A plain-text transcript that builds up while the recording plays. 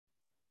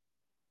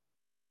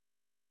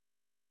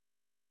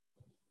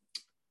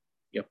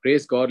Yeah,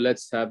 praise God.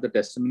 Let's have the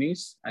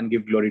testimonies and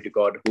give glory to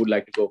God. Who would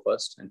like to go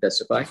first and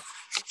testify?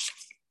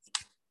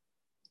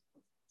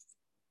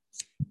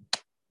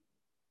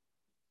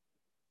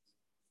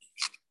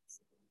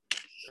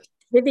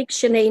 Vivek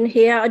Shanine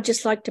here. I'd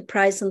just like to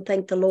praise and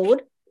thank the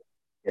Lord.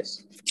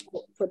 Yes.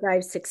 For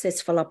Dave's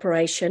successful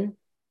operation.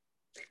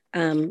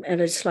 And I'd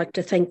just like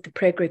to thank the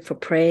prayer group for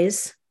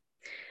prayers.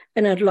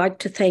 And I'd like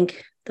to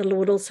thank the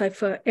Lord also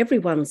for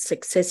everyone's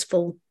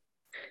successful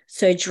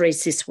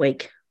surgeries this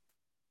week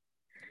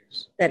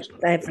that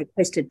they have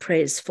requested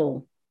prayers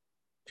for.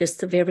 Just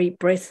the very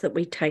breath that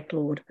we take,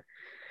 Lord,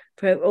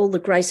 for all the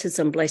graces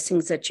and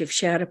blessings that you've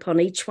showered upon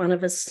each one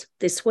of us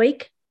this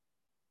week,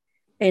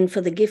 and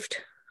for the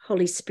gift,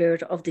 Holy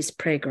Spirit, of this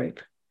prayer group.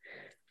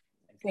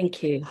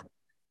 Thank you.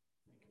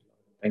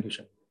 Thank you,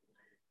 sir.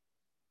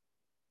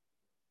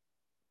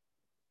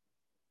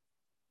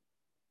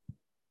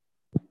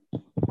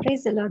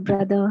 Praise the Lord,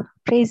 brother.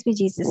 Praise be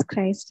Jesus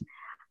Christ.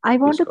 I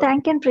want to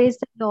thank and praise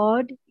the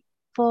Lord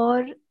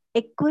for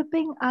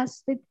equipping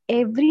us with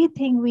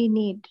everything we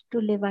need to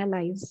live our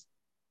lives.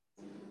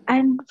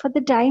 And for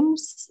the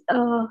times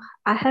I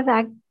have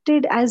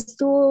acted as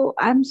though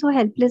I'm so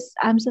helpless.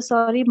 I'm so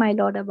sorry, my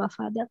Lord, Abba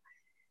Father.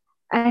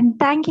 And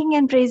thanking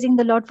and praising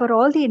the Lord for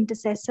all the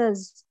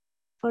intercessors,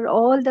 for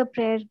all the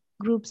prayer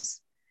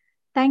groups.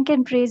 Thank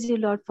and praise you,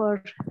 Lord,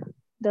 for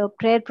the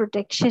prayer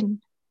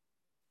protection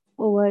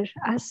over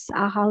us,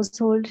 our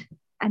household,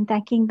 and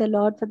thanking the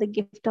Lord for the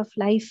gift of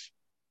life,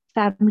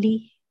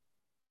 family,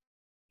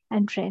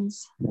 and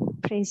friends.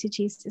 Praise you,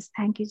 Jesus.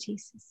 Thank you,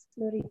 Jesus.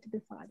 Glory to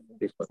the Father.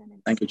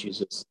 Thank you,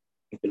 Jesus.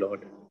 Thank you,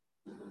 Lord.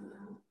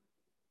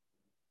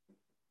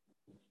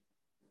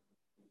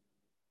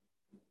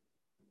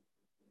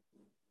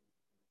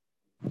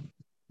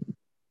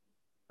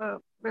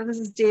 This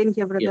is Jane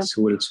here, brother. Yes,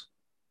 who else?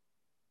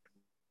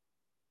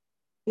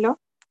 Hello?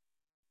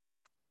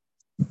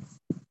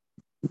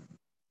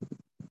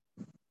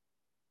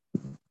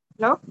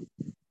 Hello?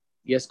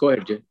 Yes, go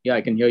ahead, Jane. Yeah,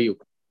 I can hear you.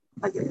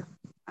 Okay.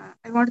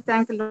 I want to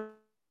thank the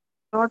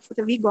Lord for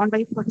the week gone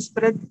by, for His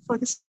breath, for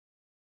His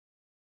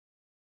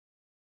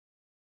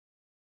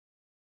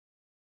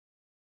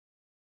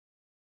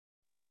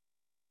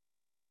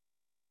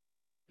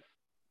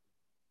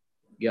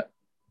Yeah.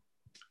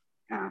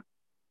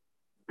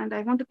 And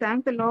I want to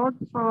thank the Lord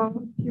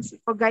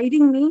for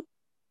guiding me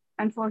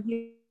and for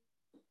His.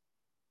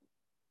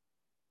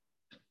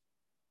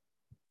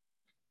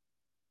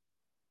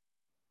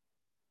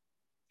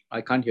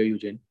 I can't hear you,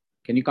 Jane.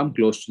 Can you come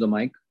close to the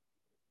mic?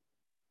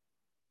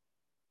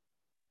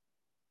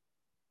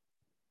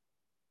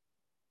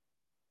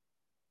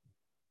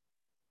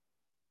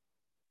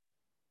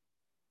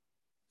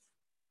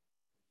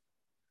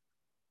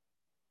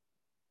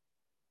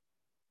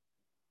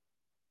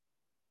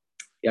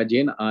 Yeah,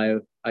 Jane,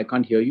 I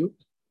can't hear you.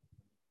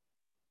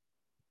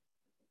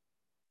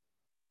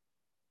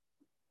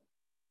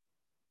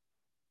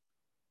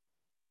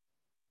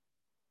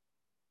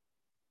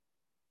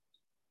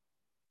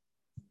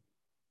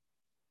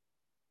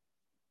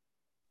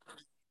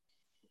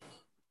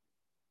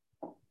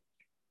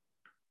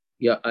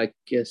 Yeah, I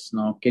guess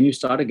now. Can you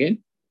start again?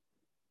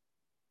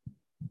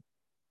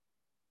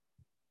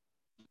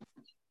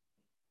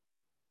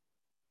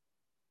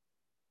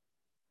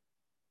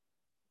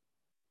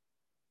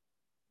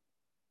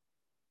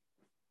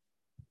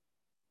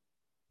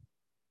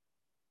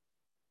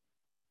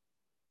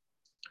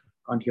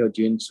 Can't hear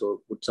Jane,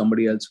 so would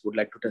somebody else would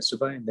like to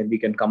testify, and then we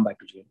can come back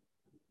to Jane.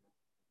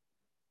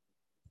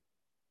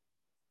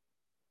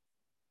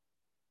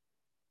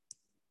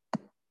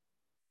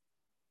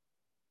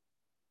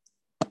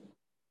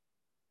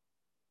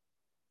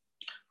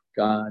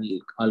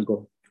 I'll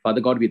go.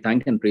 Father God, we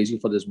thank and praise you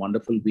for this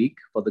wonderful week,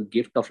 for the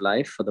gift of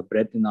life, for the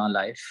breath in our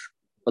life,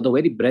 for the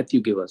very breath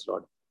you give us,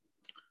 Lord.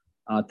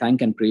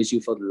 Thank and praise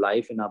you for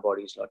life in our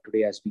bodies, Lord.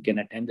 Today, as we can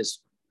attend this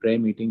prayer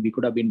meeting, we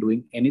could have been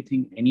doing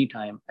anything,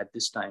 anytime at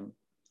this time,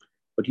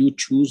 but you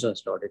choose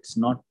us, Lord. It's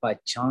not by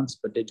chance,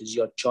 but it is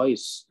your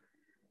choice,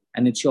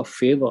 and it's your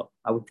favor.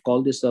 I would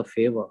call this a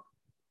favor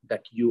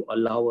that you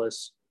allow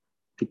us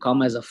to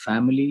come as a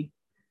family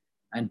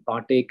and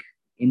partake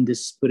in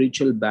this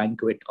spiritual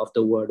banquet of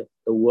the word.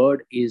 The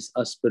word is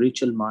a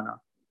spiritual manna.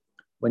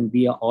 When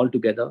we are all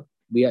together,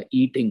 we are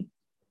eating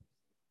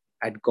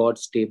at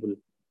God's table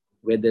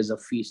where there's a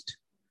feast.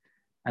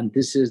 And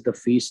this is the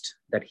feast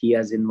that he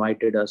has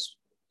invited us.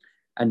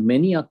 And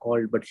many are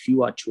called, but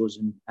few are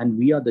chosen. And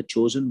we are the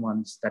chosen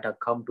ones that are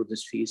come to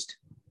this feast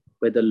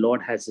where the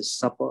Lord has his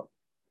supper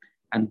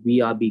and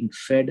we are being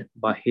fed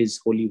by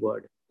his holy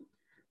word.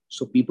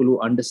 So people who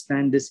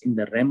understand this in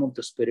the realm of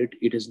the spirit,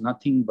 it is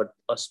nothing but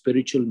a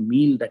spiritual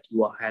meal that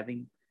you are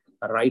having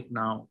right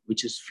now,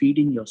 which is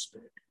feeding your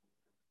spirit.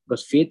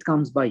 Because faith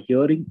comes by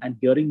hearing, and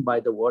hearing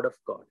by the word of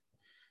God.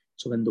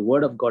 So when the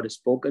word of God is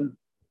spoken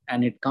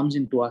and it comes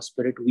into our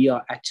spirit, we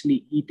are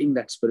actually eating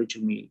that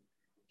spiritual meal.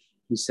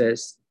 He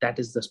says that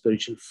is the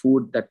spiritual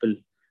food that will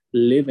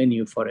live in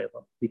you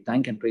forever. We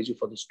thank and praise you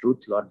for this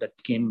truth, Lord,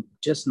 that came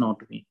just now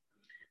to me.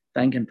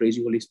 Thank and praise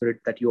you, Holy Spirit,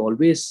 that you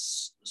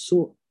always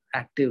so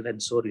active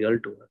and so real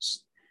to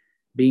us,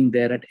 being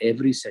there at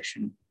every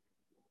session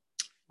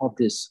of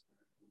this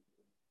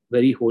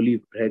very holy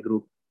prayer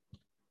group.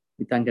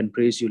 We thank and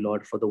praise you,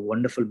 Lord, for the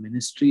wonderful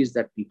ministries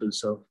that people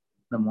serve.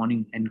 The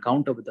morning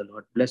encounter with the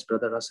Lord. Bless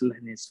Brother Russell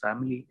and his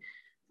family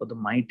for the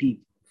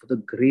mighty, for the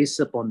grace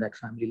upon that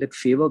family. Let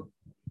favor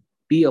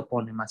be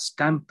upon him. I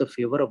stamp the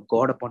favor of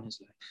God upon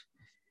his life.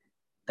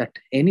 That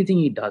anything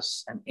he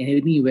does and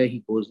anywhere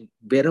he goes,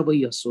 wherever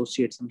he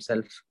associates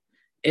himself,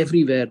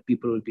 everywhere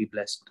people will be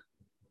blessed.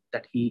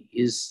 That he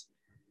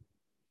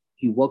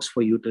works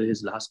for you till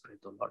his last breath,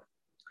 oh Lord.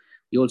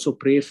 We also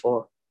pray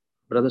for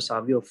Brother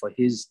Savio for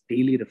his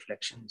daily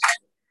reflections,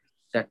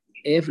 that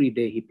every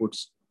day he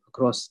puts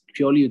across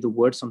purely the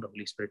words from the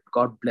Holy Spirit.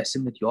 God bless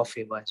him with your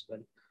favor as well.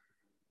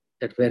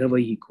 That wherever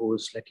he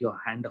goes, let your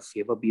hand of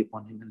favor be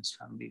upon him and his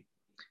family.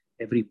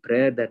 Every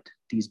prayer that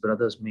these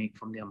brothers make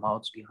from their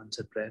mouths be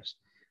answered prayers.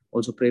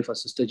 Also pray for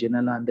Sister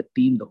Janella and the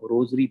team, the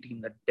Rosary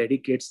team that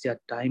dedicates their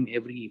time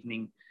every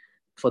evening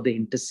for the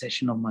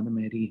intercession of Mother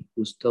Mary,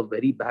 who's the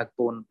very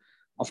backbone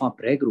of our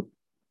prayer group.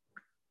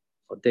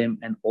 For them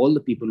and all the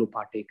people who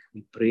partake,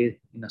 we pray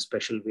in a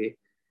special way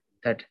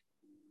that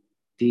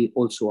they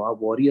also are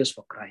warriors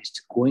for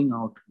Christ, going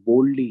out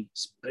boldly,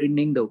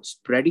 spreading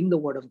the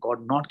word of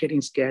God, not getting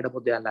scared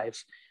about their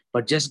life,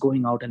 but just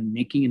going out and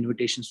making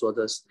invitations to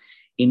others,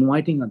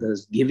 inviting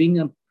others, giving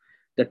up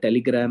the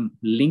telegram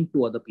link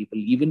to other people,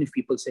 even if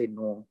people say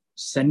no,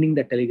 sending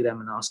the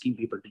telegram and asking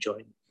people to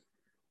join.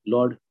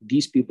 Lord,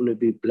 these people will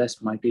be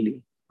blessed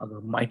mightily. A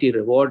mighty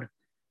reward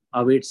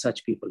awaits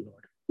such people,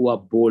 Lord, who are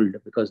bold,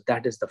 because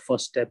that is the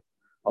first step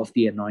of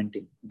the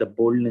anointing, the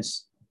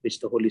boldness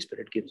which the Holy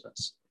Spirit gives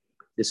us.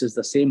 This is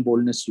the same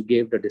boldness you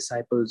gave the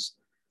disciples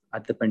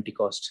at the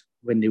Pentecost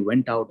when they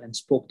went out and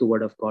spoke the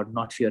word of God,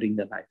 not fearing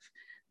their life.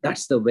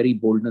 That's the very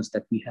boldness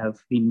that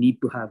we need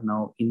to have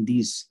now in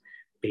these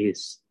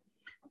days.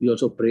 We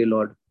also pray,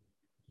 Lord,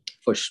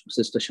 for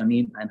Sister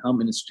Shaneen and her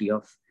ministry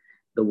of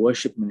the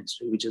worship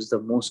ministry, which is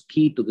the most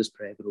key to this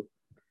prayer group.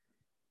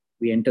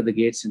 We enter the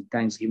gates in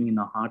thanksgiving in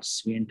our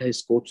hearts. We enter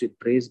his courts with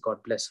praise.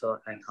 God bless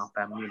her and her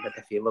family. Let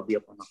the favor be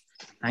upon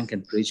her. Thank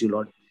and praise you,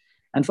 Lord.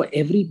 And for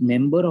every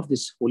member of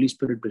this Holy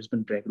Spirit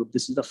Brisbane prayer group,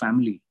 this is the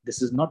family.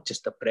 This is not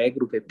just a prayer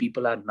group where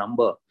people are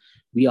number.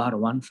 We are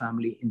one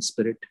family in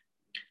spirit.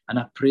 And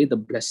I pray the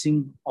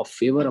blessing of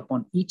favor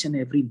upon each and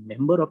every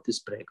member of this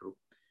prayer group,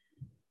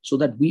 so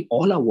that we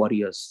all are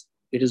warriors.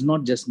 It is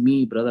not just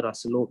me, Brother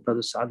Russell,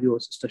 Brother Savio,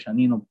 Sister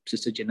Shaneen, or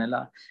Sister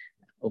Janella,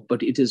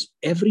 but it is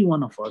every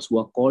one of us who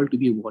are called to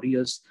be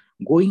warriors,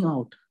 going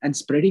out and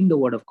spreading the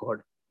word of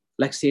God.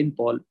 Like St.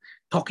 Paul,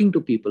 talking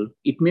to people.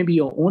 It may be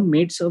your own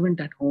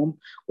maidservant at home,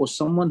 or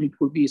it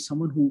could be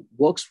someone who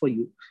works for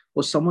you,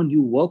 or someone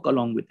you work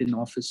along with in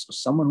office, or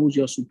someone who's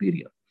your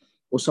superior,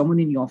 or someone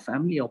in your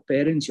family, your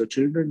parents, your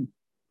children.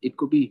 It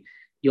could be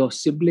your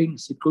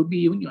siblings. It could be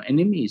even your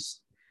enemies.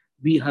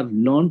 We have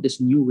learned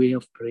this new way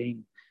of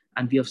praying,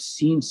 and we have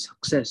seen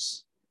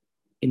success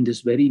in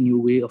this very new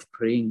way of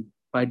praying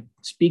by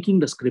speaking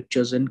the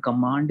scriptures and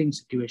commanding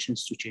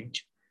situations to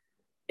change.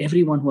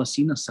 Everyone who has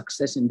seen a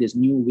success in this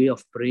new way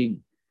of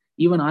praying,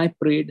 even I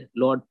prayed,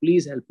 Lord,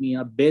 please help me.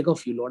 I beg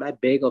of you, Lord, I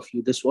beg of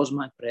you. This was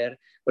my prayer.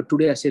 But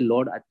today I say,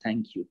 Lord, I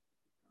thank you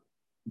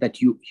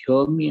that you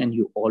hear me and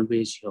you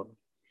always hear me.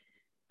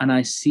 And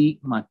I see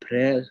my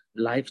prayer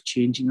life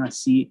changing. I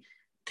see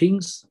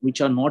things which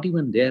are not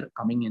even there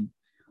coming in.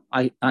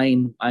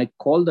 I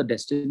call the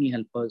destiny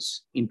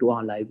helpers into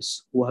our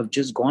lives who have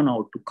just gone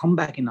out to come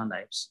back in our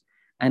lives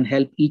and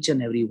help each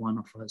and every one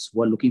of us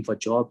who are looking for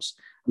jobs,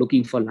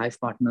 looking for life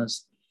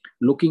partners,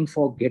 looking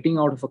for getting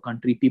out of a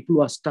country, people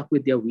who are stuck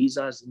with their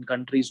visas in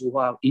countries, who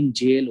are in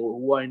jail or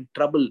who are in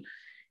trouble,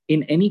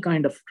 in any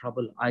kind of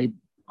trouble.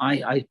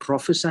 I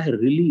prophesy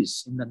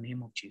release in the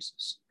name of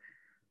Jesus.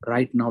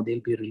 Right now, they'll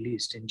be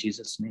released in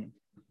Jesus' name.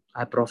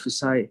 I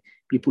prophesy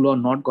people who have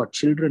not got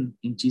children,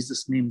 in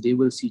Jesus' name, they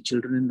will see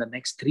children in the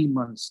next 3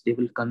 months. They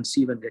will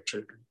conceive and get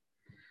children.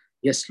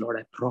 Yes, Lord,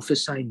 I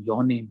prophesy in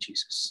your name,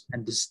 Jesus.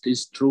 And this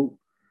is true,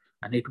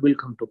 and it will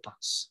come to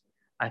pass.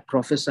 I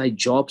prophesy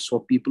jobs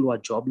for people who are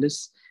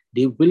jobless.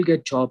 They will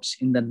get jobs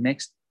in the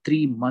next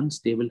 3 months.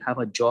 They will have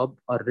a job,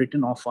 a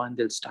written offer, and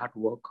they'll start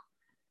work.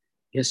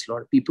 Yes,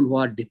 Lord, people who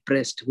are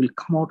depressed will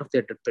come out of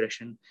their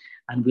depression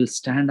and will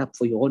stand up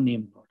for your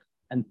name, Lord,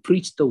 and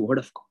preach the word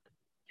of God.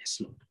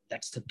 Yes, Lord,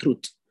 that's the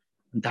truth.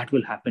 And that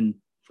will happen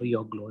for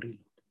your glory,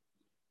 Lord.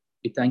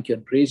 We thank you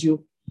and praise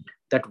you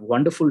that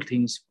wonderful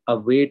things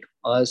await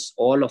us,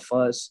 all of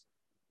us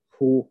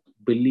who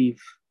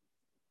believe.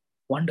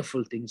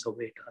 Wonderful things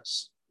await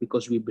us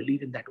because we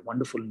believe in that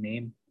wonderful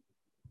name,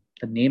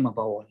 the name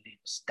above all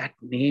names. That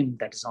name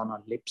that is on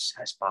our lips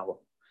has power.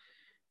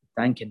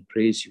 Thank and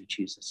praise you,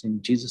 Jesus.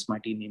 In Jesus'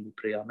 mighty name we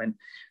pray, amen.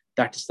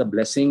 That is the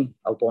blessing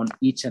upon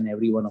each and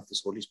every one of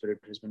this Holy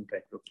Spirit Brisbane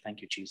prayer group.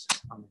 Thank you, Jesus.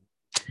 Amen.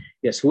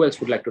 Yes, who else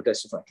would like to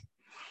testify?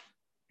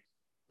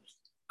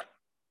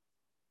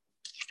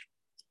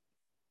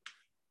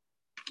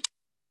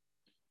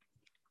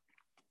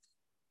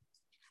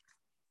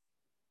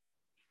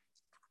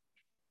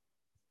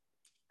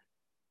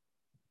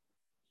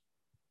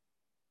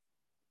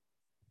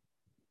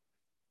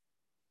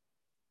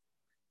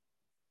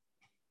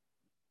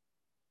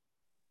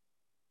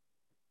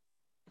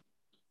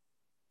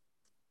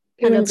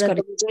 Hello, Brother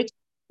Scotty. Vivek.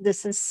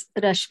 This is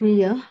Rashmi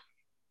here.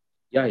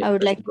 Yeah, I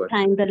would that's like to good.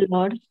 thank the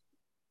Lord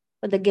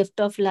for the gift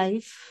of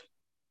life,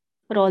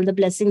 for all the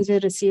blessings we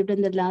received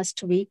in the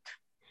last week.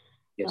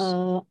 Yes.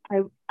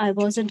 I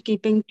wasn't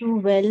keeping too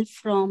well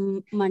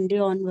from Monday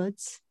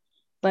onwards,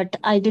 but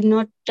I did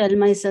not tell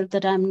myself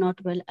that I'm not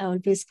well. I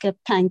always kept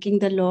thanking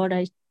the Lord.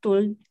 I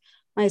told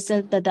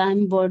myself that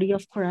I'm body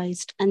of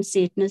Christ and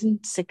Satan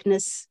and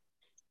sickness.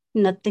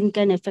 Nothing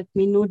can affect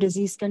me. No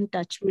disease can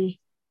touch me.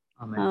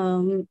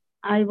 Amen.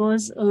 I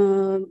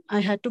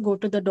had to go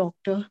to the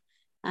doctor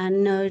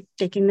and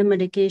taking the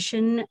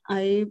medication.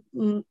 I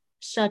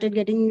started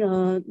getting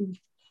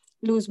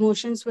loose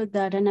motions with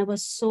that, and I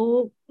was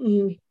so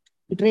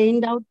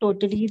drained out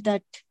totally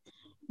that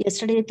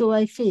yesterday too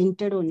I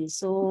fainted only.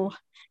 So,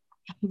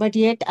 but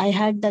yet I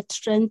had that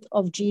strength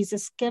of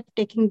Jesus, kept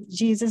taking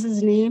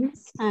Jesus's name,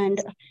 and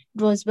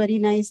it was very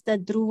nice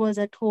that Dhruv was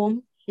at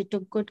home. He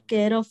took good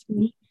care of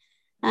me,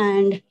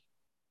 and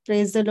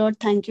praise the Lord.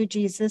 Thank you,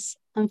 Jesus.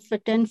 I'm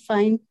fit and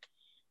fine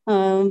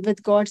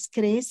with God's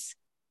grace.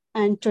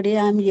 And today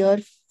I'm here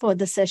for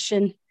the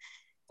session.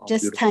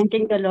 Just Beautiful.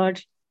 thanking the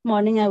Lord.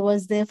 Morning I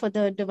was there for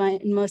the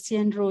Divine Mercy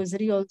and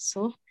Rosary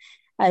also.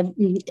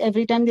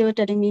 Every time they were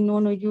telling me,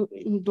 no, you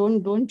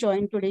don't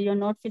join today. You're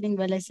not feeling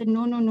well. I said,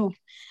 no.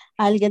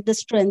 I'll get the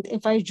strength.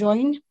 If I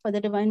join for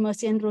the Divine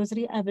Mercy and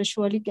Rosary, I will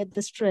surely get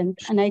the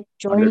strength. And I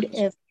joined 100%.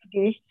 every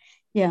day.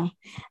 Yeah.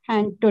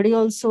 And today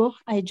also,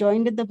 I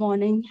joined in the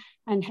morning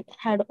and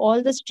had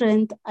all the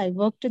strength. I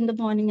worked in the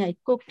morning. I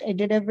cooked. I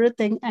did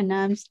everything. And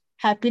I'm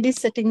happily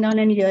sitting down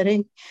and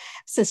hearing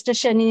Sister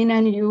Shanine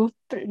and you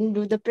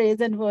do the praise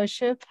and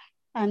worship.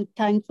 I'm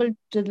thankful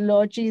to the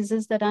Lord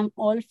Jesus that I'm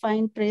all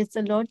fine. Praise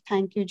the Lord.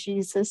 Thank you,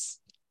 Jesus.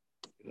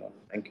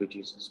 Thank you,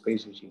 Jesus.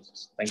 Praise you,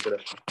 Jesus. Thank you,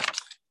 Rashmi.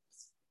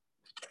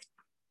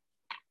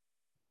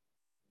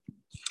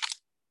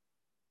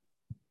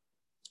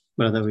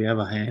 Brother, we have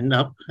a hand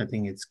up. I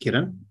think it's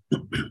Kiran.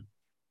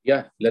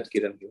 Yeah, let's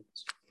Kiran do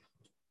this.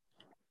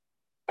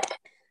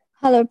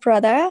 Hello,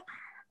 brother.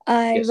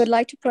 I Yes. would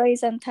like to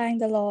praise and thank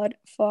the Lord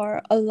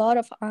for a lot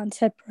of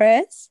answered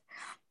prayers.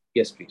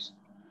 Yes, please.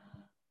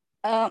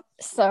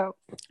 So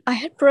I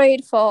had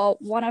prayed for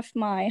one of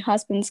my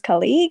husband's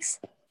colleagues.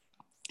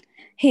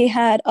 He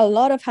had a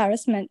lot of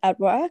harassment at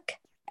work,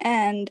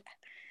 and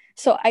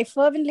so I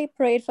fervently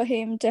prayed for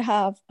him to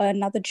have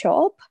another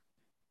job.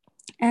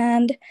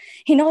 And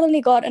he not only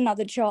got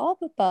another job,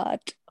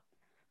 but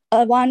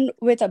one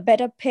with a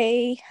better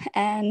pay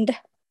and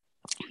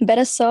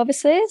better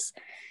services,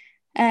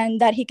 and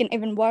that he can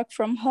even work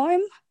from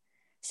home.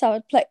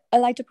 So I'd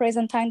like to praise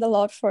and thank the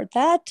Lord for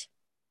that.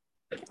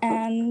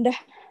 And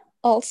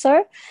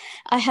also,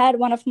 I had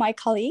one of my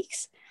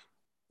colleagues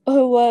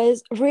who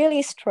was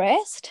really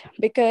stressed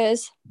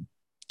because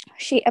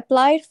she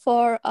applied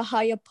for a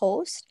higher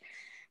post,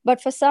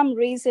 but for some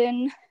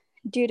reason,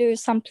 due to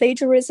some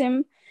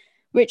plagiarism,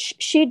 which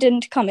she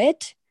didn't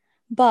commit,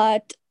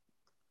 but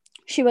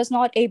she was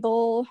not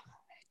able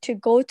to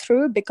go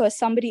through because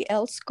somebody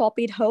else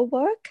copied her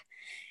work.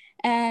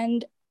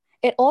 And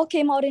it all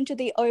came out into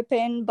the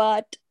open,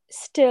 but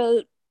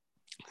still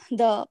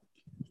the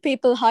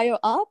people higher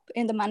up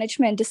in the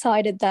management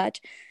decided that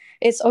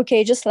it's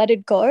okay, just let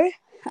it go.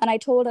 And I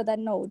told her that,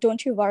 no,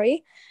 don't you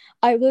worry.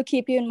 I will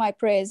keep you in my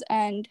prayers.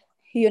 And,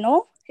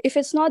 if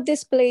it's not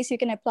this place, you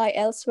can apply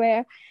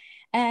elsewhere.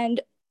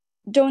 And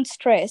don't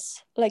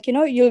stress.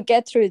 You'll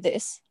get through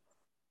this.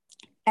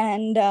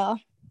 And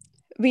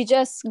we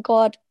just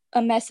got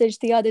a message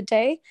the other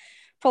day,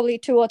 probably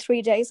 2 or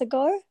 3 days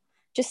ago,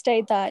 to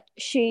state that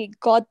she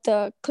got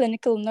the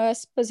clinical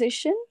nurse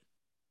position.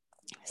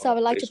 So I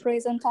would like to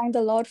praise and thank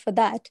the Lord for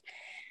that.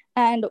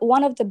 And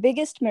one of the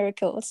biggest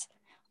miracles,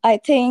 I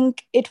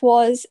think it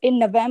was in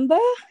November,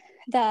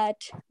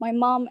 that my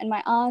mom and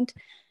my aunt,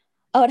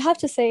 I would have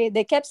to say,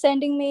 they kept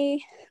sending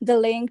me the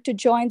link to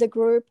join the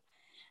group,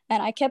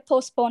 and I kept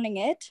postponing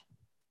it.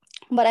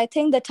 But I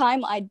think the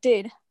time I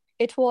did,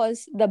 it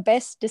was the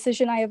best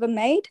decision I ever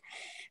made,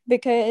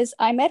 because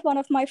I met one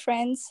of my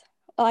friends,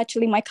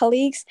 actually my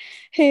colleagues,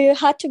 who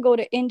had to go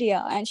to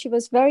India, and she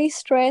was very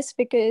stressed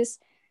because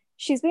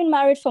she's been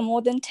married for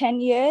more than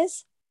 10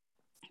 years,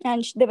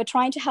 and they were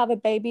trying to have a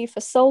baby for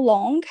so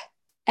long,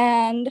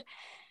 and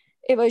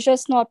it was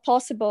just not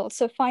possible.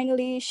 So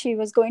finally, she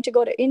was going to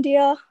go to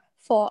India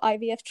for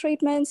IVF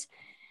treatments,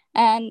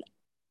 and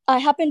I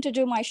happened to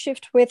do my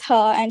shift with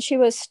her, and she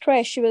was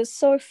stressed. She was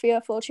so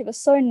fearful. She was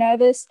so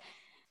nervous.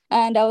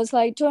 And I was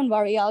like, don't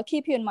worry, I'll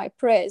keep you in my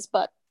prayers.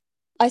 But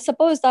I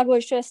suppose that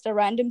was just a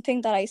random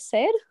thing that I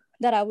said,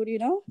 that I would,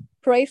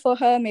 pray for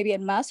her, maybe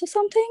at Mass or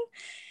something.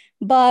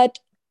 But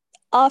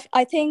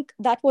I think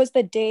that was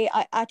the day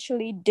I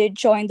actually did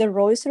join the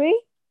Rosary.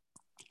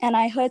 And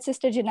I heard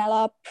Sister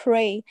Janella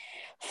pray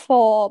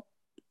for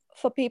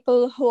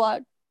people who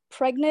are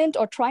pregnant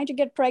or trying to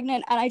get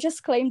pregnant, and I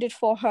just claimed it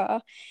for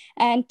her.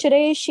 And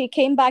today she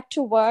came back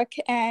to work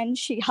and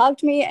she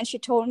hugged me and she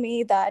told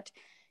me that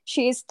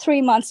she's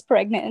 3 months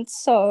pregnant.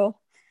 So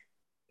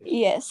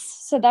yes,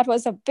 so that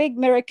was a big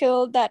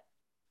miracle that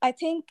I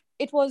think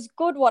it was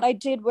good what I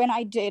did when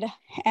I did.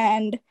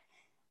 And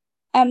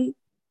I'm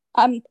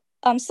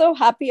I'm so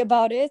happy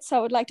about it. So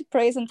I would like to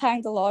praise and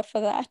thank the Lord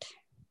for that.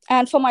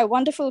 And for my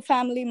wonderful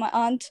family, my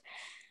aunt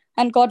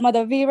and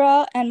godmother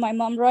Vera and my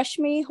mom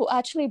Rashmi, who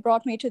actually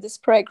brought me to this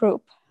prayer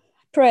group.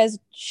 Prayers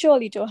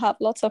surely do have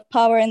lots of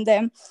power in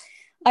them.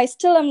 I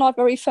still am not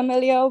very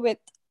familiar with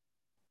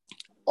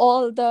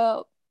all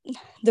the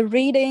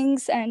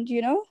readings and,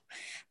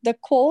 the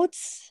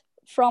quotes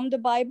from the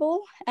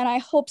Bible. And I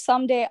hope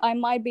someday I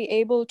might be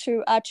able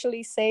to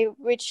actually say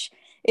which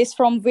is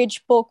from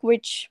which book,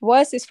 which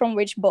verse is from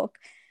which book.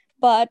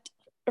 But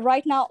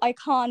right now I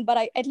can't, but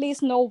I at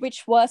least know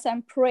which verse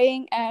I'm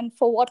praying and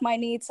for what my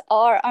needs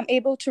are. I'm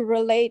able to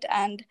relate.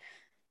 And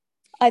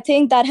I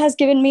think that has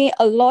given me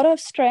a lot of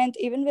strength,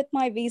 even with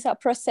my visa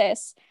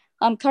process.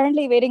 I'm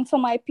currently waiting for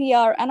my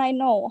PR, and I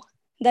know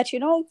that,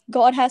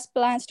 God has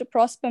plans to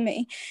prosper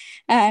me.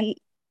 And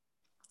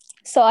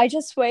so I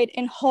just wait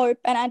in hope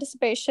and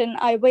anticipation.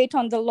 I wait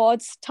on the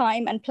Lord's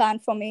time and plan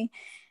for me.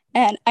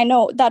 And I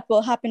know that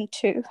will happen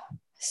too.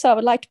 So I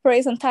would like to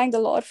praise and thank the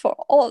Lord for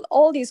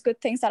all these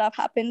good things that have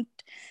happened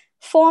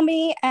for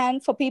me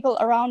and for people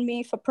around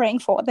me, for praying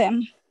for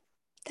them.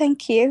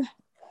 Thank you.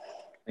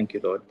 Thank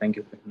you, Lord. Thank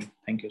you.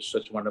 Thank you.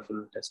 Such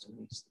wonderful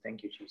testimonies.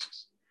 Thank you,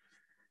 Jesus.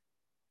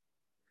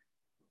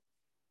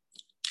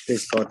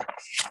 Praise God.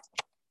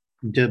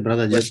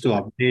 Brother, just to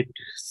update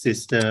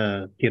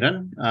Sister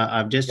Kiran,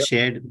 I've just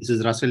shared, this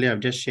is Russell, I've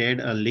just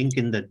shared a link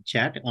in the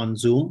chat on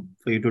Zoom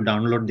for you to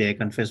download the I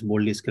Confess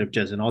Boldly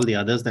Scriptures, and all the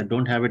others that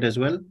don't have it as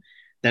well.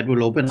 That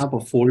will open up a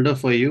folder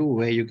for you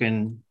where you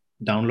can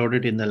download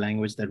it in the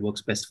language that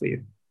works best for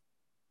you.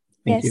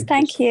 Thank you.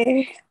 Thank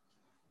you.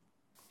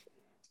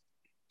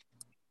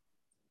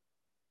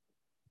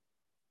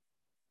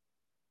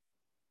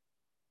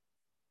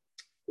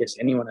 Yes,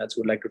 anyone else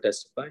would like to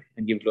testify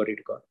and give glory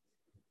to God?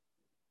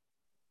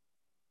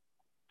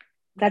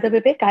 Brother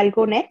Vivek, I'll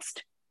go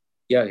next.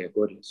 Yeah,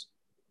 go ahead.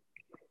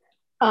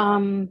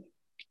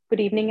 Good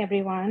evening,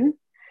 everyone.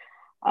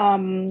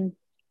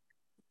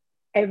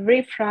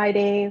 Every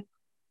Friday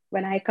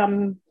when I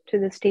come to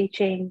this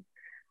teaching,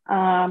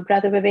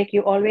 Brother Vivek,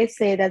 you always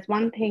say there's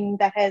one thing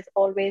that has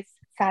always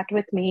sat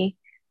with me.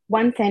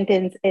 One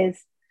sentence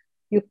is,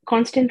 you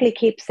constantly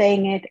keep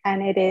saying it,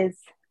 and it is,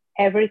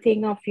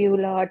 everything of you,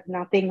 Lord,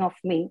 nothing of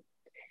me.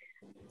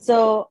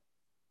 So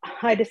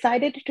I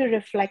decided to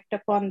reflect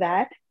upon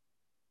that.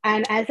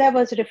 And as I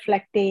was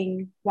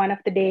reflecting one of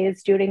the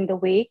days during the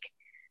week,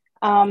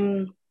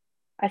 I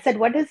said,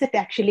 what does it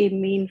actually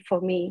mean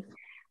for me?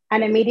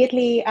 And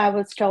immediately I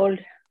was told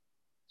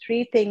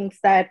three things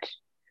that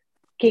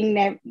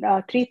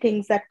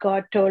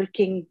God told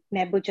King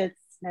Nebuchadnezzar,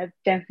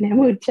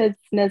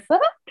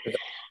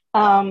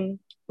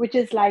 which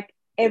is like,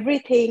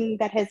 everything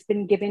that has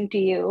been given to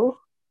you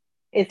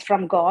is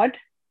from God,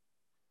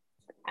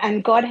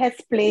 and God has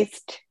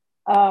placed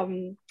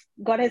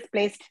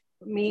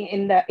me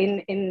in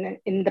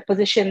the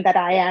position that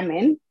I am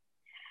in,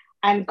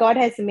 and God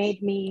has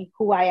made me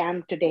who I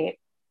am today.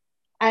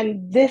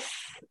 And this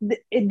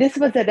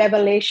was a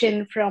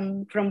revelation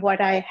from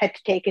what I had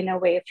taken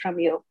away from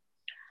you.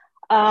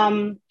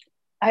 I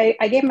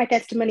gave my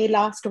testimony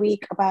last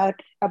week about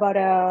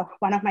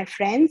one of my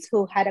friends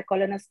who had a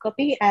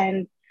colonoscopy,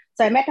 and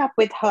so I met up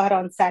with her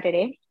on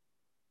Saturday,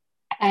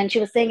 and she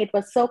was saying it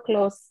was so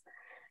close.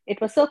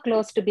 It was so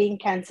close to being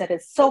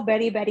cancerous, so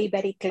very, very,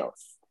 very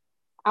close.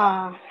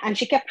 And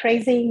she kept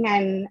praising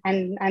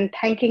and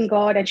thanking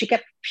God, and she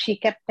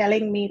kept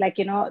telling me, like,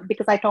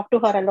 because I talked to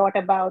her a lot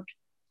about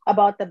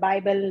the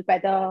Bible,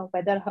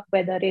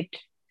 whether it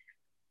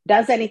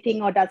does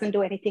anything or doesn't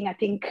do anything. I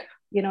think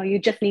you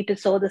just need to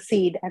sow the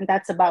seed, and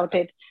that's about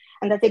it.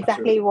 And that's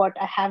exactly what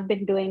I have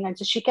been doing. And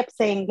so she kept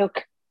saying,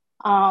 look,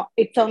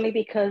 it's only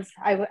because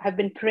I've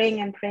been praying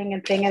and praying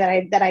and praying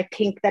that I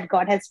think that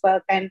God has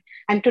worked. And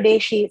today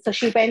she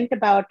went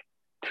about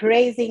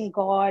praising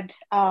God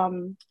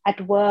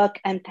at work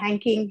and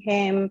thanking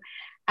Him,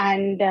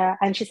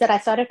 and she said, I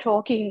started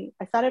talking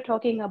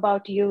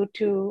about you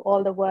to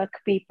all the work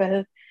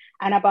people,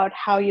 and about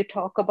how you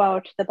talk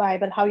about the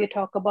Bible, how you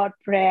talk about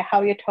prayer,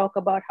 how you talk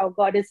about how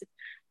God is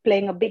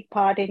playing a big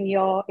part in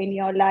your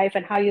life,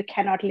 and how you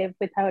cannot live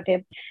without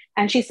Him.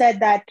 And she said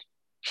that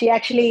she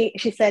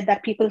said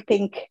that people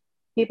think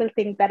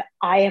that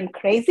I am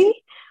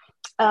crazy.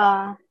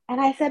 And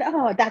I said,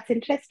 oh, that's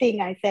interesting.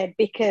 I said,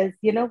 because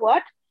you know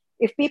what?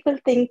 If people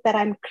think that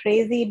I'm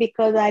crazy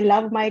because I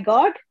love my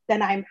God,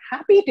 then I'm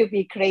happy to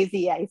be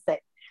crazy, I said.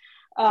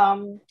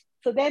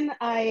 So then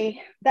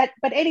but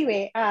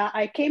anyway,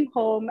 I came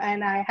home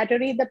and I had to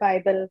read the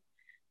Bible.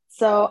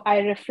 So I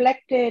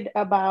reflected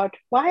about,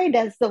 why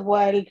does the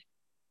world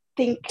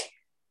think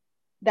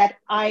that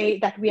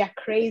we are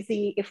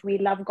crazy if we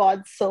love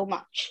God so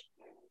much?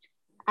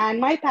 And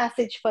my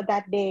passage for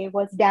that day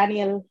was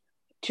Daniel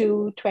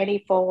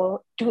 2:24,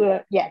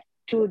 Daniel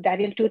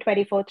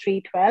 2:24,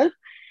 3:12.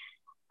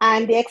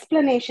 And the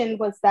explanation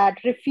was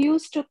that,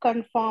 refuse to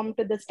conform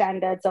to the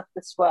standards of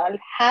this world.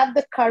 Have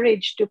the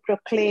courage to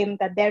proclaim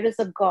that there is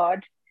a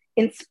God.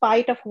 in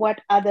spite of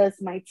what others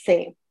might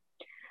say.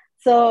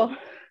 So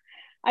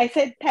I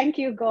said, thank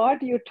you,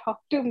 God. You talk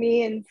to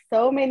me in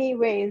so many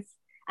ways,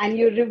 and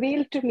you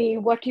reveal to me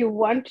what you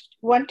want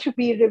to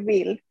be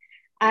revealed.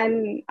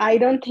 And I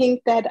don't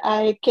think that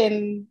I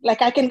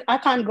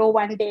can't go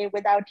one day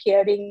without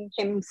hearing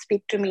him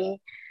speak to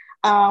me.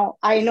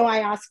 I know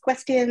I ask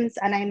questions,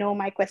 and I know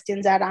my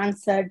questions are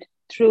answered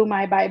through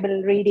my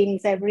Bible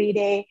readings every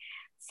day.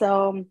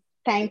 So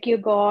thank you,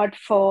 God,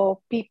 for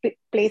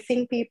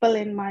placing people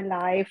in my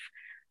life.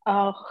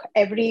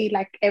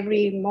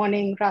 Every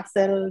morning,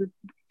 Russell,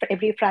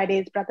 every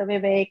Fridays, Brother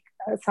Vivek.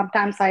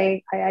 Sometimes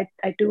I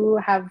do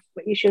have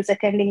issues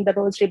attending the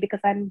rosary because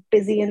I'm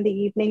busy in the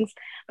evenings,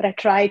 but I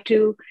try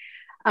to.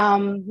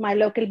 My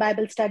local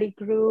Bible study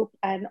group,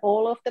 and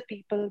all of the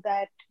people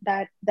that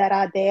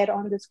are there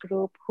on this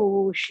group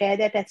who share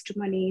their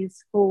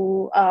testimonies,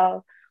 who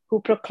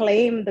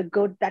proclaim the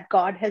good that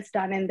God has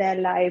done in their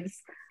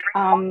lives,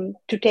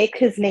 to take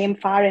his name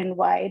far and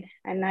wide.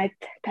 And I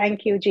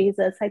thank you,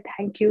 Jesus. I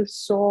thank you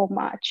so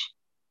much.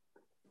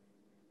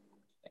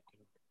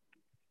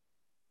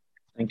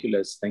 Thank you,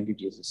 Les. Thank you,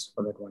 Jesus,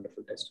 for that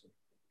wonderful testimony.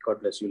 God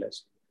bless you,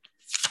 Les.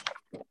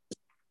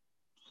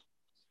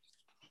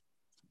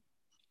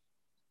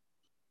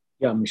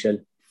 Yeah, Michelle.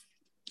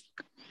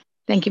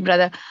 Thank you,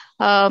 brother.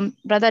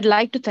 Brother, I'd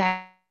like to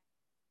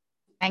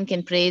thank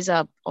and praise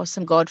our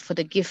awesome God for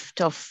the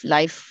gift of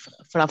life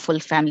for our full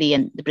family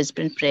and the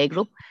Brisbane Prayer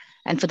Group,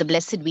 and for the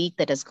blessed week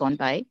that has gone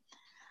by.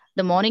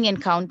 The morning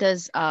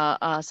encounters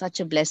are such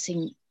a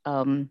blessing.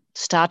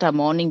 Start our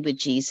morning with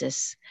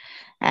Jesus.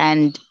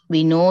 And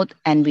we know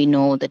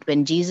that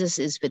when Jesus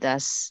is with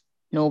us,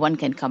 no one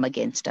can come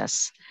against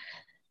us.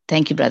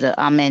 Thank you, brother.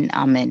 Amen,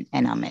 amen,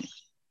 and amen.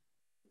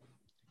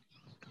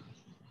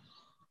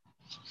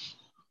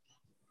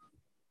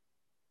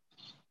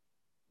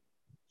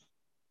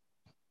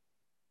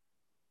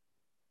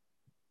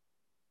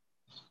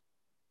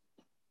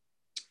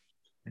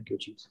 Thank you,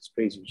 Jesus.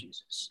 Praise you,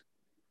 Jesus.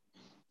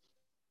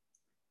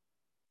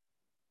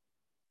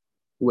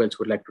 Who else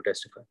would like to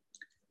testify?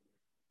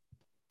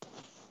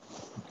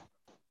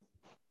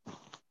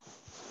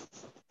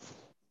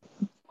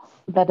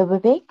 Brother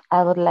Vivek,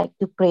 I would like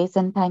to praise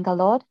and thank our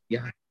Lord.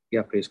 Yeah,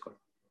 praise God.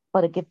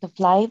 For the gift of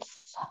life,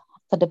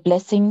 for the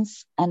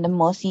blessings and the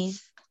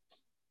mercies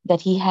that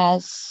he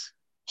has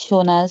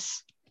shown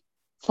us,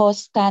 for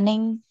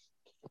standing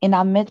in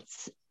our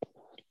midst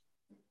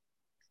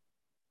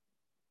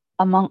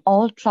among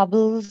all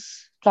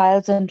troubles,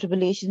 trials, and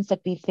tribulations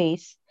that we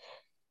face,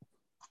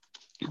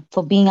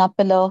 for being our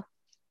pillar,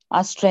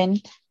 our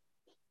strength.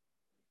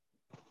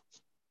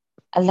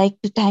 I'd like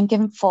to thank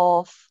him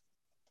for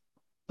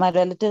my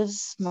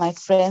relatives, my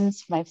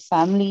friends, my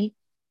family,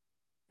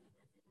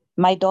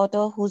 my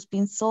daughter who's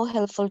been so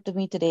helpful to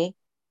me today.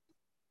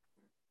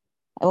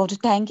 I want to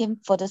thank him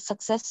for the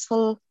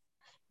successful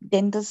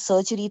dental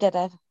surgery that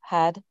I've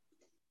had.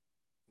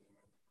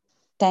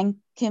 Thank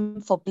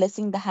him for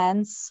blessing the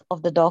hands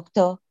of the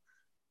doctor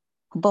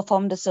who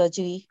performed the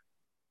surgery.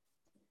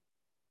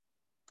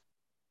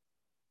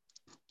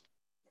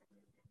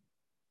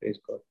 Praise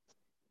God.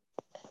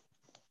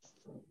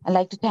 I'd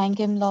like to thank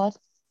him, Lord.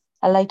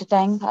 I'd like to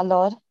thank our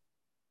Lord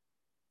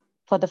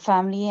for the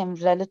family and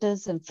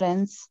relatives and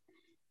friends,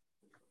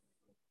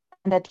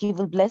 and that he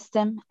will bless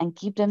them and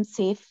keep them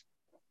safe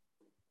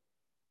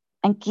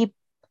and keep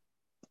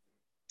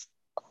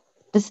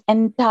this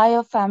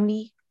entire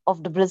family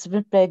of the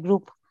Brisbane Prayer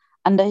Group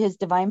under his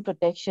divine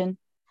protection.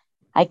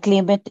 I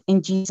claim it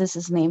in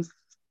Jesus' name.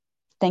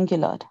 Thank you,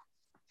 Lord.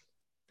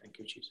 Thank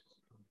you, Jesus.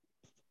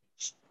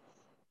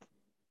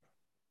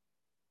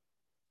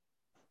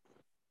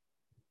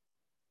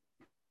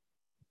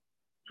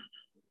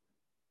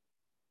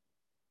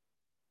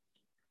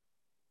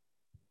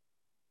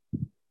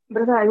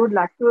 Brother, I would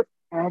like to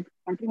add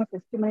something, a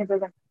testimony,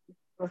 brother.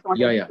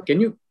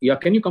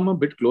 Can you come a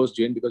bit close,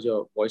 Jane, because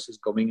your voice is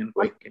coming in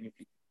quite. Can you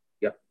please?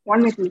 Yeah. 1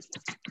 minute, please.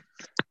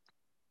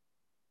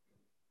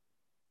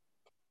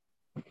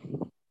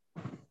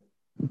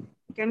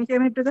 Can you hear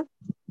me, brother?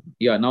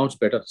 Yeah, now it's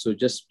better. So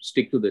just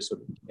stick to this.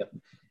 Yeah.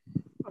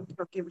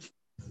 Okay.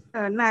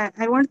 Now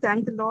I want to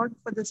thank the Lord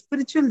for the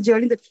spiritual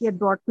journey that he had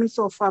brought me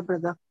so far,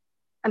 brother.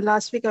 And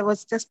last week I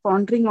was just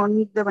pondering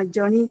on my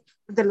journey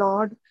with the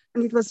Lord,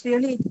 and it was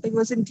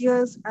in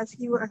tears as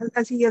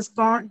he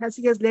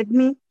has led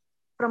me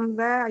from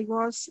where I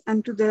was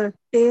and to the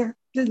day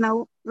till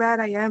now where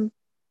I am.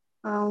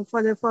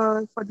 For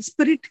the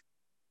Spirit,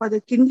 for the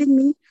kindling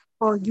me,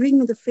 for giving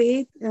me the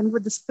faith, and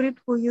with the Spirit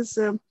who is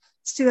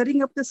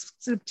stirring up the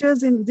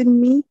scriptures within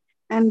me.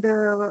 And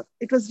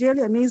it was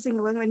really amazing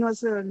when I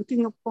was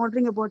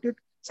pondering about it.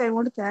 So I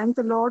want to thank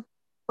the Lord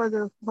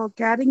for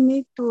carrying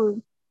me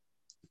through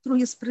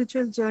his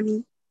spiritual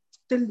journey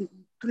till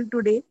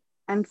today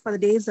and for the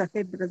days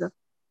ahead, brother.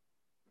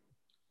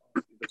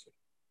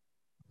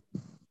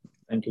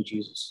 Thank you,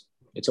 Jesus.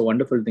 It's a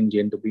wonderful thing,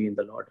 Jane, to be in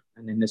the Lord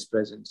and in his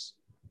presence.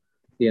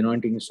 The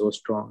anointing is so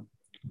strong,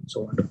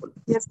 so wonderful.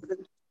 Yes,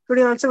 brother.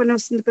 Today also, when I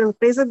was in the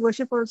praise and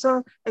worship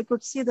also, I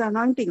could see the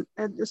anointing.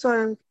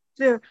 So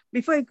So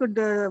before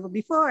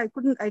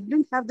I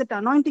didn't have that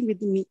anointing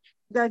with me.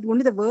 That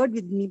only the word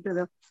with me,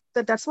 brother.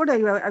 So that's what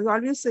I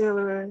always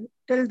tell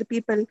the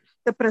people,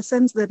 the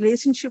presence, the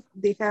relationship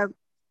they have.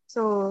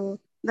 So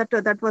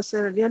that was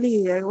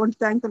really, I want to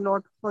thank the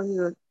Lord for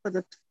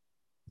that.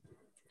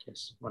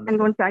 Yes, wonderful.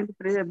 And want to thank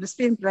the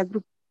Brisbane prayer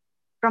group.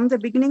 From the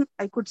beginning,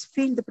 I could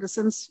feel the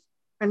presence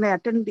when I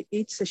attended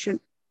each session.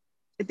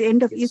 At the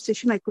end of each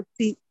session, I could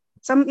see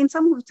in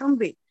some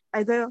way,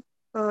 either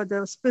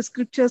the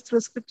scriptures,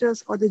 through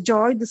scriptures, or the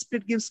joy the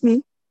Spirit gives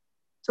me,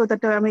 so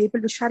that I'm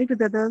able to share it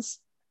with others.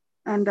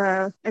 And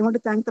I want to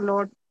thank the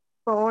Lord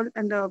for all,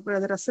 and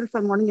Brother Russell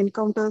for morning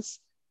encounters,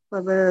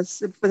 for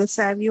the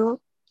Savio,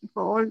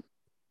 for all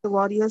the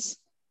warriors,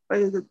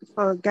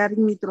 for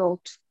guiding me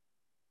throughout.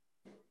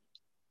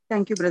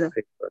 Thank you, brother.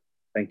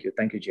 Thank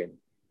you, Jane.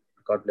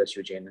 God bless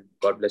you, Jane.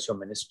 God bless your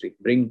ministry.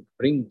 Bring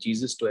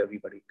Jesus to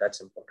everybody. That's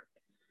important.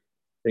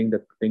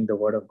 Bring the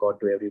word of God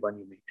to everyone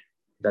you meet.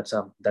 That's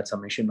a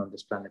mission on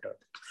this planet Earth.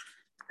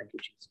 Thank you,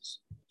 Jesus.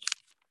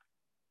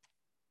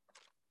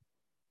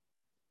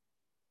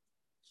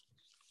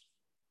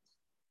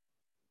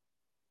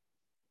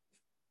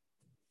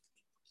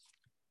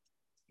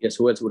 Yes,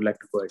 who else would like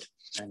to go ahead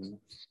and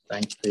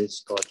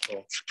praise God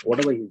for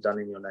whatever He's done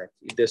in your life?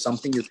 If there's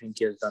something you think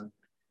He has done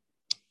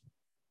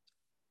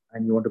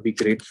and you want to be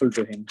grateful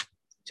to Him,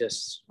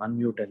 just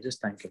unmute and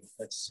just thank Him.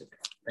 That's it.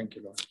 Thank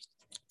you, Lord.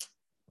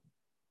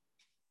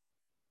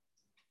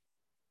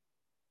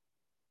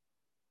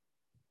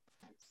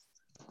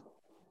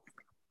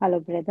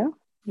 Hello, brother.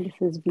 This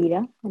is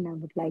Veera, and I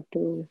would like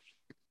to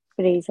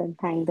praise and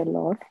thank the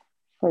Lord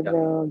for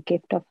the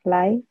gift of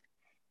life,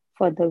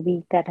 for the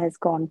week that has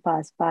gone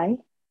past by,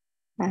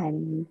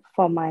 and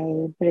for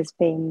my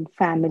Brisbane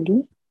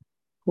family,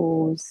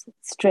 whose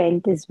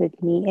strength is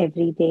with me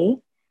every day.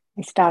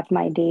 I start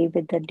my day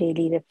with the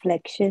daily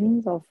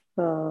reflections of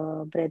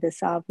Brother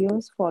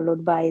Savio's,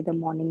 followed by the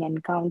morning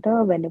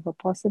encounter whenever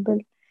possible.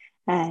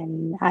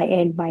 And I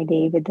end my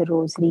day with the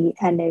rosary,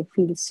 and I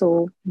feel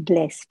so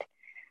blessed.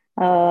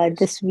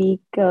 This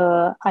week,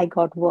 I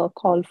got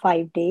work all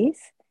 5 days.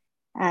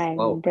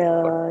 And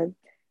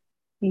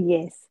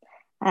yes.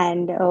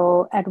 And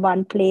at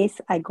one place,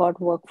 I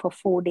got work for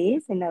 4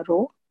 days in a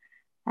row.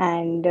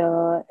 And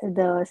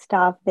the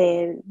staff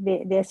there,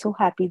 they're so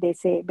happy, they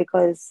say,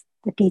 because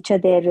the teacher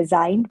there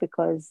resigned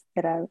because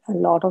there are a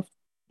lot of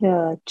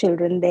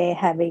children there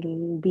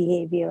having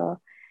behavior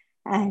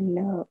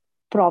and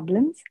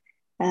problems.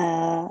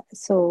 And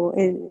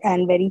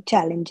very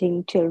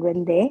challenging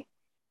children there.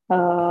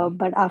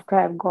 But after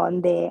I've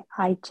gone there,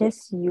 I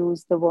just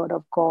use the word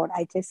of God.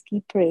 I just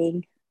keep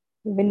praying.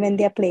 Even when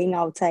they're playing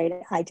outside,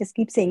 I just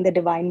keep saying the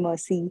Divine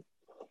Mercy.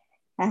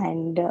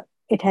 And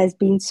it has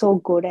been so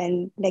good.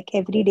 And like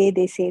every day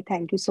they say,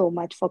 thank you so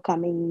much for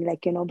coming,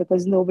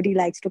 because nobody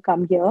likes to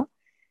come here.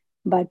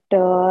 But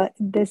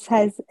this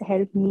has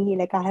helped me.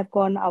 Like I have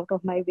gone out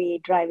of my way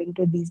driving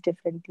to these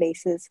different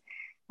places.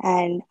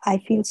 And I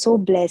feel so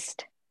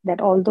blessed that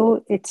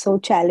although it's so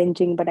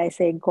challenging, but I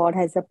say God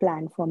has a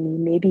plan for me.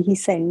 Maybe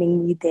He's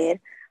sending me there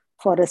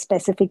for a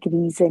specific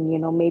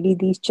reason. Maybe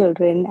these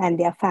children and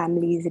their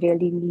families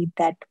really need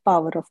that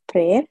power of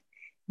prayer,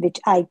 which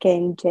I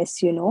can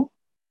just,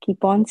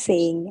 keep on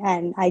saying.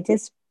 And I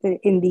just,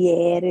 in the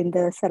air, in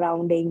the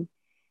surrounding.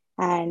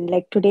 And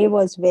like today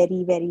was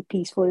very, very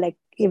peaceful. Like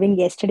even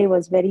yesterday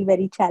was very,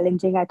 very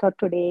challenging. I thought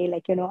today,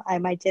 I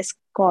might just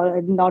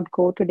not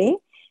go today.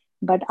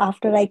 But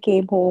after I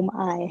came home,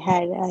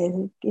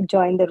 I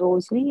joined the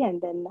rosary,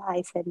 and then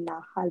I said,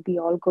 nah, I'll be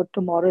all good.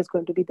 Tomorrow is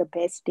going to be the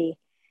best day.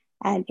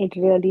 And it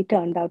really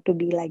turned out to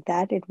be like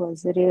that. It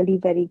was really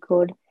very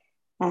good.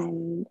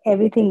 And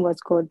everything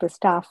was good. The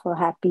staff were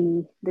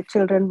happy. The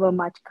children were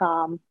much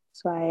calm.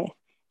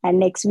 And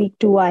next week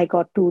too, I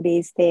got 2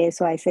 days there.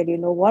 So I said, you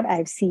know what?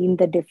 I've seen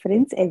the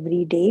difference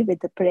every day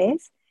with the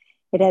prayers.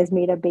 It has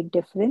made a big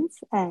difference.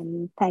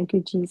 And thank you,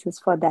 Jesus,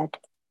 for that.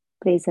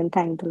 Praise and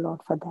thank the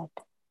Lord for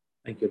that.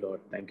 Thank you, Lord.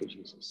 Thank you,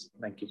 Jesus.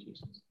 Thank you,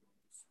 Jesus.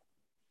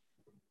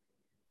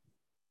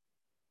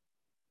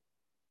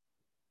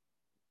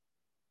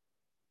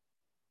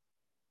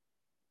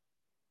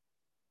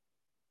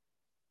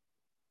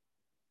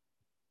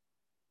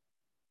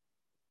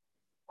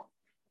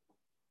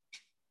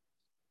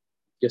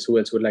 Yes, who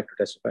else would like to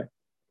testify?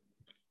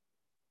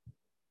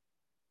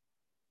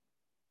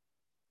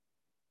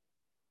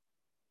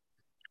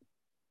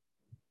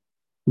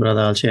 Brother,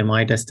 I'll share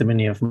my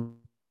testimony of my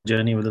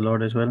journey with the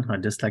Lord as well.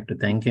 I'd just like to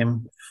thank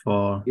Him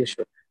for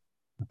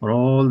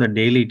all the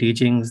daily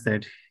teachings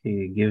that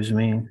He gives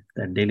me,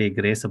 that daily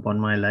grace upon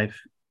my life.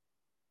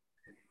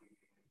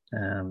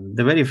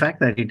 The very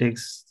fact that He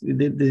takes,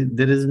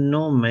 there is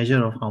no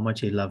measure of how much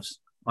He loves.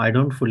 I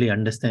don't fully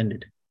understand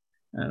it.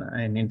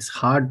 And it's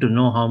hard to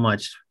know how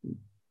much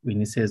when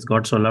He says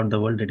God so loved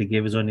the world that He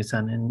gave His only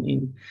Son.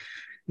 And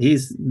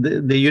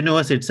the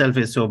universe itself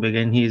is so big,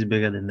 and He is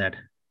bigger than that.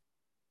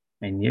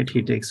 And yet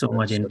He takes so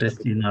much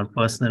interest in our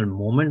personal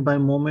moment by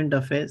moment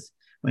affairs.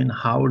 I mean,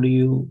 how do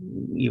you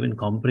even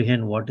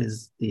comprehend what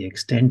is the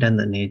extent and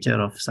the nature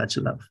of such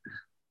love?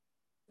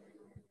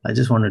 I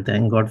just want to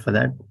thank God for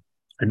that.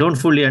 I don't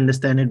fully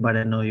understand it, but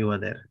I know you are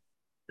there.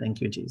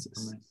 Thank you,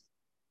 Jesus. Amen.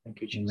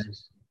 Thank you,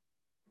 Jesus.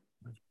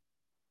 Amen.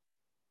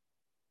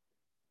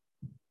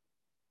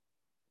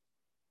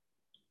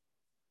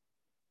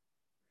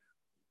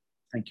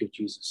 Thank you,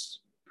 Jesus.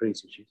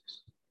 Praise you,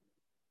 Jesus.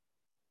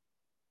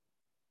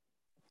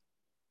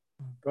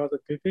 Brother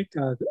Pipik,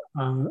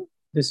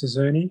 this is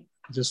Ernie.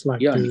 Just like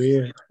to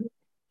hear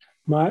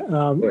my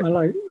I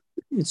like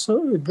it's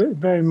so it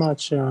very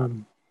much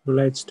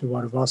relates to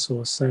what Russell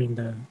was saying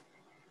there.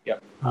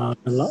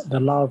 The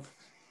love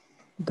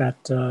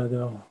that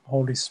the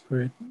Holy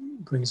Spirit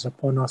brings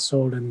upon us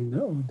all,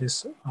 and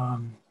this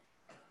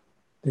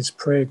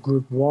prayer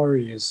group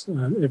warriors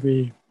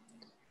every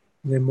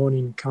their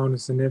morning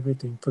encounters and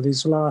everything. For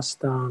these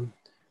last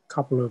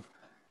couple of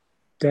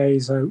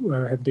days, I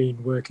have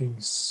been working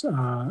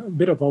a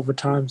bit of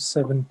overtime,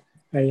 7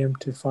 a.m.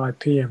 to 5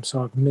 p.m.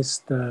 So I've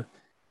missed the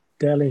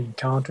daily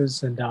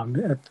encounters, and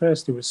at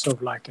first it was sort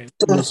of like it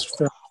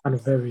felt kind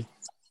of very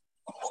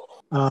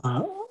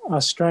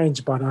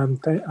strange, but I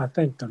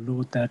thank the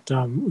Lord that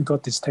we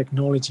got this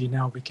technology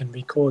now. We can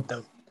record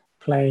the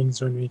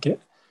playings when we get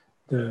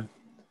the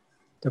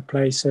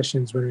play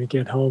sessions when we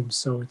get home.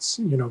 So it's,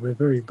 we're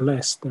very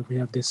blessed that we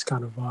have this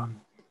kind of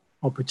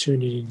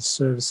opportunity and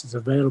services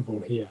available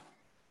here.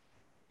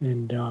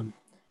 And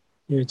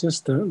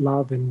just the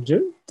love and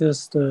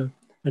just the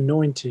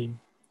anointing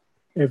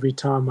every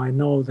time. I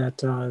know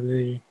that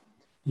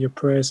your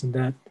prayers and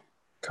that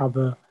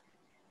cover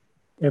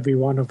every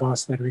one of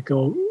us that we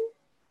go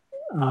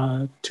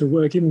to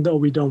work, even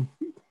though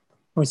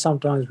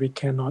sometimes we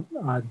cannot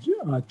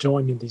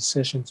join in these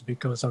sessions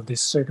because of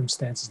these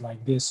circumstances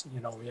like this.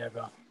 We have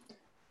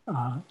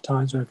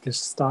times where we have to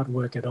start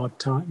work at odd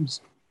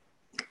times.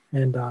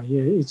 And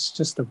it's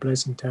just a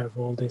blessing to have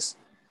all this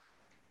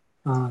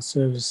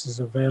services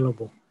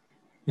available.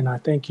 And I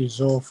thank you,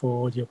 Zor, for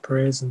all your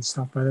prayers and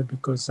stuff like that,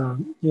 because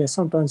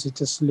sometimes it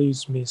just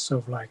leaves me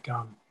sort of like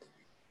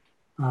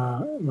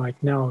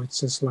now it's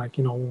just like,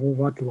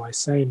 what do I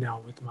say now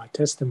with my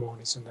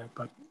testimonies and that?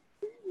 But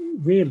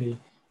really,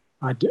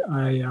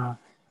 the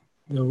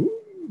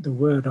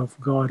word of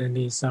God and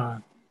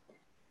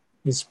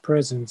His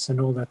presence and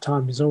all that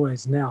time is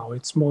always now.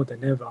 It's more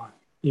than ever.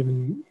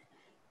 Even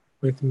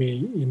with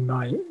me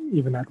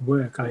even at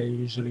work, I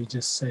usually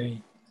just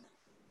say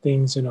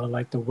things,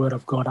 like the word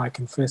of God I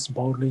confess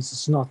boldly.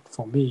 It's not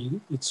for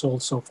me. It's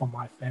also for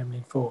my family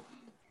and for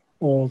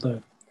all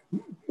the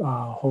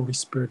Holy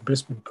Spirit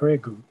Brisbane Prayer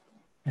Group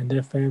and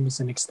their families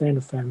and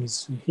extended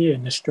families here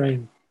in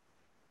Australia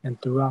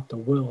and throughout the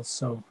world.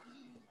 So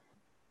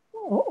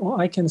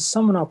I can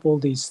sum up all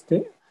these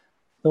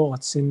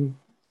thoughts in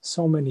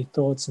so many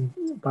thoughts,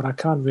 but I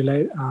can't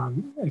really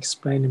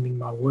explain them in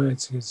my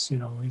words because,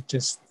 it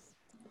just,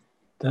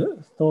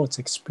 the thoughts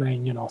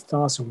explain,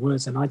 1,000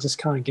 words, and I just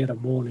can't get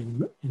them all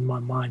in my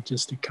mind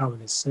just to cover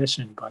this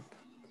session. But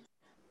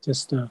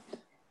just an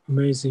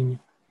amazing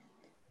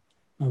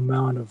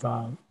amount of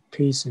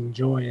peace and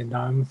joy, and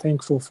I'm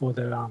thankful for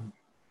the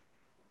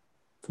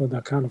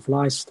kind of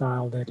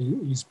lifestyle that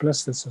He's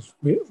blessed us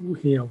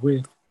here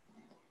with.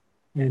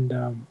 And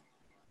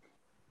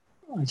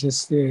I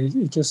just,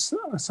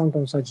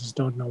 sometimes I just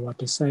don't know what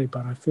to say,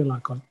 but I feel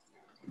like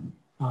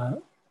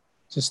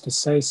just to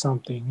say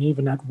something,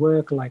 even at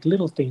work, like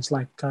little things,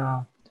 like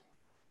I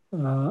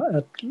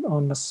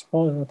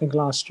think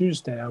last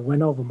Tuesday, I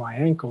went over my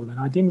ankle and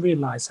I didn't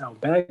realize how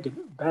bad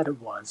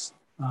it was.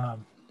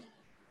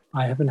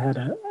 I haven't had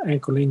an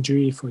ankle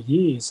injury for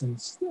years,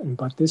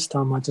 but this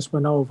time I just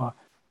went over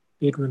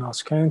it when I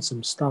was carrying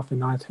some stuff,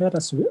 and I had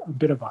a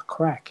bit of a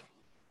crack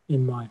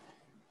in my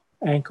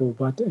ankle,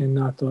 and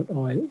I thought,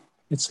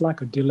 it's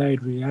like a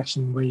delayed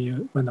reaction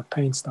when the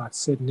pain starts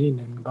setting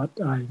in, but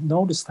I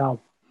noticed how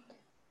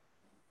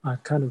I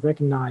kind of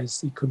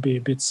recognized it could be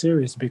a bit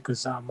serious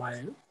because I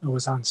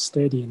was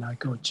unsteady, and I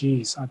go,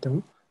 geez, I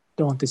don't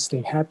want this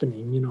thing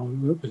happening,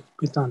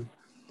 with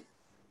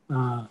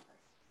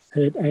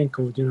hurt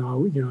ankle,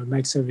 it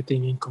makes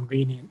everything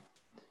inconvenient.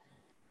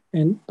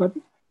 But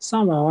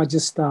somehow I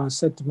just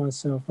said to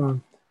myself,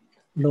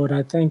 Lord,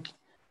 I think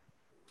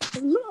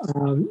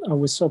I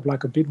was sort of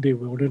like a bit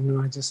bewildered,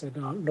 and I just said,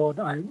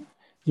 Lord,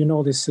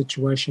 this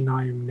situation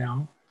I am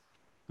now.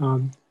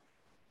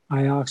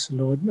 I asked,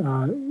 Lord,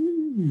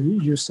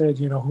 you said,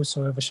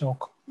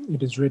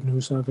 it is written,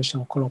 whosoever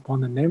shall call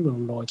upon the name of the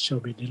Lord shall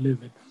be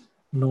delivered.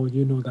 Lord,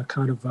 the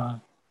kind of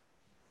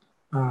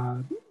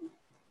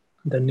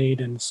the need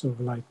and sort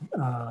of like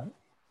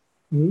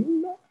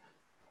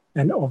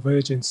and of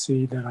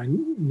urgency that I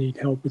need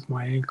help with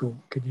my ankle.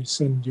 Could you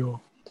send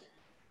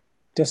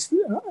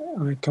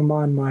I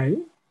command my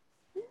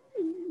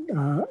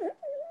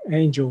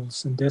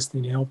angels and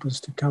destiny helpers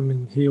to come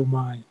and heal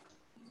my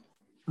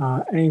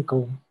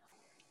ankle.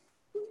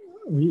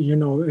 You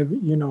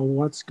know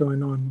what's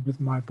going on with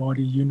my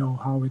body. You know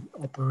how it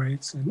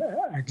operates and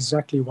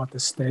exactly what the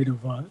state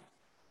of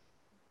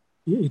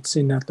it's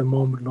in at the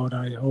moment, Lord.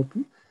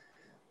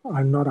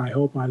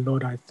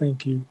 Lord, I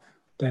thank you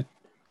that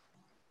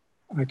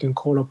I can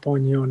call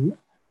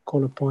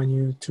call upon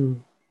you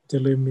to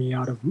deliver me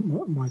out of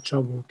my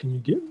trouble. Can you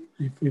get,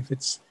 if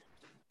it's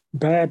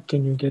bad,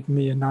 can you get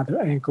me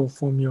another ankle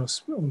from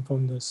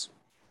the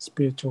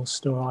spiritual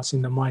storehouse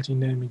in the mighty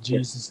name of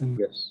Jesus? Yes. And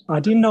yes. I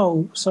didn't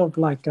know sort of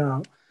like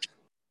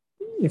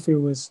if it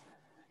was,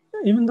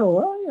 even though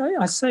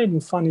I say it in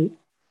funny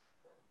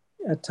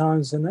at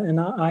times, and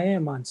I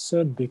am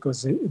uncertain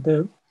because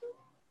the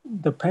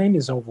pain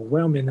is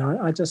overwhelming.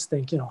 I just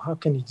think, how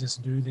can he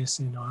just do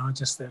this? I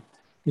just think,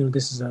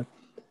 this is a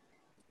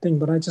thing,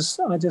 but I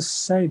just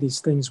say these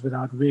things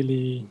without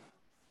really,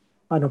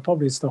 I know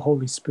probably it's the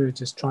Holy Spirit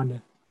just trying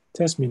to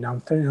test me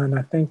now. And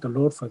I thank the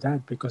Lord for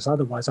that, because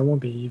otherwise I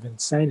won't be even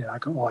saying it. I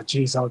go, oh,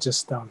 geez, I'll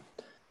just, hope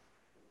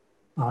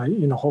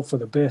for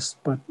the best.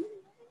 But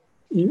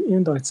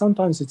even though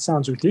sometimes it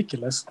sounds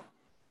ridiculous,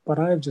 but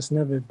I've just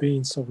never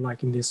been sort of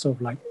like in this sort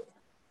of like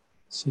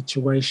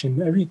situation.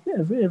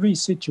 Every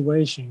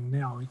situation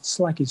now, it's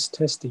like it's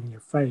testing your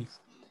faith.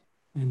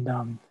 And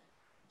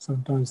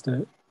sometimes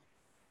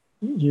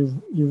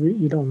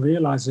you don't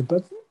realize it.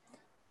 But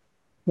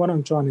what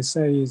I'm trying to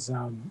say is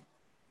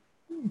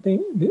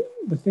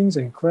the things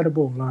are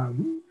incredible.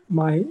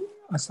 I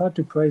started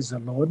to praise the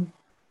Lord,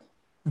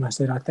 and I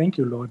said, I thank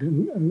you, Lord,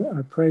 and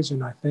I praise you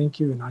and I thank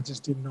you, and I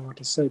just didn't know what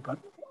to say. But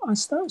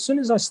as soon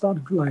as I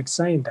started like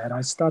saying that,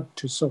 I started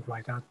to sort of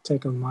like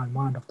take on my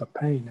mind of the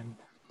pain,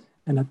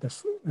 and at the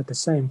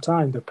same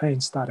time, the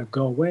pain started to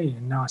go away,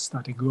 and now I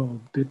started to grow a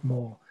bit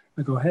more.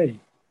 I go, hey,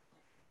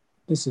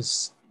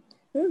 there's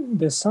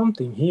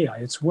something here.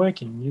 It's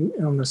working.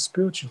 On the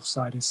spiritual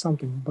side, it's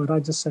something. But I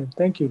just said,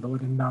 thank you,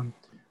 Lord, and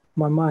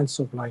my mind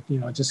sort of like,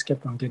 just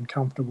kept on getting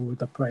comfortable with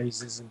the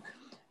praises,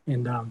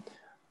 and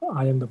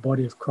I am the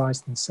body of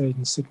Christ, and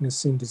Satan, sickness,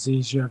 sin,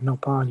 disease, you have no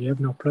power, you have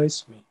no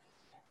place for me.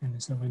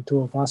 And so when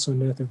two of us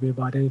on earth agree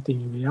about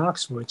anything we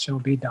ask for, it shall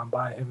be done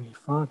by Heavenly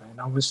Father.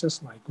 And I was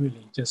just like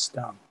really just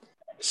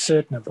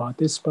certain about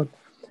this, but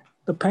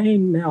the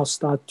pain now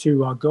start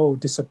to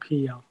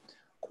disappear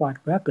quite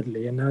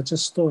rapidly. And I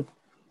just thought,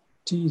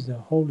 geez, the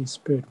Holy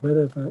Spirit,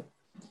 whether,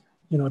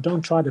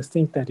 don't try to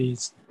think that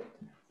He's,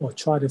 or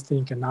try to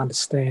think and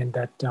understand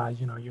that,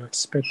 you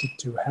expect it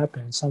to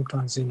happen.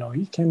 Sometimes,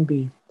 it can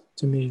be,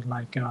 to me,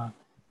 like,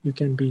 you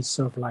can be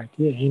sort of like,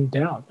 in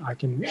doubt. I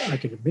can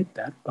admit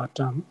that. But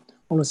all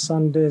of a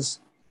sudden, there's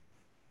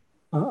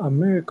a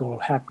miracle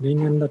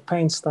happening, and the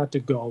pain start to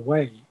go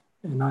away.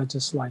 And I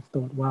just like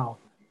thought, wow,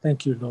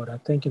 thank you, Lord. I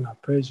thank and I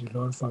praise you,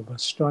 Lord, for the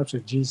stripes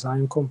of Jesus. I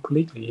am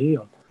completely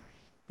healed.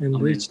 And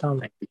Amen. each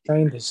time I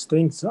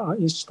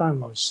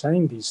was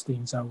saying these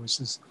things, I was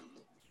just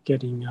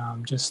getting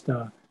just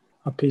a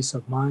peace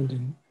of mind.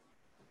 And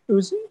it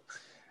was,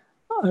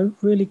 I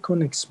really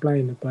couldn't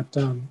explain it, but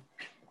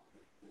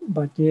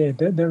yeah,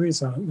 there is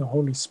the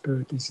Holy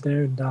Spirit is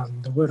there,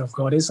 and the Word of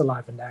God is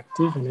alive and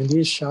active, and it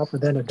is sharper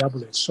than a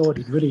double-edged sword.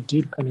 It really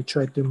did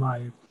penetrate to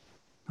my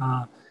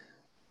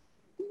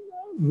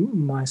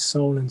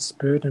soul and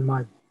spirit and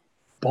my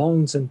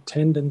bones and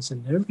tendons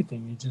and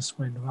everything. It just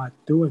went right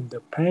through, and the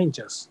pain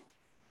just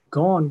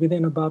gone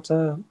within about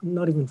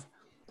not even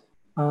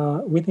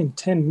within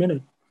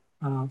 10-minute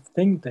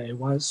thing. There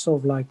was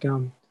sort of like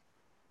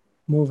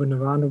moving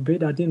around a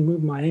bit. I didn't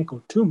move my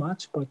ankle too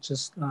much, but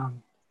just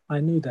I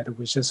knew that it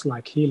was just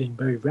like healing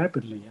very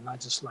rapidly, and I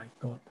just like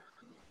thought,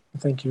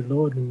 thank you,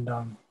 Lord. And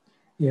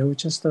it was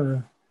just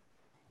a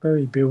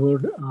very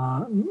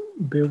bewildering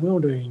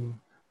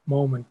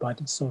moment,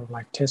 but it sort of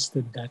like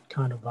tested that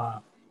kind of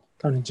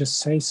just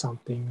say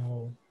something,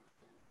 or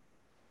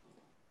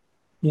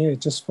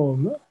just for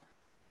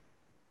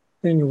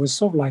thing. It was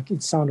sort of like,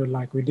 it sounded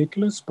like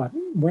ridiculous, but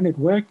when it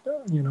worked,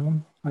 I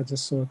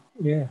just thought,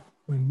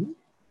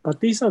 but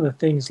these are the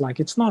things,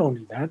 like, it's not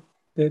only that.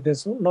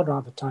 There's a lot of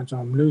other times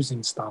when I'm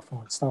losing stuff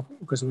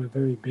because we're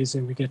very busy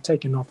and we get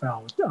taken off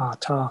our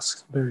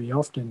tasks very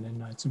often,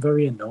 and it's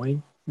very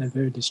annoying and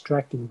very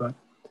distracting, but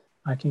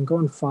I can go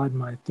and find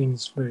my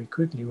things very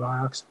quickly. Where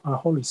I ask our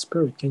Holy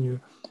Spirit, can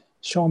you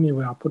show me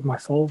where I put my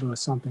folder or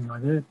something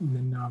like that? And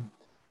then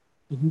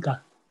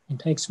it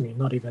takes me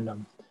not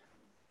even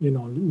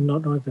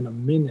not even a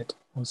minute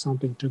or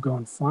something to go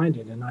and find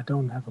it, and I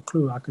don't have a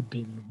clue. I could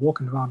be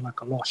walking around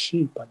like a lost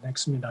sheep, but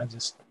next minute I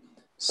just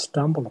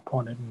stumble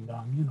upon it, and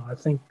I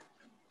thank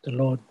the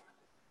Lord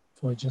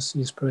for just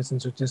His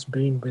presence of just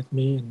being with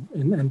me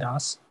and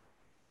us.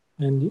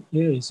 And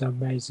He's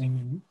amazing,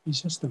 and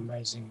He's just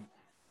amazing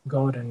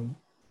God, and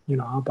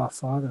Abba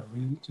Father.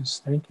 We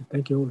just thank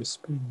you, Holy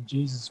Spirit, and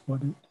Jesus,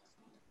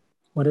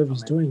 whatever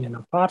He's doing. And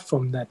apart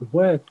from that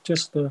work,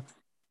 just the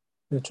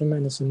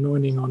tremendous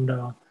anointing on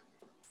the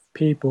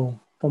people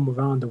from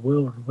around the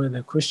world,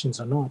 whether Christians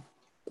or not.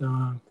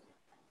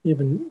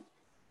 Even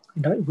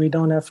we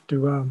don't have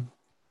to.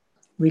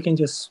 We can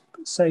just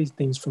say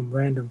things from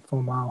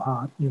our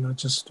heart,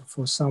 just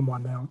for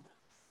someone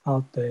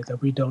out there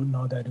that we don't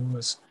know, that who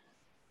was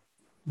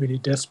really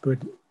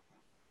desperate,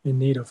 in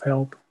need of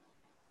help,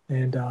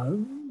 and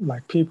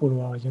like people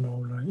who are like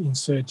in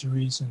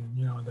surgeries,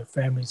 and their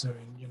families are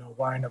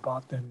worrying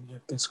about them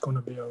if it's going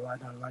to be all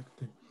right. I like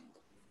to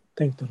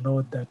thank the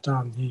Lord that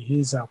He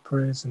hears our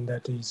prayers and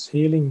that He's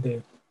healing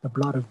the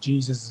blood of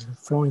Jesus is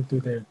flowing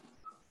through their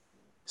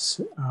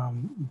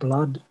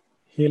blood,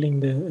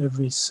 healing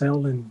every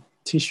cell and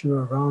tissue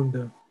around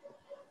the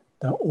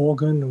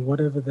organ and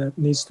whatever that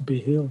needs to be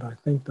healed. I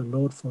thank the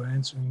Lord for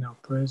answering our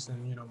prayers.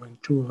 And when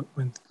two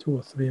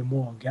or three or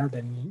more are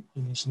gathered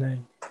in His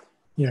name,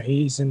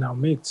 He is in our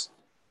midst.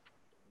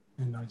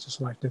 And I just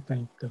like to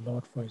thank the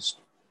Lord for His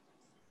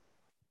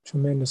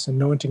tremendous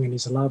anointing and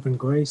His love and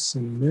grace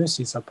and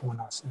mercies upon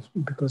us.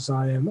 Because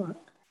I'm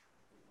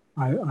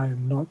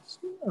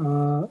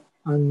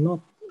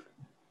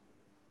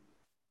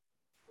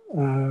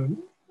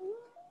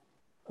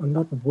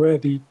not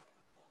worthy,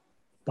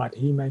 but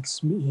He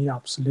makes me. He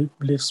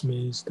absolutely lifts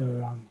me.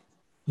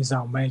 He's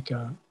our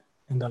Maker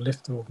and the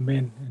lifter of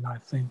men. And I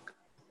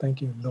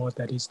thank you, Lord,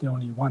 that He's the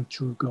only one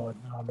true God,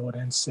 our Lord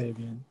and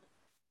Savior, and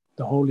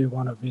the Holy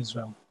One of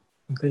Israel.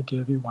 And thank you,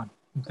 everyone.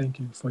 And thank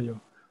you for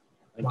your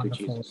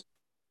wonderful. You, Jesus.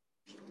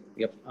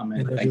 Yep, amen.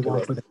 And thank everyone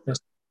you, for the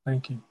best.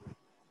 Thank you.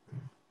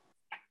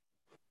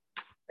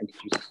 Thank you,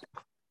 Jesus.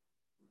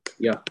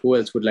 Yeah, who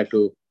else would like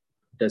to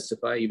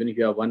testify? Even if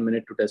you have 1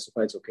 minute to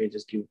testify, it's okay.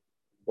 Just give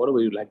whatever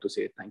you'd like to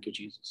say. Thank you,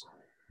 Jesus.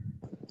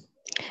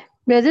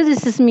 Brother,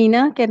 this is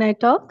Meena. Can I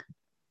talk?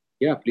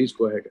 Yeah, please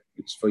go ahead.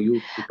 It's for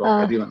you to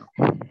talk, everyone.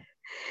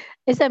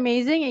 It's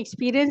amazing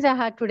experience I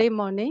had today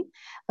morning.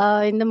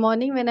 In the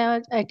morning when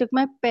I took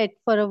my pet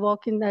for a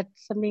walk in that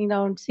something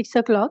around 6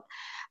 o'clock.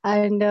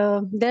 And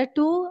there are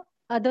two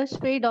other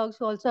stray dogs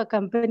who also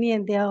accompany,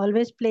 and they are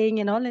always playing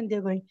and all, and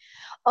they're going.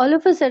 All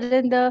of a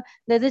sudden,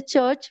 there's a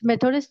church,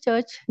 Methodist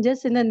church,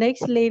 just in the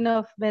next lane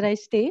of where I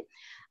stay.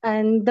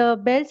 And the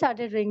bell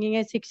started ringing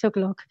at 6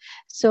 o'clock.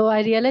 So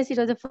I realized it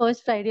was the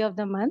first Friday of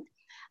the month.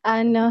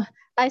 And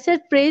I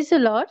said, praise the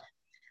Lord.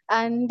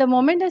 And the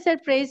moment I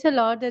said, praise the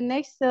Lord, the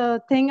next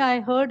thing I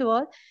heard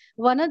was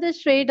one of the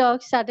stray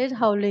dogs started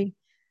howling.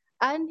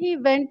 And he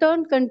went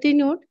on,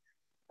 continued.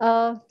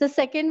 The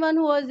second one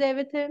who was there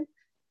with him,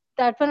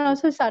 that one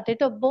also started.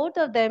 So both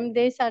of them,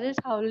 they started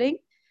howling,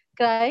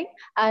 crying.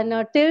 And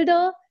till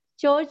the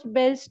church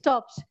bell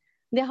stops,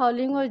 the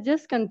howling was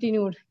just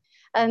continued.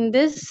 And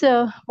this,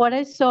 what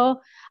I saw,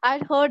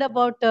 I'd heard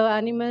about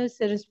animals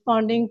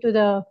responding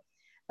to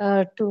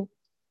to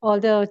all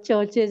the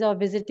churches or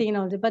visiting and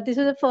all that. But this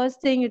was the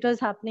first thing, it was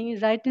happening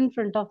right in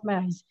front of my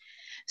eyes.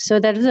 So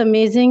that was an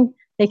amazing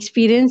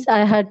experience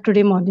I had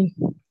today morning.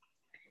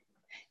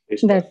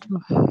 Yeah,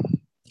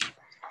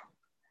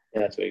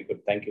 that's very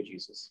good. Thank you,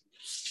 Jesus.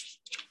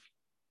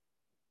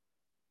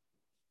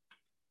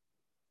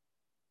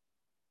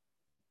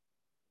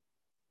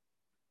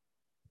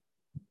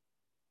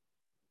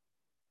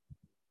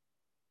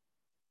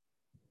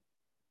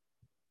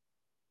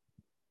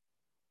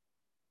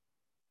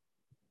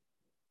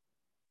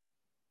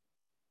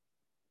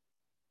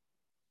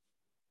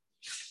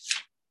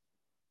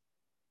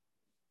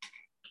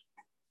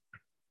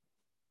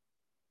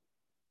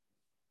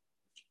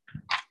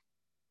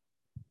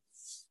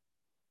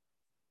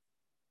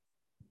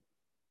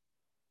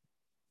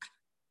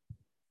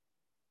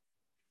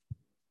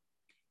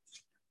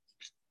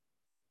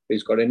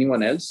 Please, got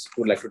anyone else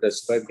who would like to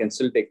testify? We can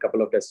still take a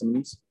couple of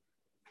testimonies.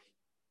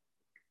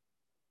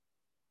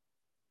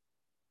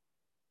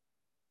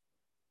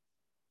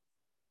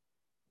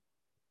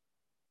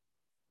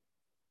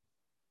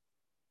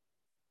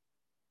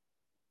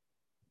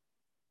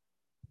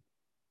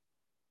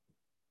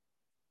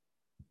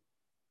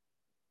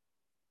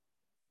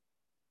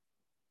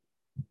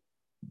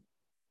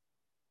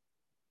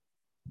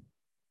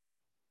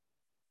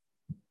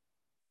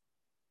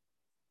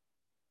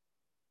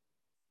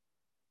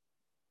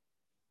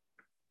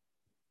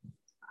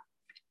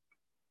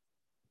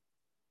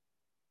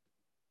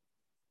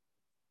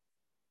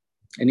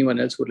 Anyone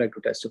else would like to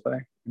testify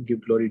and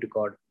give glory to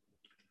God?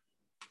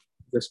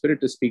 The Spirit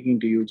is speaking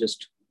to you.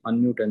 Just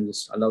unmute and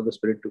just allow the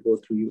Spirit to go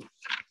through you.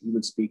 You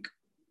will speak.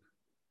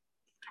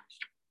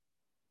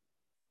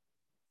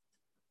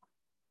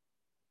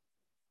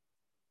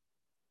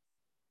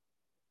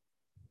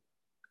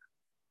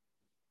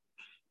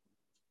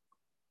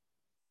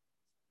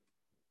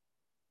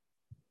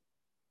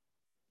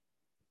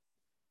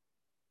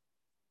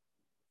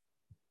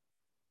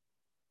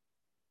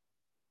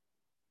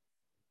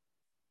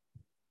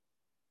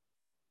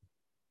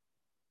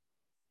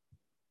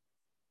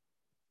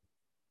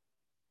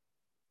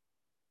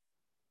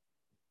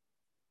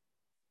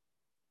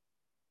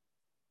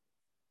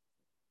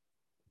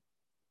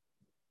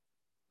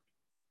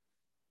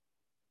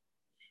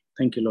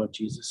 Thank you, Lord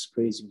Jesus.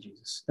 Praise you,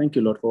 Jesus. Thank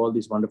you, Lord, for all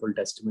these wonderful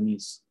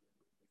testimonies.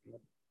 The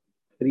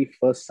very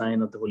first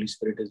sign of the Holy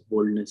Spirit is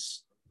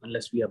boldness.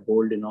 Unless we are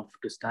bold enough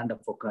to stand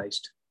up for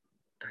Christ,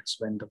 that's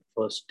when the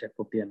first step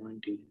of the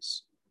anointing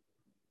is.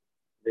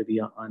 Where we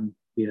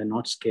are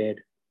not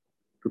scared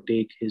to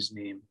take His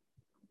name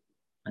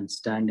and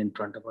stand in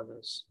front of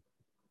others.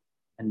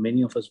 And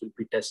many of us will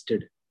be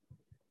tested.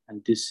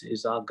 And this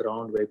is our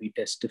ground where we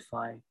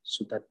testify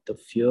so that the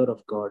fear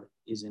of God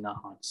is in our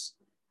hearts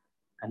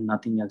and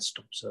nothing else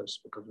stops us.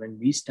 Because when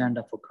we stand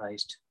up for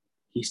Christ,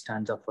 He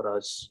stands up for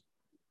us.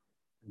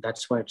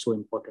 That's why it's so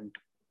important.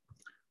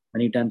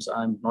 Many times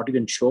I'm not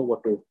even sure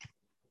what to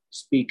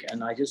speak,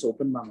 and I just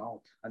open my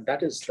mouth, and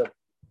that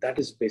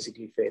is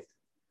basically faith.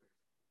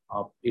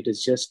 It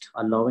is just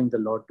allowing the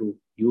Lord to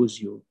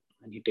use you,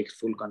 and He takes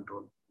full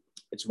control.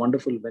 It's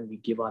wonderful when we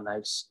give our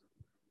lives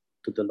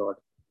to the Lord.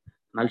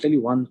 And I'll tell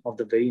you, one of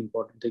the very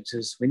important things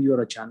is when you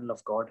are a channel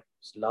of God's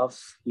love,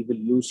 He will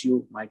use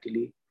you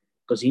mightily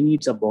because He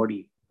needs a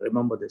body.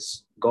 Remember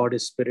this: God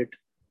is spirit.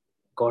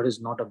 God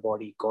is not a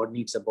body. God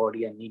needs a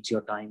body and needs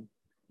your time.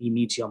 He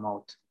needs your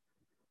mouth.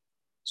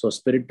 So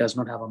spirit does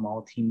not have a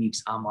mouth. He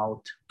needs our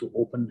mouth to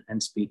open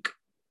and speak.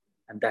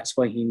 And that's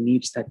why He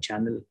needs that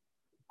channel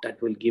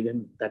that will give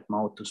Him that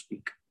mouth to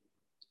speak.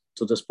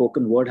 So the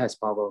spoken word has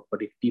power,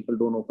 but if people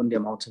don't open their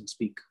mouths and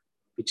speak,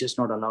 we're just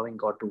not allowing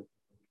God to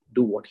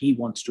do what He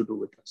wants to do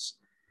with us.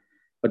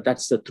 But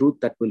that's the truth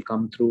that will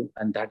come through,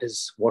 and that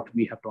is what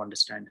we have to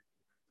understand.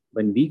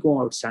 When we go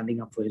out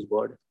standing up for His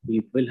word,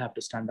 we will have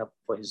to stand up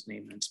for His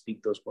name and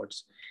speak those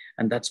words.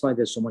 And that's why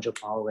there's so much of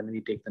power when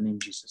we take the name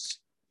Jesus.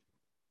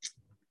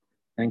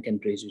 Thank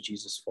and praise you,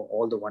 Jesus, for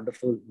all the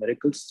wonderful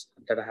miracles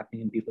that are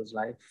happening in people's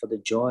life, for the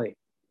joy,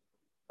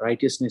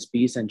 righteousness,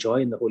 peace, and joy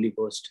in the Holy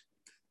Ghost.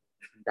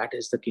 That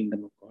is the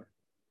kingdom of God.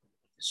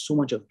 There's so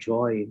much of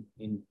joy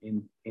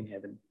in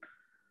heaven.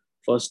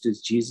 First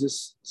is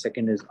Jesus,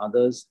 second is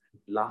others,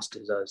 last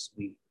is us.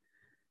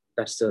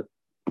 That's the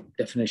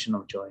definition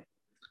of joy.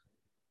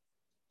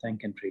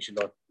 Thank and praise you,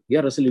 Lord.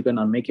 Yeah, Russell, you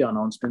can make your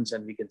announcements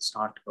and we can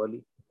start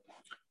early.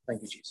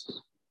 Thank you,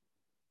 Jesus.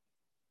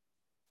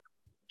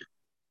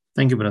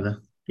 Thank you, brother.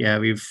 Yeah,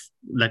 we've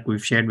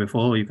shared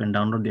before, you can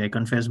download the I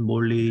Confess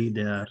Boldly.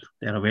 They're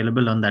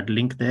available on that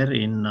link there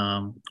in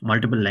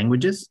multiple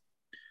languages.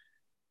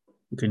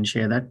 You can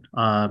share that.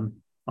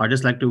 I'd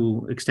just like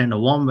to extend a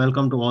warm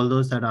welcome to all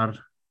those that are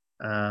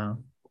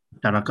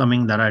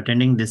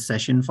attending this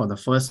session for the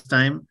first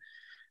time.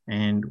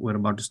 And we're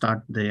about to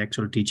start the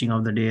actual teaching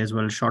of the day as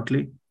well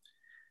shortly.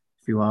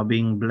 If you are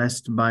being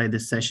blessed by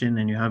this session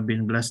and you have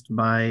been blessed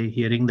by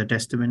hearing the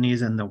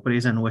testimonies and the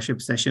praise and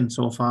worship session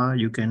so far,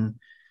 you can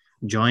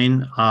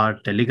join our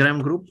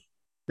Telegram group.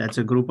 That's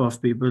a group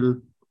of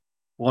people,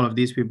 all of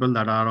these people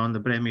that are on the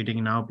prayer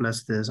meeting now,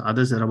 plus there's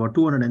others. There are about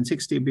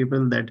 260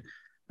 people that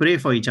pray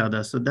for each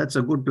other. So that's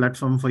a good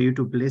platform for you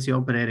to place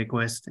your prayer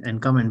request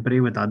and come and pray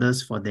with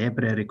others for their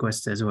prayer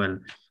requests as well.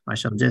 I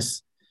shall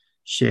just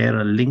share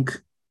a link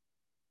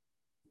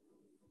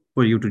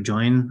for you to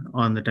join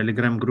on the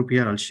Telegram group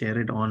here. I'll share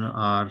it on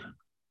our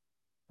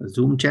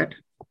Zoom chat.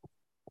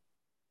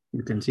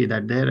 You can see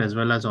that there as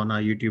well as on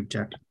our YouTube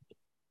chat.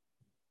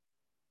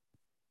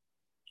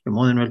 You're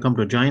more than welcome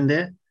to join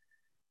there.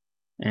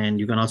 And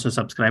you can also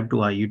subscribe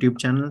to our YouTube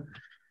channel.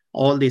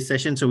 All these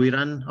sessions, so we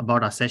run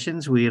about our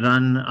sessions. We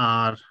run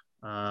our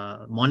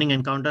morning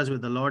encounters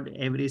with the Lord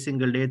every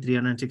single day,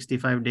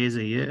 365 days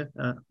a year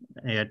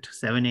at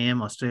 7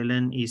 a.m.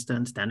 Australian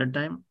Eastern Standard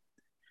Time.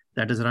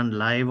 That is run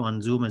live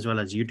on Zoom as well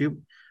as YouTube.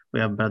 We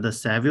have Brother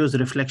Savio's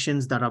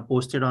reflections that are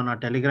posted on our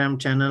Telegram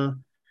channel,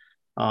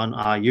 on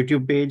our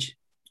YouTube page,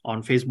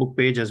 on Facebook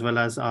page, as well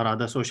as our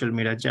other social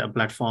media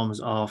platforms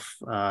of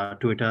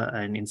Twitter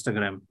and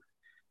Instagram.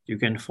 You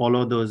can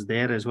follow those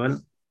there as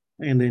well.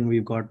 And then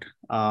we've got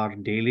our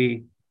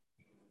daily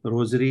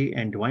Rosary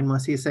and Divine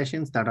Mercy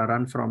sessions that are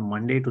run from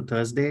Monday to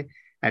Thursday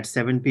at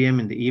 7 p.m.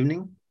 in the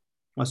evening,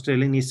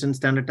 Australian Eastern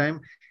Standard Time.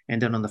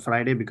 And then on the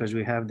Friday, because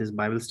we have this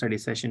Bible study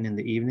session in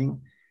the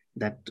evening,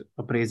 the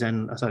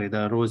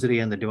Rosary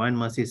and the Divine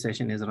Mercy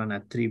session is run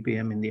at 3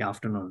 p.m. in the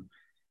afternoon.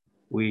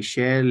 We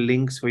share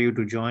links for you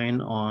to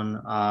join on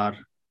our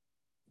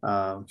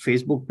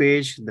Facebook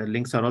page. The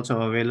links are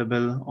also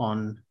available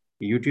on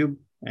YouTube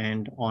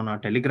and on our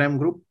Telegram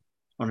group.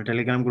 On a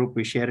Telegram group,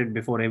 we share it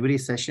before every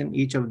session,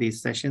 each of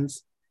these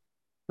sessions.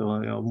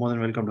 So you're more than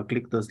welcome to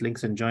click those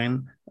links and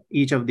join.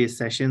 Each of these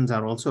sessions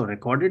are also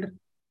recorded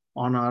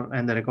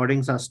and the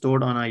recordings are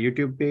stored on our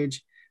YouTube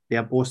page. They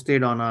are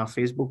posted on our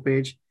Facebook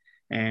page.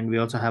 And we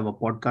also have a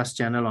podcast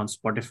channel on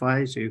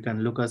Spotify. So you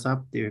can look us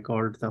up. They're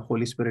called the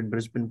Holy Spirit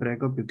Brisbane Prayer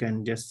Group. You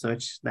can just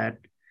search that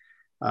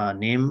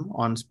name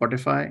on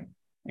Spotify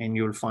and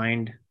you'll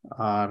find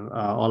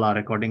all our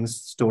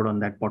recordings stored on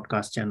that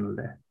podcast channel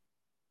there.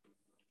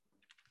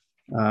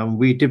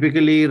 We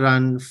typically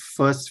run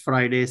first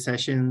Friday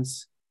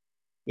sessions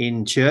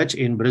in church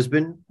in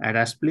Brisbane at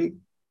Aspley.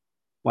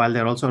 While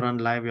they're also run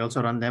live, we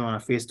also run them on a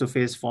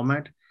face-to-face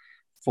format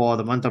for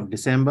the month of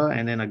December.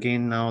 And then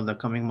again, now the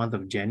coming month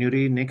of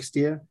January next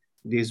year,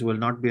 these will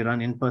not be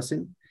run in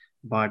person,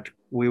 but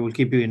we will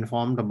keep you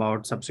informed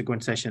about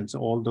subsequent sessions.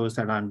 All those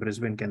that are in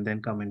Brisbane can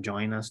then come and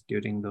join us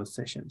during those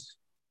sessions.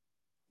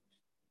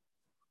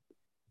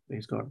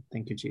 Praise God.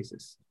 Thank you,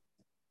 Jesus.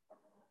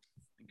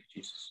 Thank you,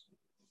 Jesus.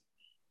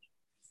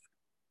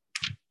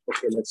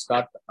 Okay, let's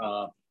start.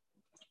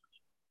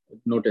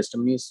 No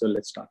testimonies, so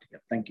let's start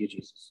here. Thank you,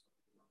 Jesus.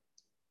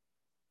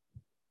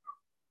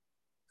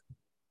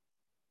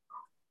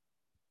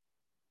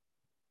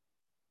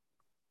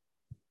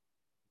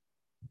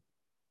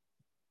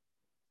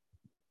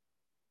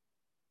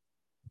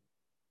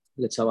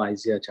 Let's have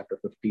Isaiah chapter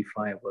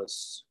 55,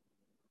 verse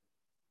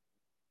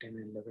 10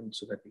 and 11,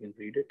 so that we can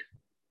read it.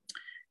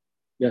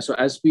 Yeah, so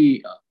as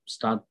we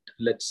start,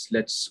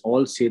 let's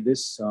all say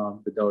this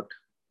without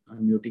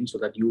unmuting, so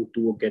that you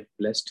too get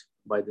blessed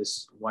by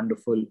this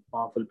wonderful,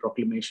 powerful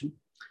proclamation.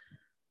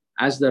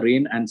 As the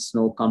rain and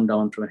snow come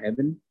down from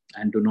heaven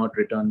and do not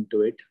return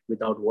to it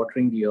without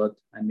watering the earth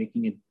and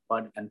making it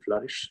bud and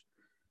flourish,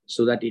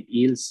 so that it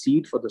yields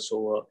seed for the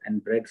sower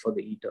and bread for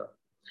the eater,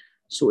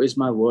 so is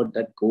my word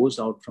that goes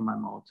out from my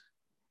mouth.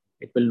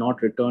 It will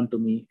not return to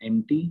me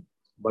empty,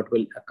 but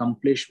will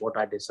accomplish what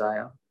I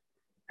desire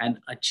and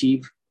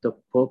achieve the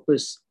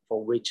purpose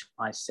for which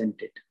I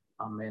sent it.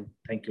 Amen.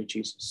 Thank you,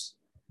 Jesus.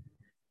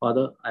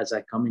 Father, as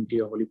I come into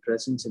your holy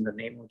presence in the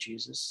name of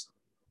Jesus,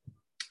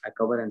 I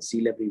cover and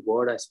seal every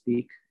word I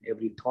speak,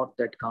 every thought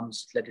that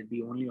comes. Let it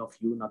be only of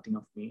you, nothing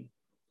of me.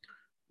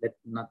 Let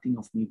nothing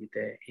of me be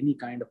there. Any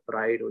kind of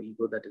pride or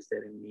ego that is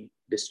there in me,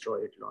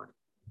 destroy it, Lord.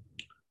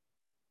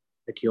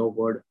 Let your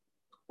word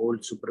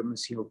hold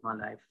supremacy of my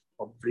life,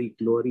 every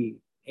glory,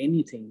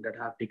 anything that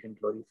I have taken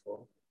glory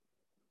for.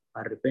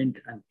 I repent,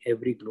 and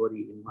every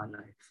glory in my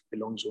life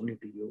belongs only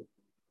to you.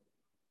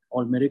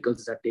 All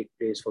miracles that take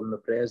place, from the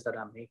prayers that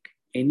I make,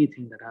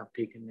 anything that I've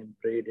taken and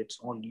prayed, it's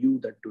all you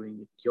that doing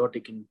it. You're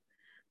taking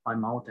my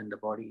mouth and the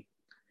body.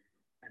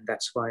 And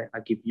that's why I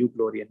give you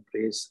glory and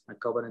praise. I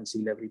cover and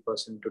seal every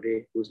person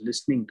today who's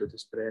listening to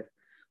this prayer,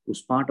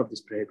 who's part of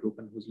this prayer group,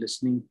 and who's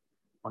listening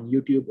on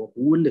YouTube, or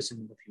who will listen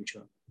in the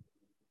future.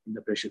 In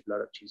the precious blood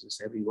of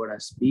Jesus, every word I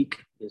speak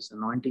is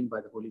anointing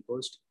by the Holy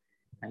Ghost,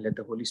 and let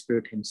the Holy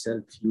Spirit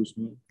himself use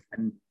me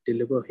and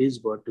deliver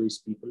his word to his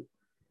people.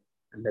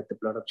 And let the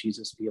blood of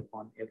Jesus be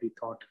upon every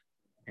thought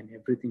and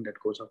everything that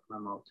goes out of my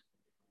mouth.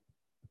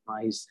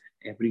 Eyes,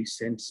 every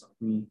sense of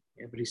me,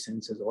 every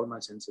senses, all my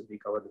senses be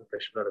covered with the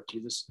precious blood of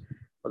Jesus,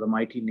 for the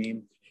mighty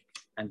name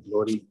and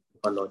glory of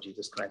our Lord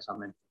Jesus Christ.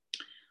 Amen.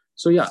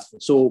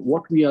 So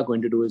what we are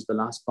going to do is the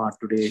last part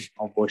today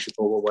of Worship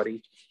Over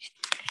Worry.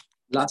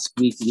 Last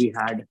week we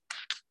had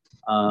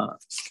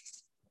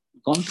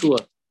gone through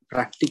a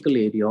practical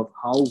area of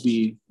how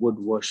we would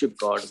worship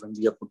God when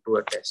we are put to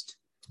a test.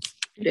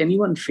 Did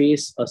anyone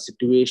face a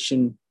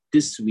situation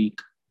this week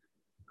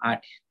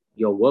at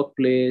your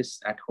workplace,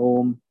 at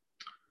home,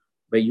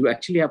 where you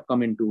actually have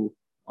come into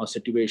a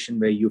situation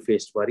where you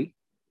faced worry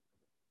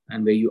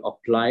and where you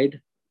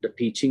applied the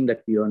teaching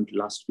that we learned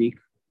last week,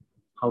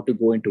 how to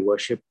go into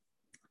worship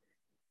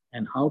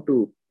and how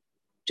to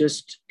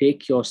just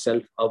take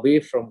yourself away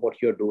from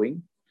what you're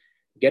doing,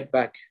 get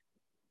back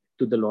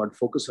to the Lord,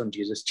 focus on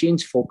Jesus,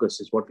 change focus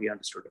is what we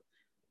understood,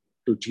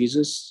 to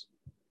Jesus,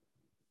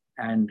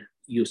 and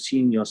you see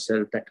in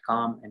yourself that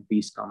calm and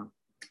peace come.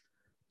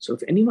 So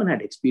if anyone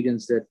had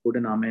experienced that, put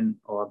an amen,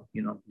 or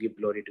give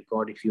glory to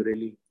God if you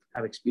really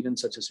have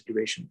experienced such a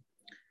situation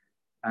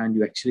and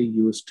you actually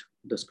used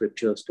the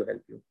scriptures to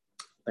help you.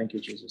 Thank you,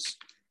 Jesus.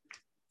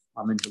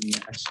 Amen to me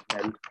as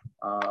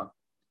well.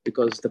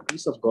 Because the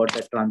peace of God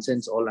that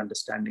transcends all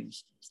understanding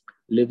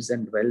lives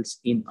and dwells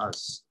in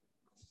us.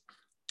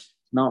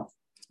 Now,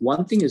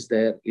 one thing is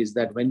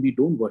that when we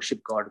don't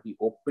worship God, we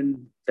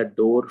open the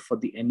door for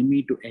the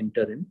enemy to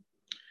enter in.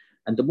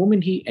 And the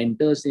moment he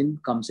enters in,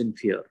 comes in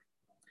fear.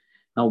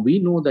 Now, we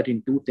know that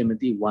in 2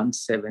 Timothy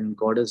 1:7,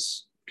 God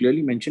has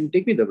clearly mentioned,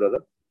 take me there, brother.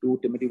 2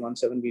 Timothy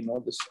 1:7, we know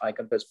this, I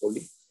confess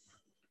boldly.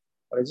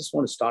 But I just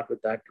want to start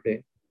with that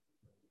today.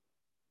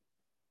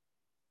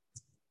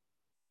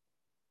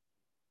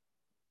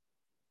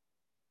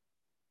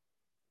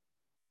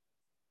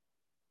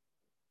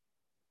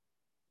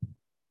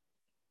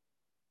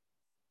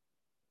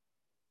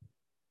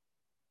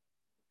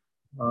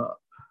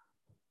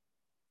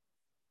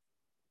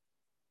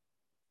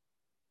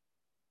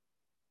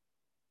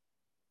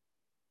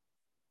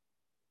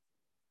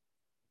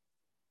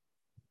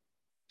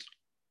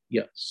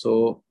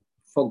 So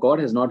for God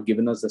has not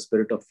given us the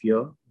spirit of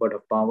fear, but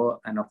of power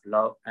and of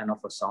love and of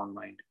a sound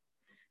mind.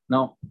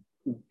 Now,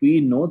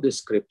 we know this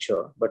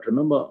scripture, but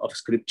remember, a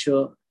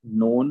scripture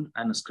known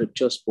and a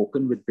scripture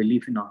spoken with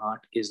belief in our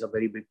heart is a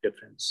very big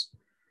difference.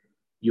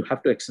 You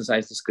have to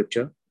exercise the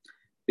scripture,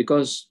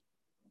 because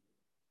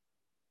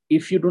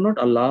if you do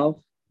not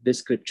allow this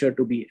scripture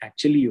to be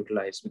actually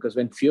utilized, because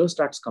when fear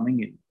starts coming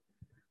in,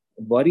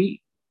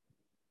 worry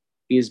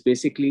is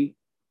basically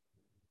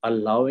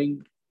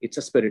allowing, it's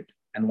a spirit.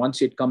 And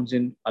once it comes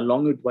in,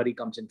 along with worry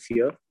comes in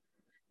fear,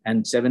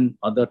 and 7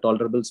 other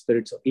tolerable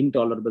spirits or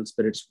intolerable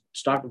spirits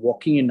start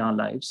walking in our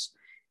lives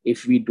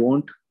if we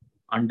don't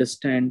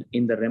understand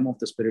in the realm of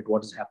the spirit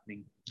what is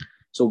happening.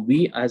 So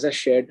we, as I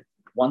shared,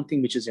 one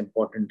thing which is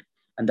important,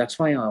 and that's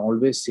why I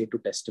always say to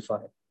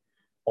testify,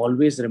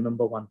 always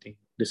remember one thing.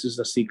 This is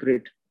the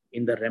secret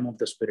in the realm of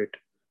the spirit,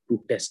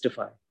 to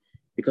testify.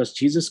 Because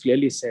Jesus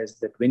clearly says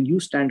that when you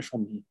stand for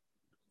me,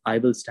 I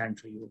will stand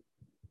for you.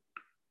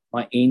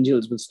 My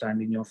angels will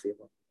stand in your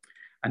favor.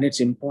 And it's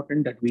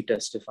important that we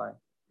testify.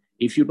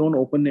 If you don't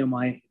open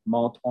my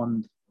mouth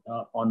on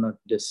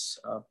this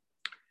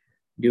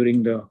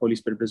during the Holy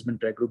Spirit Brisbane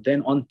Prayer Group.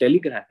 Then on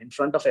Telegram, in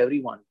front of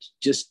everyone,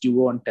 just you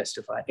go and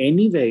testify.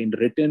 Anywhere in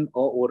written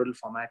or oral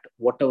format,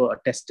 whatever, a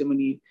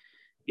testimony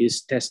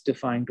is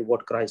testifying to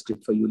what Christ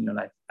did for you in your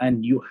life.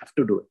 And you have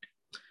to do it.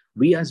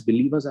 We as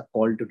believers are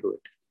called to do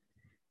it.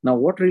 Now,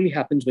 what really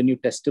happens when you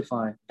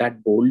testify?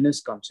 That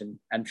boldness comes in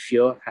and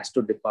fear has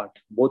to depart.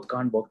 Both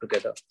can't work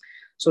together.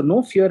 So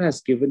no fear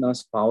has given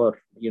us power.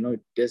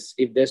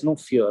 If there's no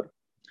fear,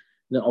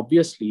 then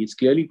obviously it's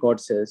clearly God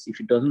says,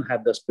 if it doesn't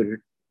have the spirit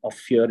of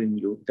fear in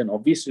you, then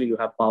obviously you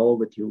have power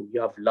with you,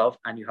 you have love,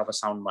 and you have a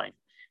sound mind.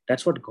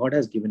 That's what God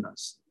has given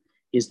us.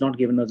 He's not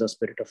given us a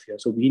spirit of fear.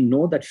 So we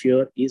know that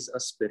fear is a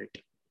spirit.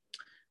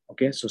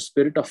 Okay, so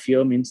spirit of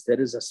fear means there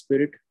is a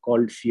spirit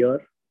called fear,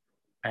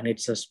 and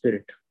it's a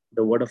spirit.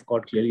 The word of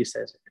God clearly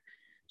says it.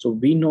 So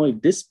we know if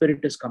this spirit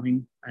is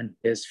coming and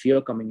there's fear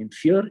coming in,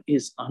 fear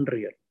is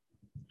unreal.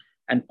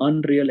 An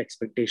unreal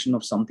expectation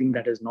of something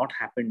that has not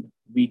happened.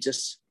 We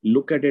just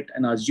look at it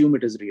and assume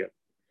it is real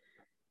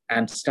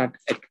and start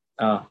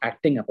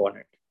acting upon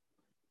it.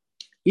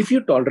 If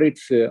you tolerate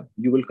fear,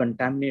 you will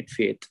contaminate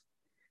faith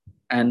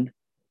and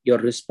your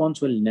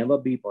response will never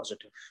be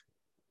positive.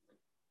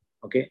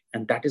 Okay,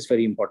 and that is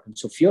very important.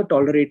 So fear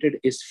tolerated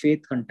is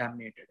faith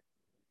contaminated.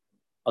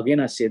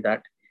 Again, I say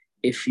that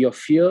if your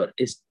fear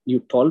is, you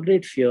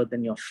tolerate fear,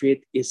 then your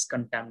faith is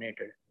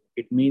contaminated.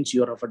 It means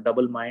you're of a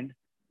double mind.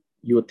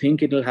 You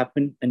think it will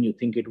happen and you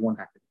think it won't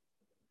happen.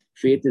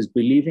 Faith is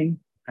believing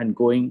and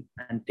going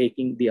and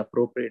taking the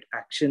appropriate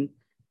action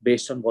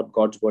based on what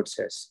God's word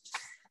says.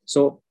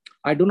 So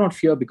I do not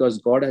fear because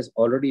God has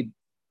already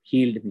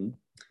healed me,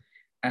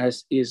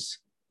 as is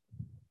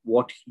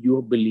what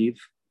you believe,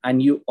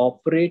 and you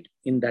operate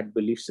in that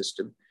belief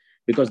system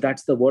because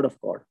that's the word of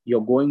God.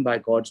 You're going by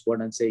God's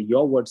word and say,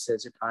 your word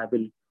says it, I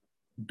will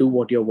do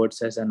what your word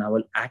says and I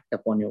will act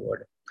upon your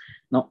word.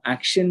 Now,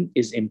 action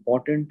is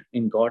important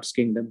in God's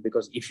kingdom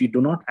because if you do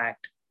not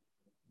act,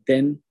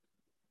 then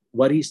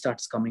worry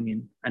starts coming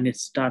in and it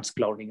starts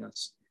clouding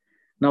us.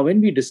 Now, when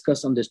we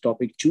discuss on this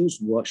topic, choose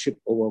worship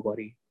over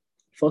worry,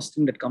 first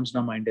thing that comes to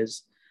our mind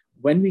is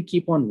when we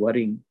keep on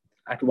worrying,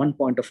 at one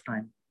point of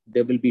time,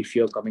 there will be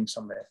fear coming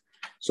somewhere.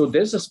 So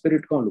there's a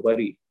spirit called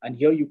worry. And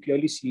here you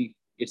clearly see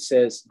it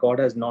says God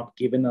has not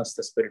given us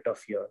the spirit of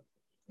fear.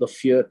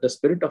 The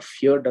spirit of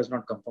fear does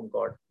not come from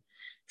God.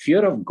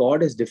 Fear of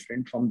God is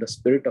different from the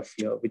spirit of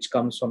fear, which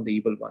comes from the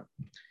evil one.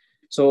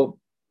 So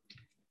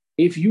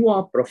if you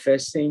are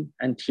professing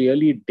and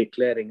clearly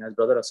declaring, as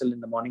Brother Russell in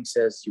the morning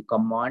says, you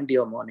command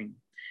your morning,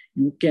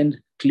 you can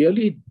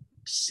clearly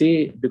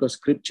say, because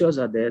scriptures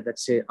are there that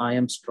say, I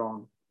am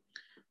strong,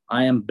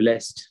 I am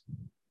blessed,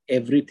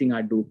 everything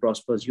I do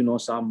prospers.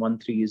 Psalm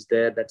 1:3 is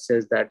there that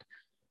says that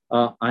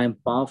I am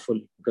powerful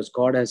because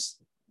God has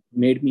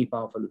made me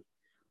powerful.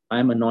 I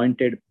am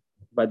anointed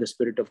by the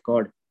Spirit of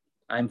God.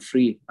 I am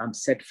free. I'm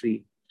set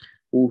free.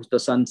 Who the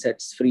Son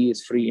sets free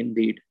is free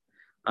indeed.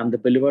 I'm the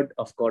beloved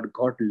of God.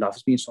 God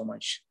loves me so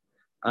much.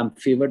 I'm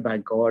favored by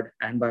God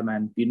and by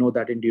man. We know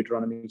that in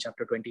Deuteronomy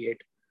chapter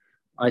 28.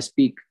 I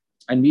speak,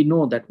 and we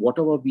know that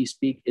whatever we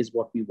speak is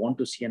what we want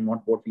to see and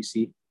not what we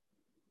see.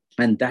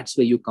 And that's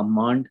where you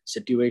command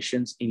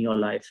situations in your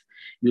life.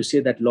 You say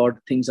that, Lord,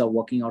 things are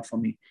working out for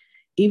me.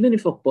 Even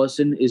if a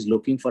person is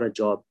looking for a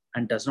job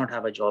and does not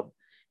have a job,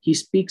 he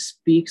speaks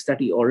that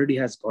he already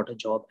has got a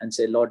job and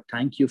say, Lord,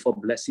 thank you for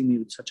blessing me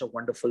with such a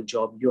wonderful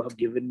job. You have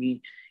given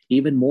me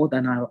even more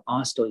than I have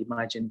asked or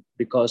imagined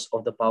because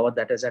of the power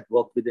that is at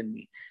work within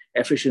me.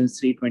 Ephesians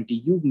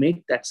 3:20, you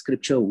make that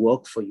scripture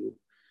work for you.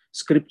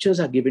 Scriptures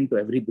are given to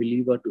every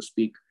believer to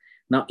speak.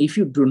 Now, if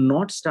you do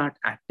not start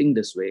acting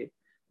this way,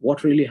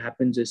 what really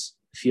happens is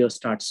fear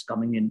starts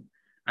coming in.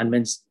 And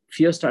when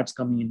fear starts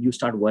coming in, you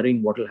start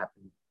worrying what will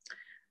happen.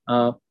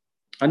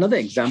 Another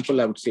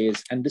example I would say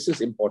is, and this is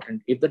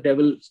important, if the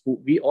devil,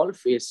 we all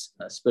face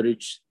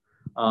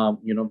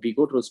we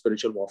go through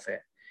spiritual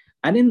warfare.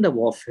 And in the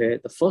warfare,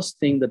 the first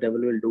thing the devil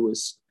will do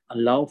is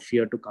allow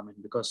fear to come in,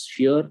 because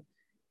fear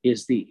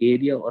is the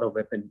area or a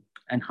weapon.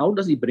 And how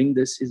does he bring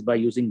this is by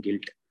using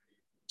guilt.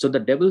 So the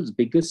devil's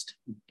biggest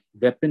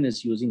weapon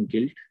is using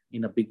guilt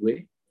in a big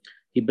way.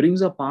 He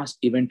brings a past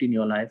event in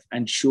your life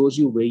and shows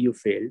you where you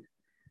failed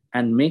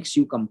and makes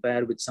you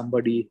compare with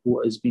somebody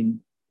who has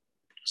been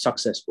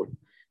successful.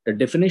 The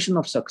definition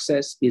of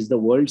success is the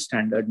world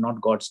standard,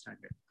 not God's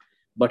standard.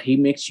 But he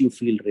makes you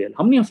feel real.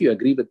 How many of you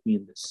agree with me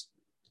in this?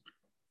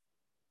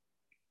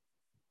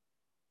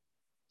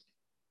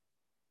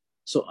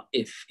 So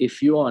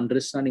if you are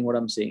understanding what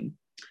I'm saying,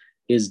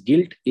 is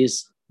guilt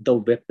is the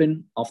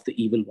weapon of the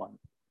evil one.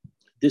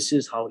 This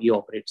is how he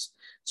operates.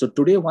 So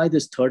today, why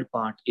this third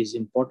part is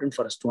important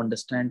for us to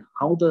understand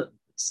how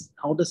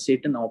does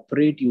Satan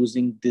operate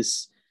using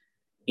this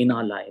in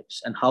our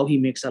lives and how he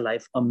makes our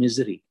life a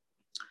misery.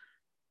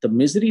 The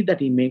misery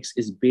that he makes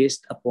is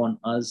based upon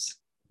us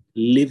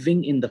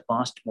living in the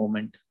past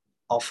moment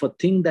of a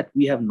thing that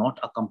we have not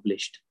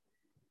accomplished.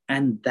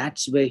 And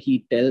that's where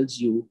he tells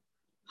you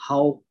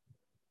how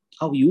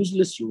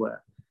useless you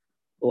were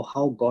or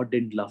how God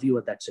didn't love you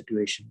at that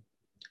situation.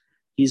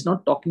 He's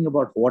not talking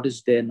about what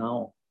is there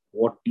now.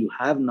 what you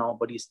have now,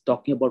 but he's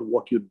talking about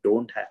what you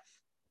don't have.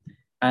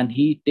 And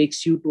he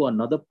takes you to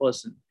another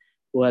person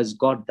who has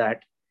got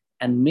that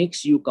and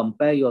makes you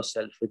compare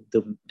yourself with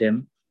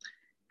them,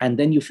 and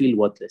then you feel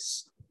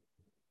worthless.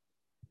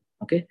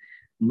 Okay?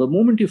 The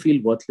moment you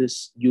feel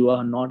worthless, you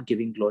are not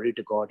giving glory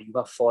to God. You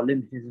have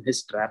fallen in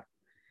his trap.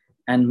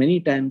 And many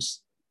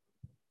times,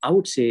 I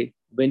would say,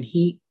 when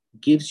he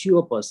gives you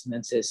a person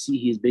and says, see,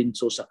 he's been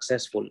so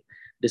successful.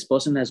 This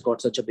person has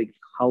got such a big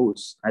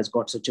house, has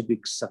got such a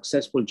big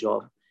successful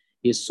job.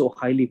 He is so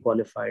highly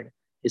qualified,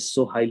 is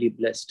so highly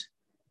blessed.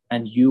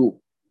 And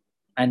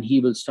he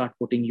will start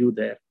putting you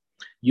there.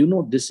 You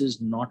know, this is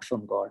not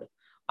from God.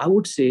 I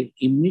would say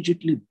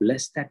immediately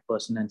bless that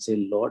person and say,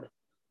 Lord,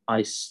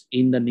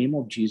 in the name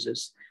of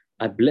Jesus,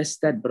 I bless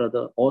that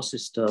brother or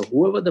sister,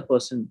 whoever the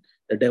person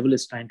the devil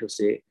is trying to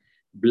say,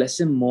 bless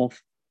him more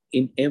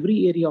in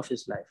every area of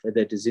his life, whether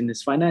it is in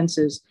his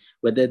finances,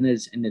 whether it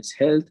is in his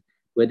health,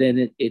 whether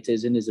it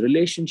is in his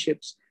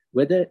relationships,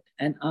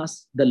 and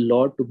ask the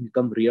Lord to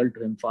become real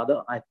to him.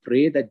 Father, I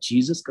pray that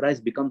Jesus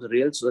Christ becomes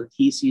real so that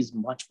he sees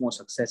much more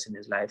success in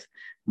his life,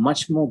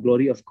 much more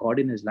glory of God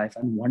in his life,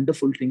 and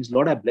wonderful things.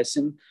 Lord, I bless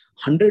him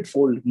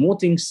 100-fold. More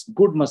things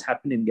good must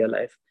happen in their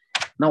life.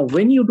 Now,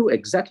 when you do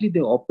exactly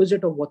the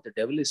opposite of what the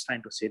devil is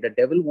trying to say, the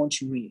devil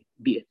wants you to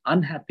be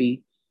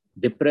unhappy,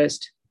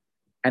 depressed,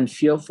 and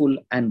fearful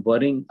and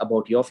worrying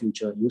about your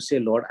future. You say,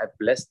 Lord, I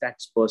bless that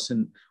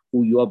person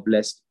who you are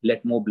blessed.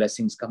 Let more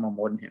blessings come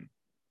upon him.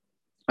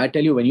 I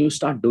tell you, when you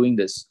start doing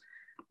this,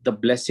 the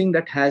blessing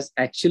that has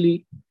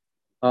actually,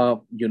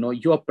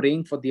 you are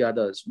praying for the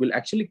others will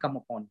actually come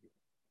upon you.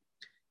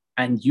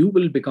 And you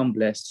will become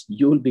blessed.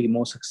 You will be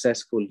more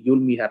successful. You'll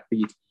be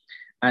happy.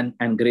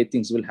 And great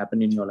things will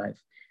happen in your life.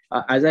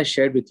 As I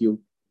shared with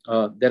you,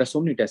 there are so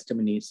many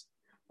testimonies.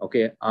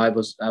 Okay,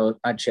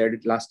 I'd shared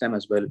it last time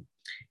as well.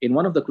 In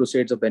one of the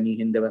crusades of Benny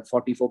Hinn, there were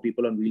 44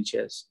 people on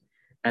wheelchairs.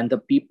 And the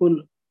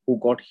people who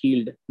got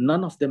healed,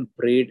 none of them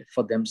prayed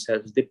for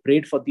themselves. They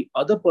prayed for the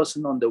other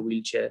person on the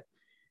wheelchair.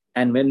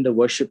 And when the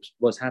worship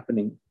was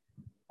happening,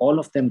 all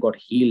of them got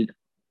healed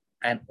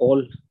and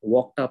all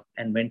walked up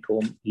and went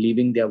home,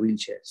 leaving their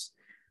wheelchairs.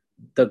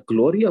 The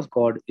glory of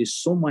God is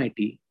so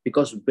mighty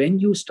because when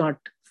you start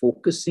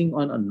focusing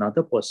on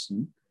another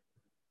person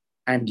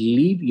and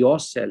leave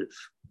yourself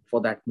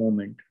for that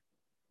moment.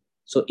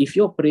 So if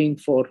you're praying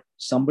for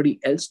somebody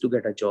else to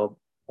get a job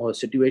or a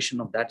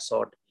situation of that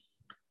sort,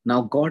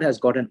 now God has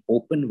got an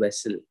open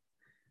vessel.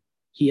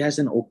 He has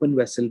an open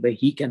vessel where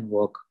he can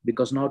work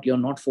because now you're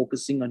not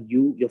focusing on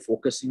you, you're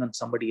focusing on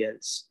somebody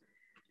else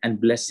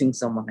and blessing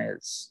someone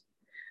else.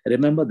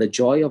 Remember, the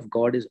joy of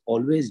God is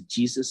always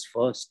Jesus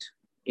first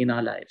in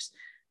our lives.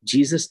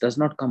 Jesus does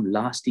not come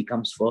last, he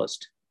comes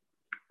first.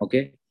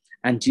 Okay?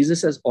 And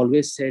Jesus has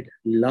always said,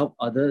 love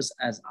others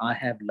as I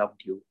have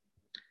loved you.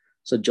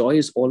 So joy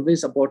is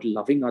always about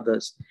loving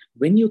others.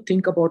 When you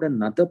think about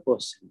another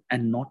person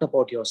and not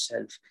about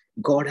yourself,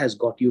 God has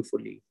got you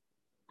fully.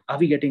 Are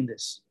we getting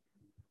this?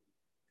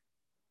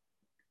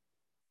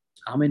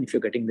 Amen, if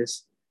you're getting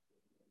this.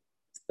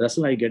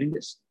 Russell, are you getting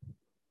this?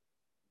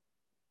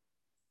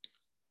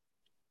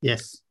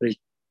 Yes. Great.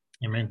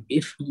 Amen.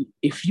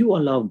 If you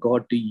allow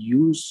God to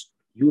use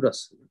you,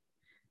 Russell,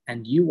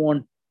 and you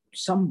want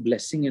some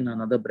blessing in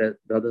another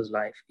brother's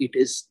life, it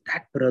is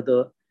that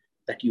brother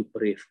that you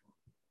pray for.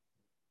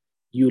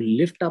 You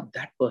lift up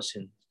that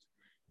person.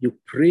 You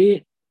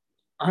pray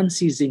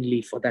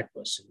unceasingly for that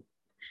person.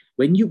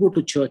 When you go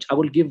to church, I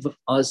will give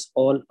us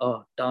all a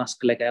task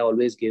like I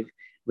always give.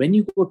 When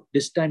you go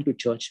this time to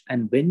church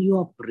and when you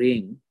are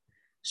praying,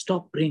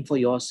 stop praying for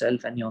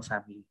yourself and your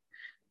family.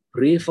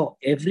 Pray for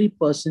every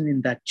person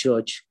in that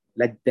church,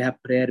 like their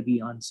prayer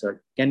be answered.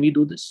 Can we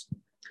do this?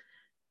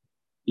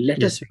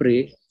 Let us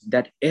pray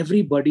that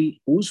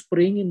everybody who's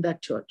praying in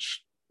that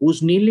church,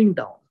 who's kneeling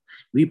down,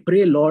 we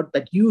pray, Lord,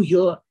 that you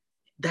hear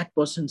that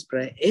person's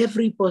prayer.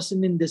 Every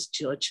person in this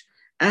church,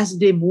 as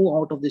they move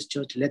out of this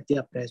church, let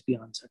their prayers be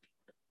answered.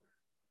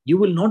 You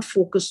will not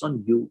focus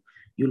on you.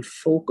 You'll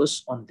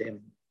focus on them.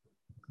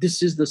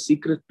 This is the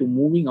secret to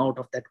moving out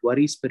of that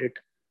worry spirit,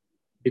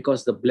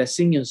 because the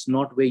blessing is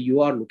not where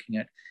you are looking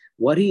at.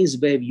 Worry is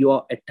where you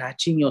are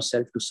attaching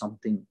yourself to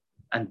something,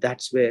 and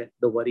that's where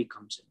the worry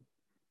comes in.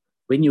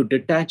 When you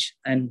detach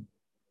and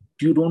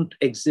you don't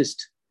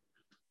exist,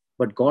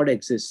 but God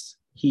exists,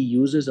 he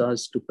uses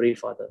us to pray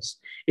for others.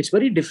 It's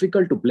very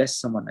difficult to bless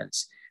someone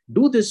else.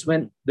 Do this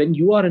when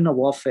you are in a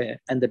warfare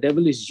and the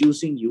devil is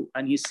using you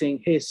and he's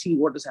saying, hey, see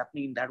what is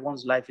happening in that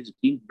one's life is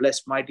being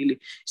blessed mightily.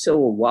 So,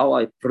 wow,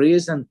 I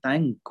praise and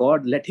thank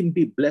God. Let him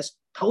be blessed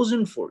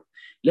 1,000-fold.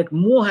 Let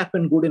more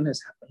happen good in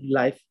his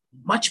life.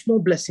 Much more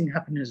blessing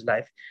happen in his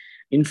life.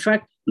 In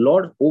fact,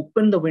 Lord,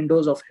 open the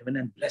windows of heaven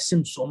and bless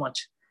him so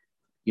much.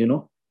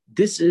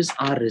 This is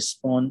our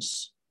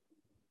response.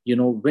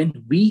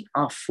 When we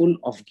are full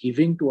of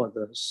giving to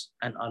others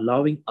and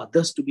allowing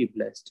others to be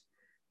blessed,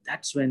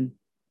 that's when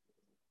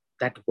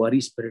that worry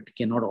spirit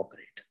cannot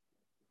operate.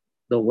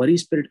 The worry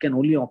spirit can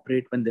only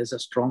operate when there's a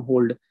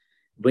stronghold.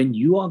 When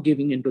you are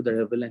giving into the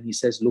devil and he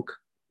says, look,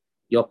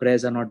 your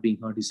prayers are not being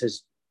heard. He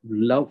says,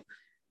 Love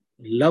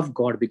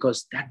God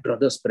because that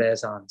brother's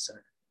prayers are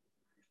answered.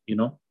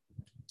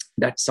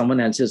 That someone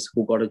else's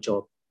who got a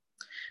job.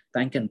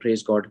 Thank and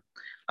praise God.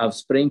 I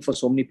was praying for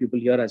so many people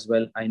here as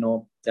well. I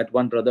know that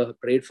one brother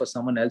prayed for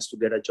someone else to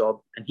get a job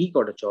and he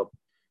got a job.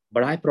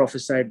 But I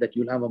prophesied that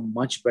you'll have a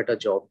much better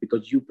job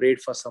because you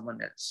prayed for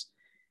someone else.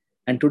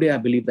 And today I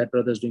believe that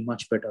brother is doing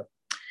much better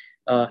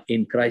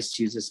in Christ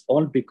Jesus,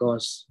 all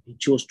because he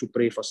chose to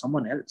pray for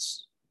someone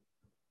else.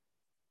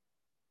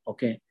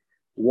 Okay.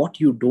 What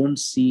you don't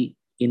see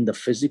in the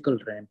physical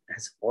realm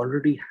has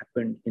already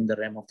happened in the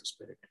realm of the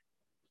spirit.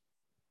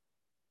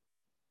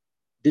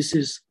 This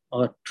is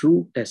a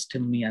true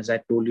testimony, as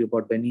I told you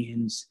about Benny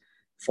Hinn's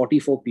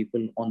 44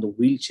 people on the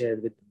wheelchair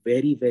with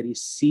very, very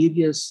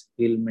serious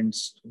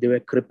ailments. They were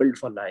crippled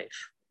for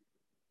life.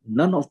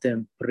 None of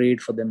them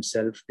prayed for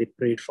themselves. They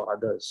prayed for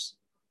others,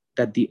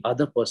 that the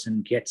other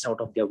person gets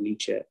out of their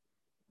wheelchair.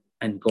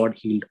 And God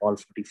healed all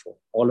 44.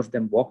 All of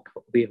them walked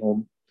away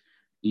home,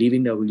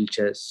 leaving their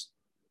wheelchairs,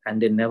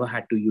 and they never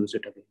had to use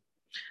it again.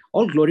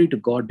 All glory to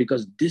God,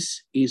 because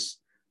this is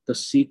the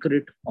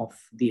secret of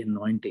the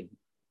anointing.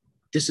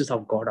 This is how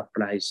God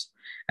applies.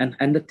 And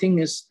the thing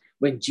is,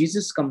 when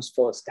Jesus comes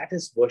first, that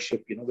is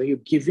worship, where you're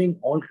giving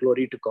all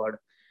glory to God.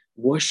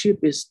 Worship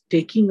is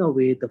taking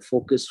away the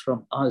focus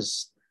from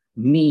us,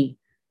 me,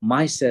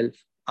 myself,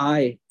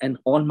 I, and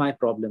all my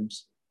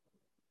problems,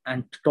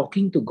 and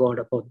talking to God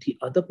about the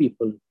other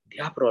people,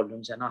 their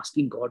problems, and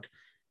asking God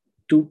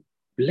to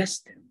bless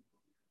them,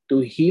 to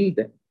heal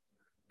them,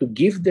 to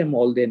give them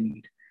all they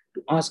need,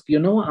 to ask,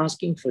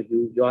 asking for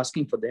you, you're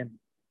asking for them.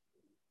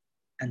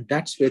 And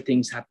that's where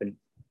things happen.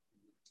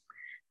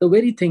 The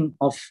very thing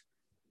of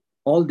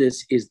all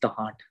this is the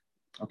heart.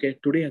 Okay,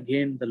 today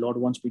again, the Lord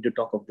wants me to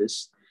talk of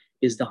this,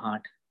 is the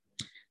heart.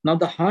 Now,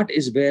 the heart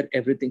is where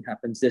everything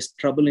happens. There's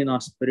trouble in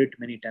our spirit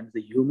many times,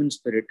 the human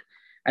spirit,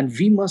 and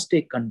we must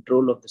take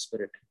control of the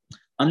spirit.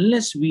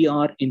 Unless we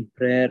are in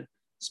prayer,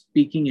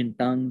 speaking in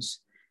tongues,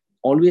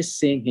 always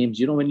saying hymns.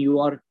 When you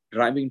are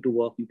driving to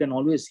work, you can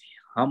always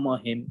hum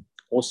a hymn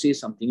or say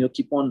something. You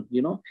keep on,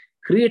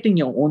 creating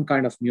your own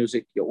kind of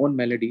music, your own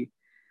melody,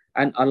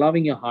 and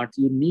allowing your heart.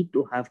 You need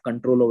to have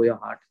control over your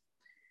heart.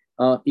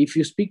 If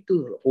you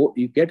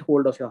you get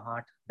hold of your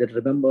heart that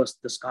remembers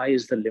the sky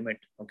is the limit.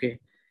 Okay.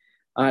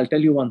 I'll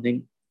tell you one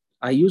thing.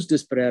 I use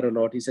this prayer a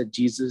lot. He said,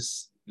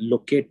 Jesus,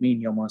 locate me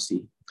in your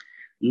mercy.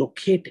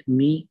 Locate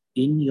me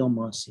in your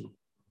mercy.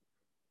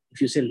 If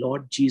you say,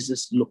 Lord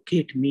Jesus,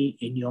 locate me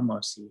in your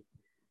mercy.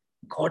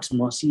 God's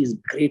mercy is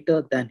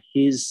greater than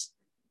his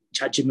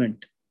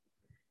judgment.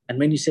 And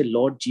when you say,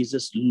 Lord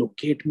Jesus,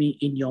 locate me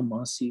in your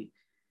mercy,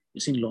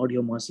 you're saying, Lord,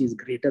 your mercy is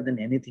greater than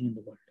anything in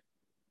the world.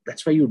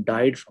 That's why you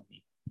died for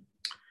me.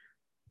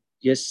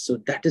 Yes, so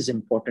that is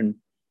important.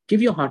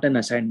 Give your heart an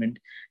assignment,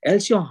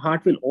 else your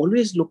heart will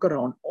always look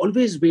around,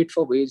 always wait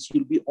for ways.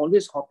 You'll be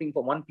always hopping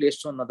from one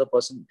place to another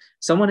person.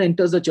 Someone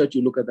enters the church,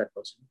 you look at that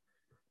person.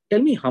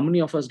 Tell me how many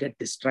of us get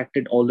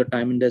distracted all the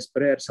time in this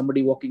prayer.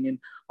 Somebody walking in,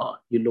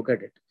 you look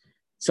at it.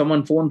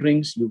 Someone phone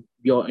rings,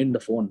 you're in the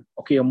phone.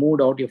 Okay, you're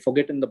moved out, you've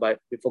forgotten the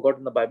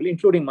Bible,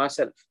 including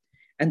myself.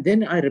 And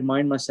then I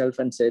remind myself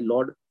and say,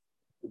 Lord,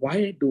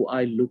 why do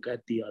I look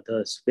at the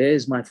others? Where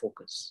is my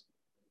focus?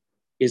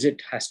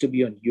 Has to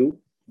be on you,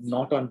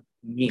 not on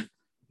me.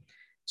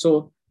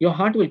 So your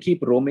heart will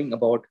keep roaming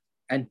about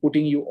and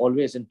putting you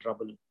always in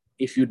trouble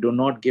if you do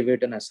not give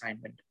it an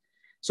assignment.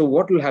 So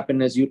what will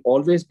happen is you'll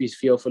always be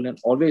fearful and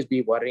always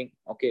be worrying.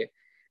 Okay.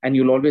 And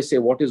you'll always say,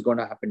 what is going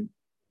to happen?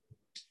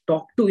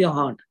 Talk to your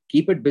heart,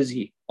 keep it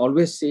busy.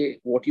 Always say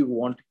what you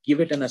want,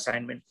 give it an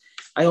assignment.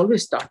 I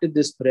always started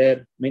this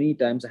prayer many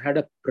times. I had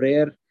a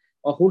prayer,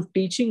 a whole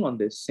teaching on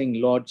this,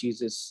 saying, Lord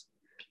Jesus,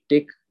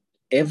 take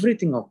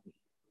everything of me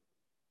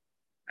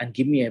and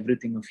give me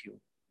everything of you.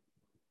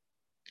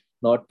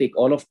 Lord, take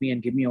all of me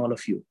and give me all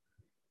of you.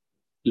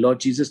 Lord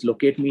Jesus,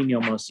 locate me in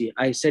your mercy.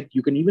 I said,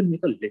 you can even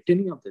make a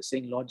litany of this,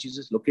 saying, Lord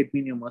Jesus, locate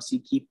me in your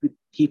mercy.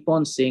 Keep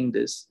on saying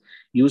this,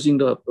 using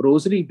the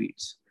rosary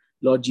beads.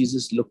 Lord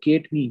Jesus,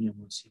 locate me in your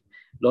mercy.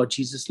 Lord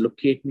Jesus,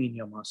 locate me in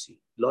your mercy.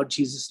 Lord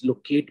Jesus,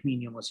 locate me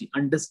in your mercy.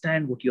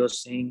 Understand what you're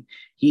saying.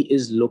 He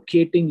is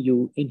locating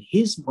you in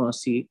his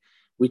mercy,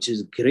 which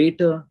is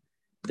greater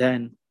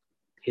than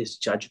his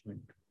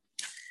judgment.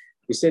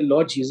 You say,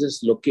 Lord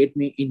Jesus, locate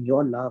me in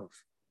your love.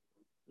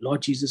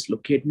 Lord Jesus,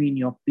 locate me in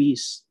your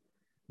peace.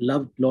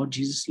 Lord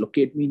Jesus,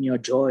 locate me in your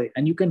joy.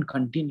 And you can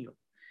continue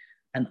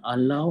and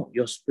allow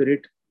your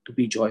spirit to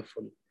be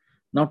joyful.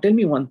 Now tell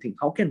me one thing.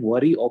 How can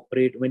worry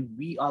operate when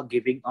we are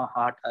giving our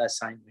heart an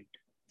assignment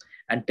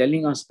and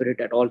telling our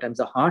spirit at all times?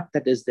 The heart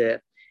that is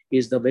there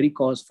is the very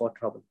cause for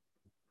trouble.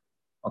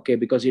 Okay,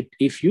 because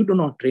if you do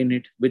not train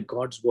it with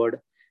God's word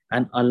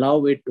and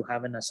allow it to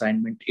have an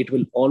assignment, it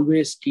will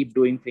always keep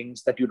doing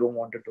things that you don't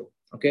want to do.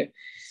 Okay,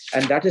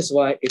 and that is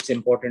why it's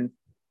important.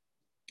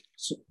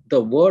 So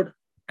the word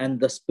and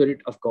the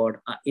spirit of God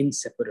are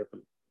inseparable.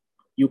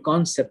 You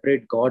can't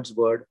separate God's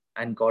word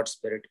and God's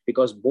spirit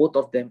because both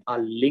of them are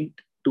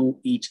linked to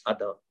each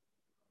other.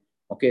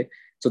 Okay,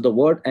 so the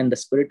word and the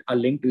spirit are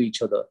linked to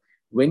each other.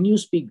 When you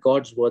speak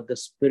God's word, the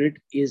Spirit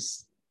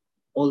is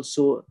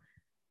also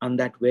on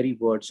that very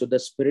word. So the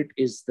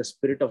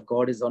Spirit of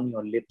God is on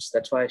your lips.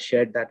 That's why I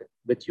shared that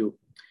with you.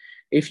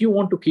 If you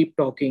want to keep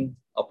talking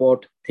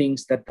about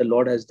things that the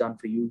Lord has done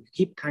for you,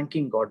 keep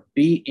thanking God.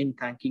 Be in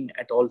thanking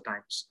at all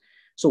times.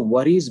 So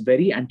worry's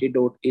very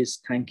antidote is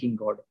thanking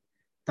God.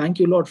 Thank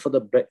you, Lord, for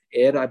the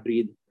air I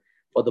breathe,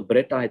 for the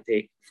breath I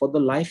take, for the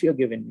life you've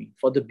given me,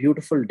 for the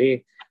beautiful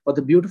day, for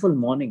the beautiful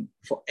morning,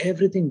 for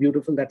everything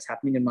beautiful that's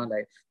happening in my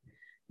life.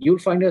 You'll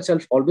find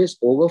yourself always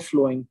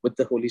overflowing with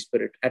the Holy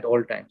Spirit at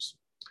all times.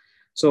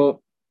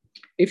 So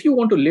if you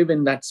want to live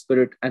in that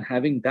spirit and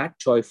having that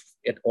joy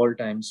at all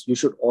times, you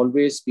should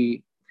always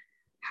be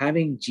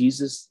having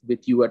Jesus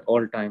with you at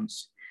all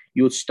times.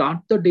 You start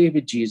the day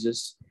with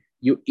Jesus,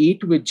 you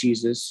eat with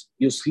Jesus,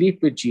 you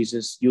sleep with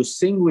Jesus, you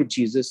sing with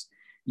Jesus.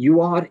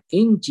 You are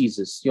in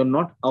Jesus. You're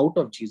not out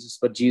of Jesus,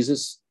 but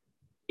Jesus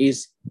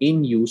is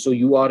in you. So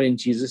you are in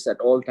Jesus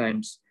at all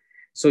times.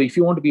 So if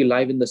you want to be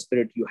alive in the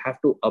Spirit, you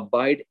have to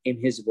abide in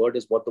his word,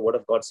 is what the word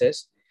of God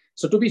says.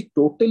 So to be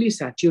totally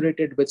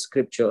saturated with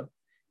scripture,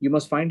 you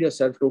must find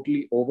yourself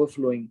totally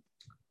overflowing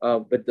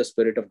with the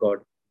Spirit of God.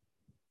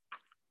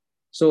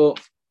 So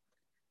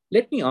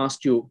let me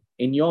ask you,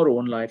 in your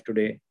own life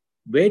today,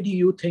 where do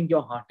you think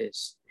your heart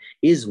is?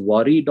 Is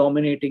worry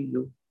dominating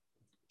you?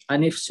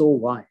 And if so,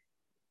 why?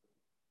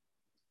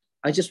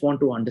 I just want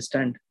to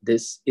understand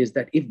this, is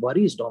that if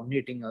worry is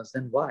dominating us,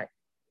 then why?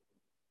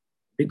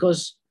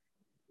 Because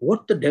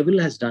what the devil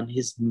has done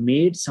is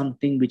made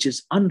something which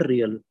is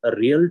unreal,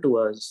 real to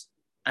us,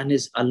 and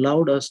is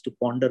allowed us to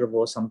ponder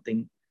over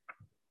something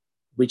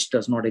which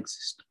does not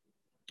exist.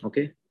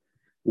 Okay?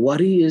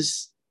 Worry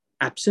is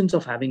absence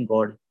of having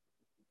God.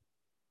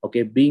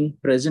 Okay? Being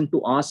present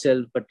to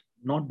ourselves, but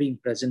not being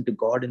present to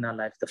God in our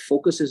life. The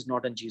focus is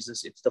not on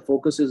Jesus. The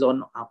focus is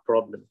on our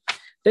problem.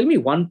 Tell me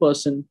one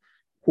person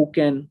who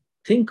can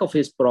think of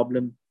his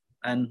problem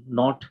and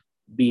not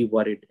be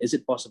worried. Is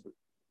it possible?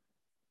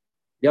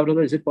 Yeah,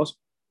 brother, is it possible?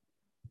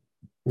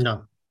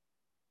 No.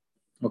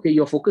 Okay,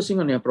 you're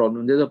focusing on your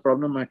problem. There's a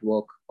problem at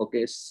work.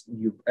 Okay,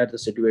 you at the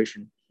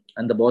situation,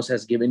 and the boss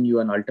has given you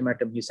an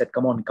ultimatum. He said,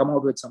 come on, come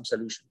out with some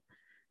solution.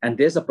 And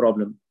there's a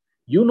problem.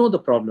 You know the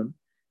problem,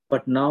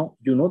 but now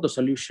you know the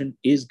solution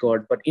is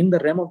God. But in the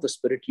realm of the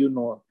Spirit, you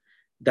know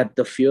that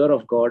the fear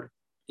of God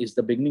is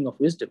the beginning of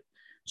wisdom.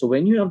 So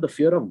when you have the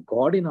fear of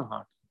God in our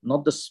heart,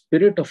 not the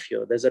spirit of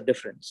fear, there's a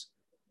difference.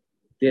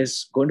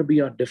 There's going to be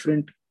a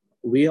different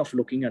way of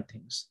looking at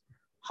things.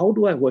 How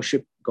do I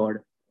worship God?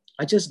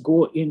 I just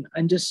go in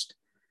and just,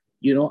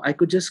 I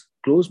could just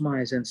close my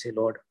eyes and say,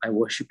 Lord, I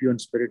worship you in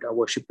spirit. I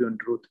worship you in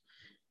truth.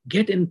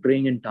 Get in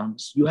praying in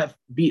tongues.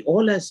 We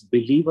all as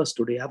believers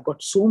today have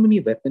got so many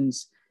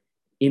weapons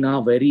in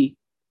our very,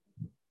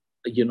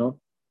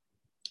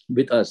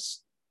 with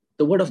us.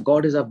 The word of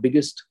God is our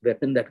biggest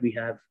weapon that we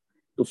have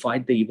to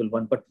fight the evil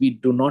one, but we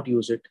do not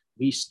use it.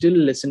 We still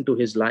listen to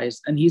his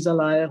lies, and he's a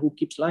liar who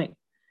keeps lying.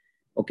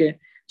 Okay.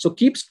 So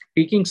keep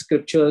speaking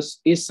scriptures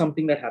is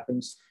something that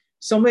happens.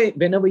 Somewhere,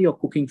 whenever you're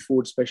cooking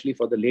food, especially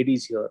for the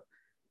ladies here,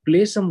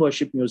 play some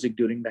worship music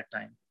during that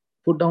time.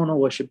 Put down a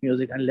worship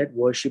music and let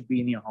worship be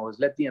in your house.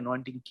 Let the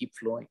anointing keep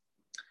flowing.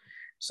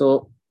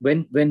 So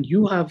when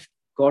you have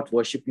got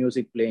worship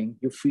music playing,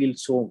 you feel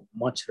so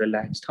much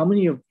relaxed. How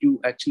many of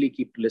you actually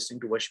keep listening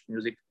to worship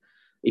music?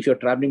 If you're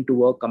traveling to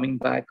work, coming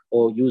back,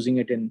 or using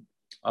it in,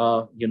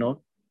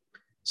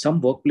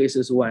 some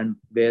workplaces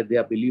where they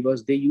are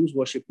believers, they use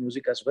worship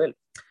music as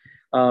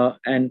well.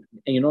 And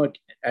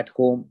at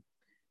home,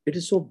 it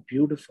is so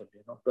beautiful,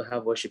 to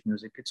have worship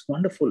music. It's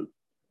wonderful.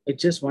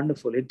 It's just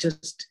wonderful.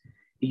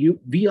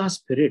 We are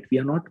spirit. We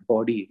are not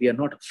body. We are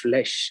not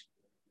flesh.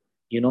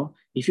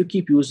 If you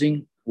keep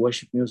using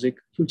worship music,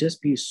 you'll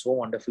just be so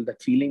wonderful.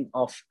 That feeling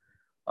of,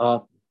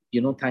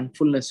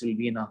 thankfulness will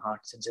be in our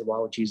hearts and say,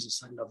 wow,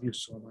 Jesus, I love you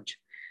so much.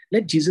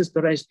 Let Jesus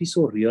Christ be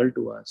so real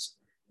to us.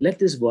 Let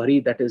this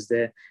worry that is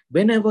there.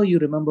 Whenever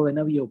you're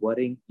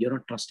worrying, you're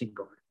not trusting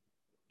God.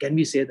 Can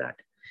we say that?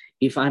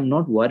 If I'm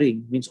not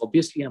worrying, means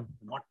obviously I'm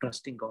not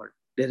trusting God.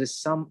 There is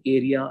some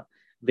area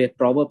where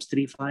Proverbs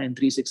 3:5 and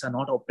 3:6 are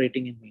not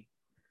operating in me.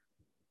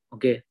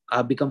 Okay,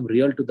 I've become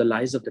real to the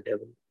lies of the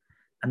devil.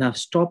 And I've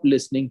stopped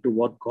listening to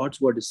what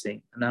God's word is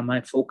saying. And now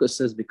my focus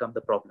has become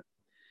the problem.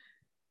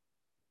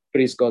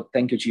 Praise God.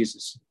 Thank you,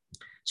 Jesus.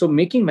 So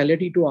making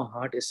melody to our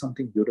heart is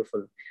something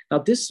beautiful. Now,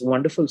 this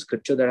wonderful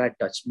scripture that had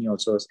touched me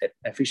also is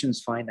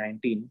Ephesians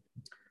 5:19.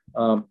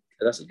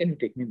 Russell, can you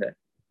take me there?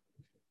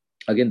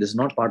 Again, this is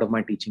not part of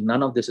my teaching.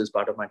 None of this is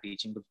part of my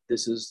teaching, but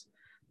this is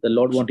the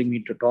Lord wanting me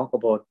to talk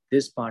about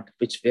this part,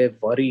 where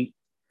worry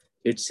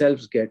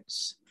itself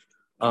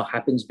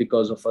happens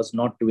because of us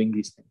not doing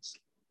these things.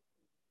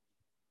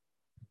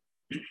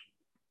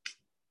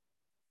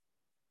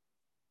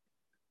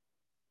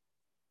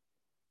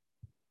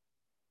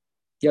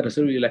 Yeah,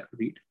 Russell, would you like to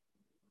read?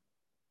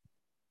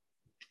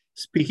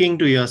 Speaking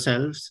to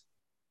yourselves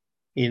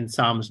in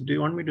Psalms. Do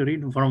you want me to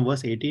read from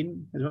verse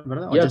 18?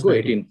 Yeah, go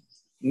 18.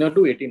 No,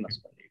 do 18 as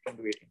well. You can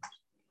do 18.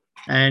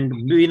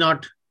 And be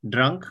not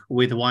drunk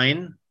with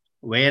wine,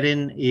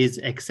 wherein is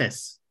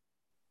excess,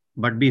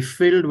 but be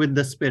filled with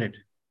the Spirit,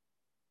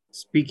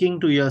 speaking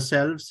to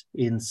yourselves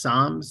in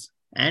psalms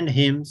and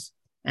hymns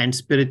and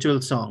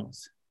spiritual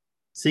songs,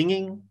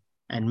 singing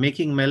and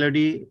making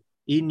melody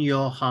in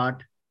your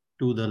heart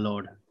to the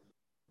Lord.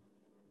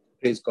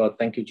 Praise God.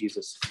 Thank you,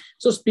 Jesus.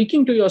 So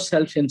speaking to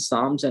yourself in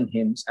psalms and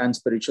hymns and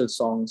spiritual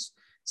songs,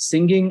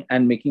 singing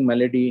and making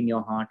melody in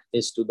your heart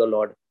is to the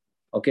Lord.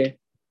 Okay.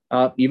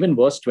 Even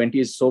verse 20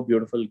 is so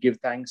beautiful.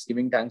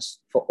 Giving thanks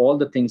for all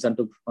the things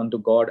unto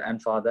God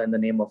and Father in the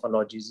name of our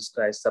Lord Jesus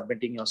Christ,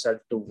 submitting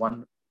yourself to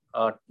one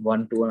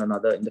to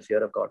another in the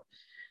fear of God.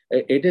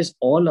 It is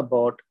all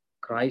about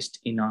Christ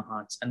in our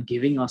hearts and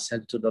giving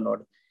ourselves to the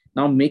Lord.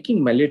 Now,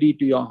 making melody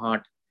to your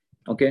heart.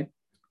 Okay.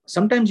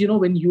 Sometimes,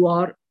 when you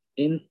are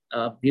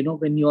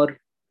when you're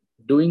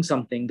doing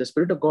something, the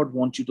Spirit of God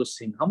wants you to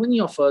sing. How many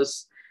of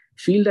us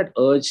feel that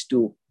urge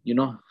to,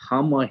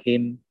 hum a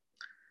hymn,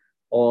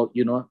 or,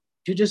 you're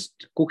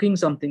just cooking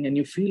something and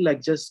you feel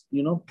like just,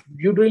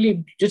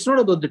 it's not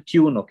about the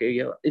tune. Okay.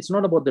 Yeah. It's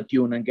not about the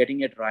tune and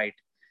getting it right.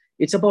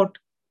 It's about,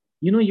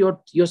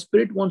 your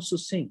spirit wants to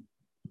sing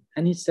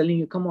and he's telling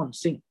you, come on,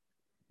 sing.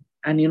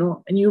 And,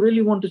 and you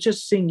really want to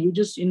just sing. You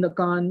just in the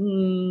car,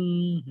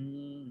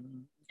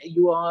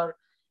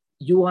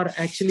 you are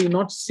actually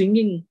not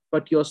singing,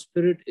 but your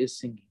spirit is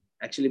singing,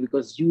 actually,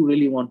 because you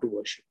really want to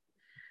worship,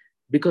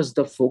 because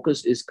the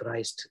focus is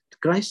Christ.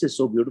 Christ is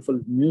so beautiful.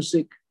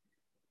 Music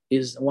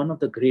is one of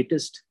the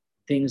greatest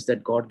things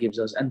that God gives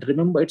us. And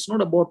remember, it's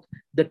not about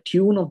the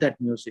tune of that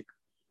music.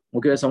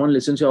 Okay, someone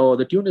listens to, oh,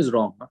 the tune is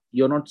wrong.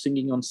 You're not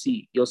singing on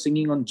C. You're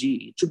singing on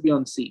G. It should be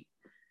on C.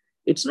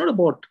 It's not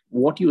about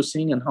what you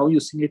sing and how you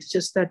sing. It's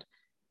just that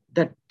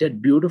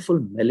beautiful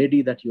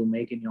melody that you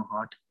make in your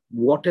heart.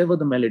 Whatever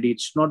the melody,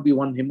 it should not be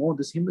one hymn. Oh,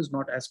 this hymn is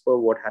not as per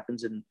what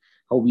happens in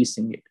how we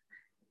sing it.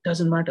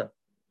 Doesn't matter.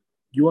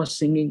 You are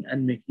singing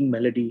and making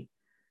melody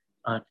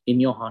in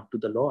your heart to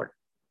the Lord.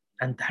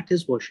 And that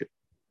is worship.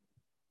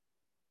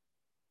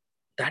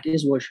 That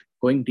is worship,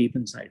 going deep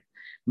inside.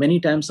 Many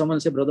times someone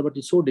say, brother, but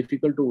it's so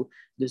difficult to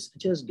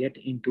just get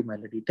into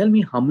melody. Tell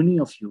me, how many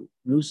of you,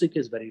 music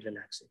is very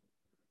relaxing?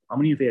 How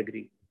many of you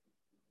agree?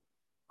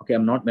 Okay,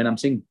 when I'm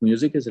saying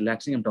music is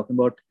relaxing, I'm talking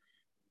about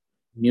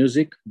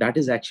music that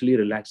is actually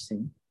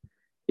relaxing,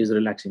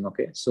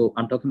 okay? So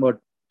I'm talking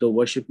about the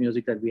worship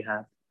music that we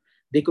have.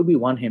 There could be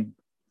one hymn,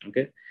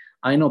 okay?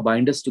 I know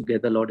Bind Us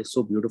Together, Lord, is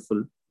so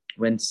beautiful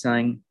when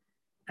sang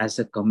as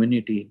a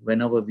community.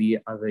 Whenever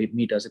we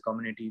meet as a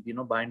community,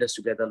 bind us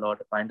together, Lord,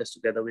 bind us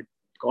together with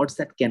cords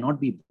that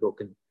cannot be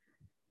broken,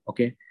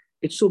 okay?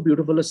 It's so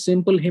beautiful, a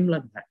simple hymn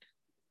like that,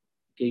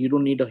 okay? You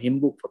don't need a hymn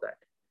book for that,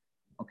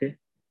 okay?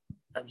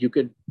 You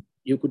could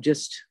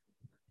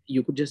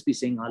just be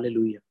saying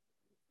hallelujah.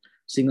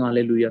 Sing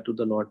hallelujah to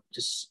the Lord.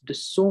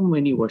 There's so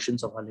many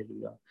versions of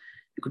hallelujah.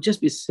 You could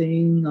just be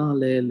saying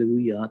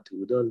hallelujah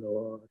to the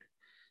Lord.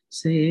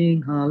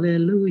 Sing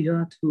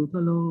hallelujah to the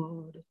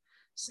Lord.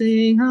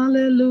 Sing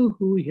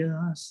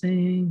hallelujah.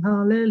 Sing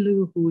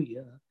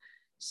hallelujah.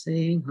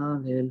 Sing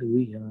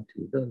hallelujah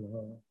to the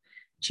Lord.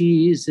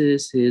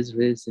 Jesus is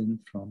risen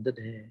from the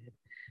dead.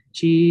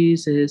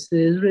 Jesus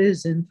is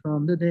risen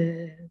from the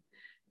dead.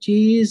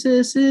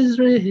 Jesus is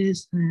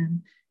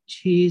risen.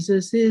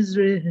 Jesus is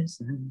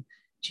risen.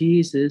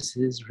 Jesus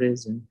is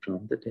risen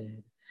from the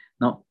dead.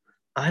 Now,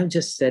 I have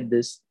just said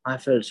this. I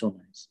felt so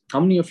nice. How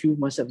many of you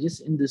must have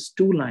just in these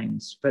 2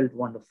 lines felt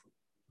wonderful?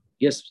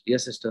 Yes,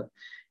 sister.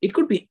 It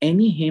could be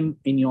any hymn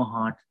in your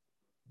heart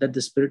that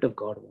the Spirit of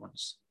God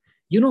wants.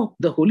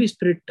 The Holy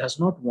Spirit does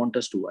not want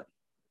us to worry.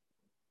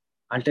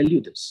 I'll tell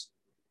you this.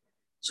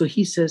 So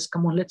he says,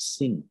 come on, let's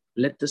sing.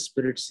 Let the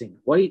Spirit sing.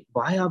 Why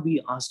are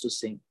we asked to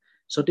sing?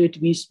 So that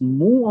we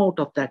move out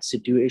of that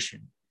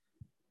situation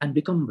and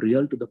become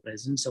real to the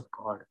presence of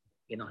God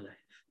in our life.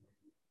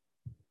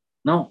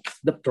 Now,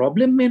 the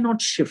problem may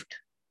not shift,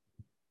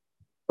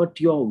 but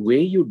your way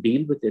you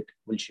deal with it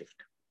will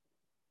shift.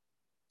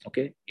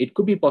 Okay? It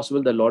could be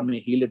possible the Lord may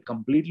heal it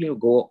completely or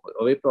go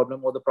away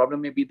problem, or the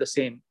problem may be the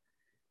same.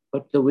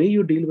 But the way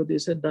you deal with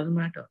this, it doesn't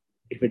matter.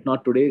 If it's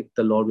not today,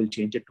 the Lord will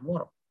change it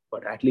tomorrow.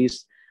 But at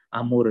least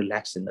I'm more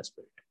relaxed in the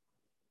Spirit.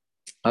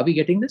 Are we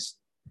getting this?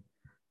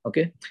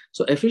 Okay.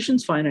 So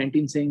Ephesians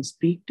 5:19 saying,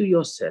 speak to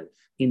yourself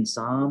in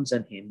psalms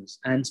and hymns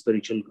and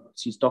spiritual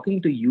words. He's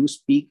talking to you.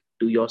 Speak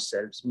to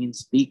yourselves means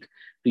speak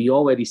to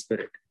your very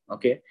spirit.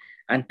 Okay.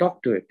 And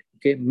talk to it.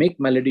 Okay. Make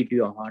melody to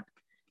your heart.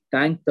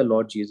 Thank the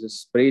Lord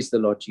Jesus. Praise the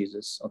Lord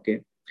Jesus.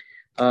 Okay.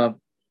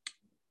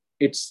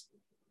 It's,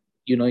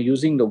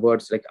 using the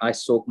words like, I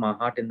soak my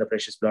heart in the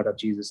precious blood of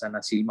Jesus and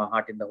I seal my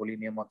heart in the holy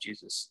name of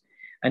Jesus.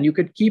 And you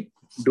could keep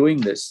doing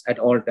this at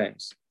all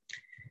times.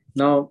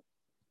 Now,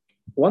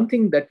 one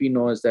thing that we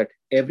know is that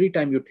every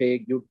time you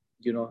take,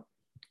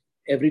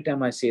 every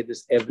time I say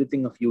this,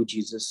 everything of you,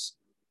 Jesus,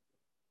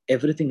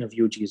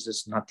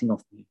 nothing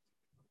of me.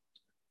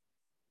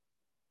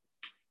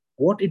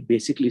 What it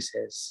basically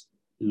says,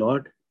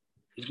 Lord,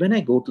 when I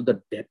go to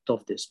the depth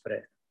of this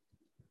prayer,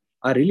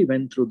 I really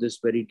went through this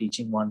very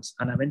teaching once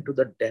and I went to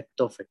the depth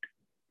of it.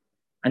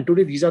 And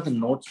today, these are the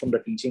notes from the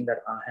teaching that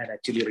I had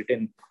actually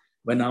written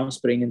when I was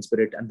praying in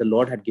spirit, and the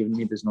Lord had given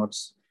me these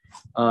notes.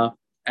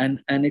 And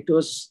it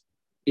was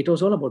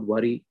all about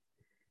worry.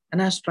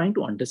 And I was trying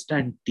to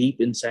understand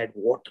deep inside,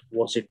 what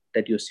was it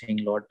that you're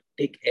saying, Lord?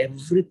 Take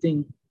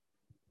everything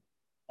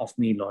of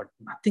me, Lord,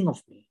 nothing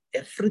of me,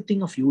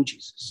 everything of you,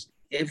 Jesus,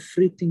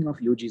 everything of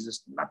you,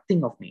 Jesus,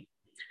 nothing of me.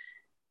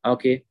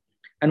 Okay.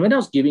 And when I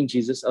was giving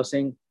Jesus, I was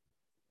saying,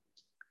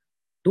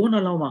 don't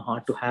allow my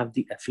heart to have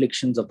the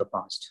afflictions of the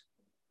past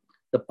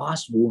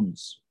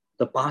wounds,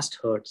 the past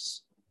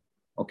hurts.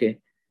 Okay.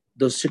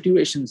 Those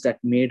situations that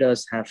made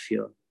us have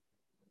fear.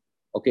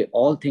 Okay.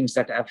 All things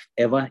that have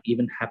ever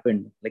even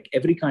happened, like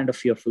every kind of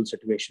fearful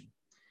situation.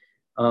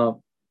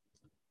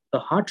 The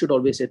heart should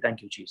always say,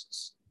 thank you,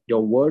 Jesus.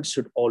 Your words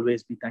should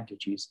always be, thank you,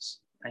 Jesus.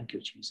 Thank you,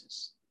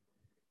 Jesus.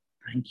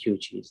 Thank you,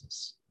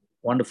 Jesus.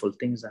 Wonderful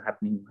things are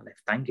happening in my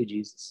life. Thank you,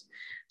 Jesus.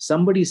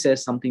 Somebody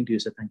says something to you,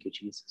 say, thank you,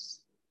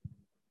 Jesus.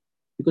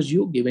 Because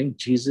you're giving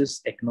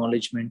Jesus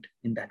acknowledgement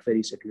in that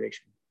very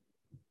situation.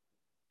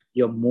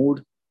 You're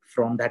moved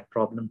from that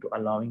problem to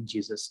allowing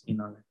Jesus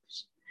in our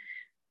lives.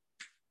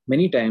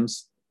 Many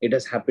times it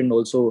has happened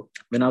also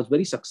when I was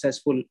very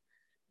successful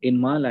in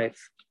my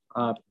life.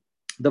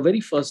 The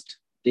very first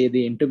day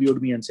they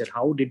interviewed me and said,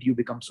 how did you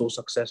become so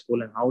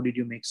successful and how did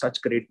you make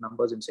such great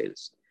numbers in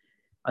sales?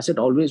 I said,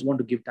 always want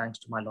to give thanks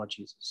to my Lord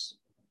Jesus,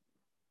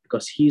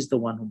 because he's the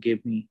one who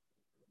gave me,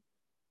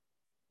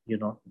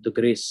 the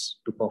grace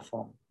to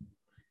perform.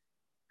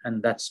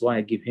 And that's why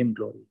I give him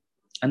glory.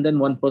 And then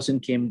one person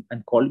came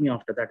and called me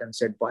after that and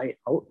said,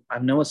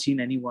 I've never seen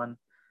anyone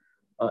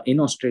in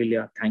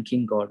Australia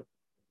thanking God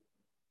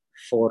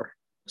for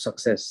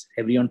success.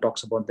 Everyone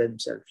talks about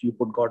themselves. You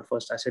put God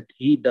first. I said,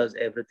 he does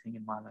everything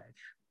in my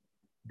life.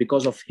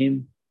 Because of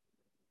him,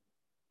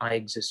 I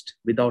exist.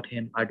 Without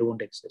him, I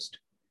don't exist.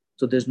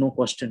 So there's no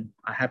question.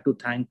 I have to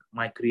thank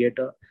my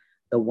Creator,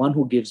 the one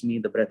who gives me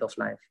the breath of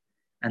life,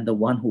 and the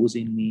one who's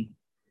in me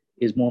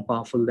is more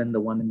powerful than the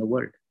one in the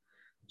world.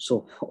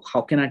 So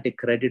how can I take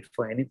credit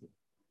for anything?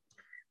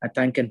 I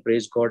thank and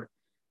praise God.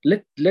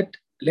 Let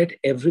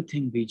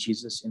everything be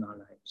Jesus in our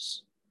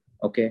lives.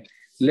 Okay.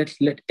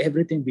 Let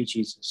everything be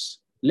Jesus.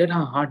 Let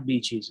our heart be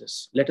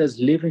Jesus. Let us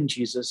live in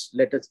Jesus.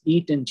 Let us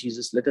eat in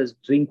Jesus. Let us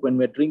drink. When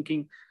we're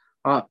drinking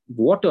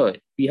water,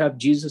 we have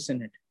Jesus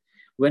in it.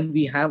 When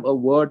we have a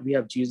word, we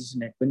have Jesus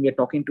in it. When we are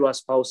talking to our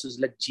spouses,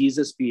 let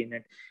Jesus be in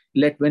it.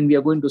 When we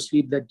are going to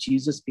sleep, let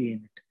Jesus be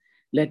in it.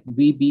 Let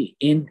we be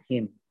in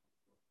him.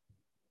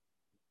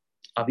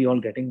 Are we all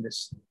getting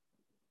this?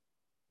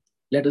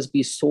 Let us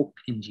be soaked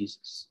in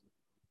Jesus.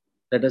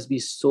 Let us be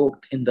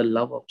soaked in the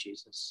love of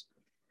Jesus.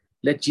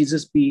 Let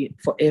Jesus be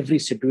for every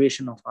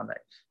situation of our life.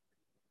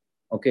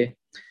 Okay.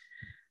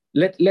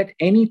 Let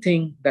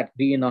anything that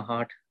be in our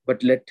heart,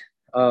 but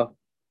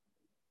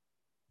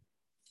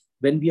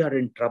when we are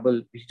in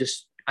trouble,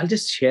 I'll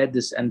just share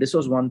this. And this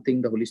was one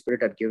thing the Holy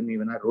Spirit had given me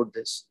when I wrote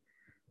this.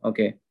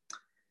 Okay.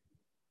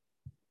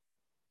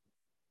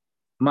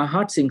 My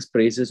heart sings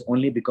praises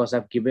only because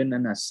I've given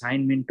an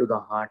assignment to the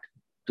heart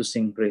to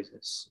sing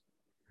praises.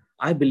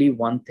 I believe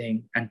one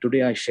thing, and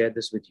today I share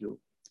this with you.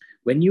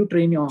 When you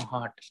train your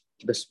heart,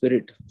 the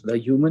spirit, the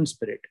human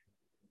spirit,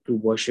 to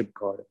worship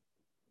God,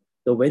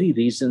 the very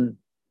reason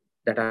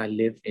that I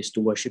live is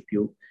to worship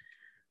you,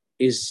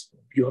 is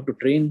you have to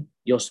train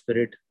your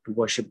spirit to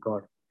worship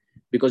God.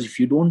 Because if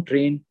you don't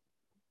train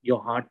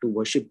your heart to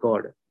worship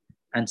God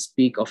and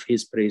speak of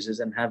his praises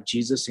and have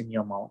Jesus in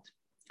your mouth,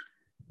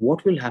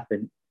 what will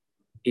happen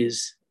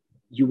is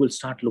you will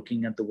start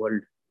looking at the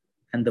world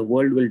and the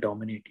world will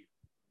dominate you.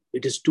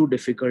 It is too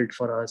difficult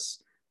for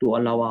us to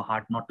allow our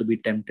heart not to be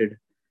tempted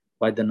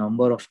by the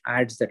number of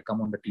ads that come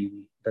on the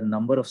TV, the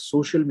number of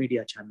social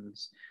media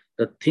channels,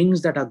 the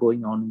things that are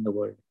going on in the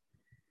world.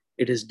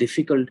 It is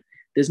difficult.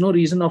 There's no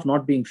reason of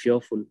not being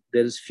fearful.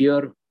 There is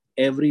fear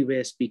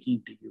everywhere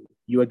speaking to you.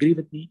 You agree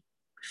with me?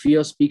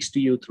 Fear speaks to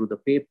you through the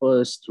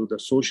papers, through the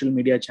social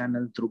media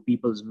channel, through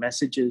people's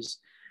messages.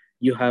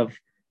 You have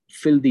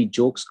filthy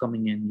jokes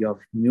coming in. You have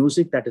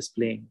music that is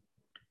playing.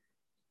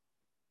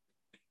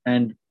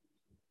 And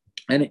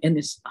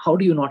it's, how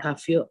do you not have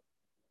fear?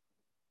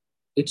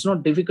 It's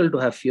not difficult to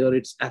have fear.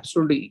 It's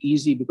absolutely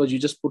easy, because you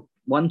just put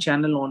one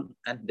channel on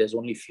and there's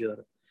only fear.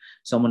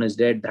 Someone is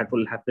dead, that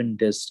will happen.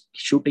 There's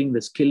shooting,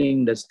 there's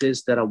killing, there's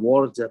this, there are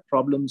wars, there are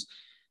problems,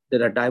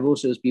 there are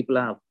divorces, people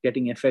are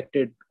getting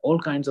affected, all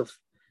kinds of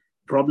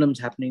problems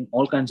happening,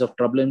 all kinds of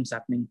problems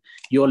happening.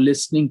 You're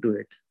listening to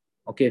it.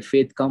 Okay,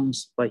 faith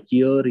comes by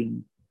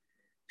hearing.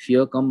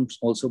 Fear comes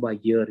also by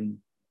hearing.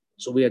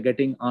 So we are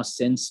getting our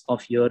sense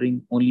of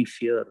hearing only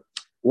fear.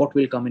 What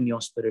will come in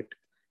your spirit?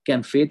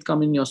 Can faith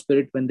come in your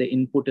spirit when the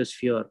input is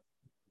fear?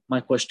 My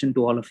question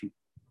to all of you.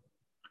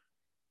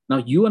 Now,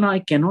 you and I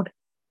cannot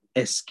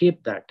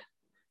escape that,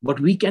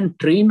 but we can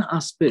train our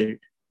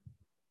spirit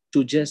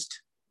to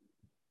just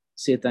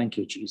say, thank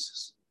you,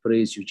 Jesus.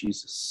 Praise you,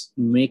 Jesus.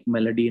 Make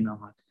melody in our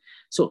heart.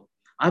 So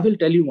I will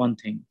tell you one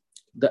thing.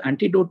 The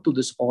antidote to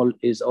this all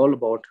is all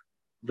about,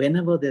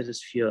 whenever there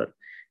is fear,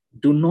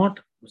 do not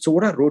So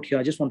what I wrote here,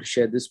 I just want to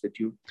share this with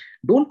you.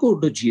 Don't go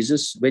to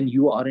Jesus when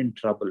you are in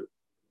trouble.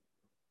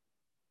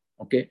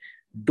 Okay?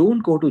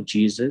 Don't go to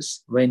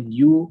Jesus when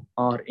you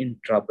are in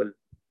trouble.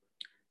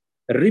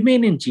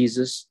 Remain in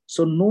Jesus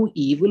so no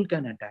evil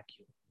can attack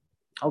you.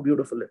 How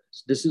beautiful it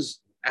is. This is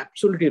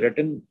absolutely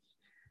written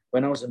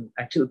when I was in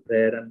actual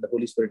prayer and the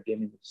Holy Spirit gave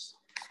me this.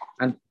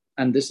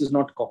 And this is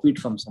not copied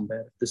from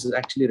somewhere. This is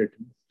actually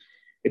written.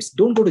 It's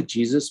don't go to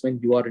Jesus when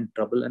you are in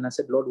trouble. And I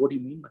said, Lord, what do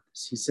you mean by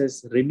this? He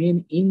says,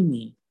 remain in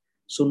me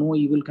so no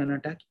evil can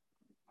attack you.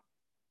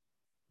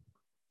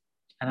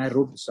 And I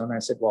wrote this down. I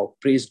said, wow,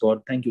 praise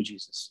God. Thank you,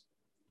 Jesus.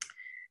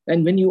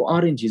 And when you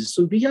are in Jesus,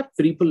 so we have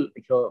people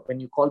here, when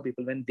you call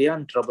people, when they are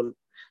in trouble.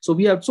 So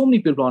we have so many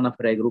people on our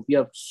prayer group. We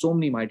have so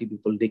many mighty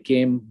people. They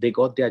came, they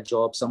got their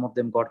jobs. Some of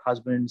them got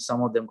husbands.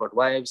 Some of them got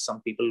wives.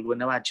 Some people who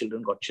never had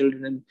children got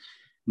children.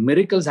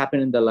 Miracles happen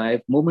in their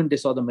life. Moment they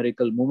saw the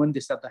miracle, moment they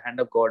saw the hand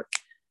of God,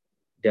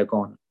 they're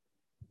gone.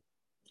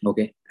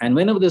 Okay. And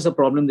whenever there's a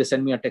problem, they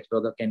send me a text,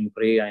 brother, can you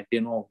pray? I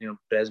know,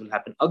 prayers will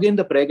happen. Again,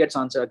 the prayer gets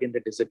answered. Again, they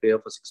disappear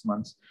for 6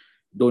 months.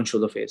 Don't show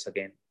the face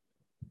again.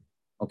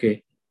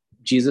 Okay.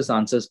 Jesus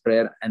answers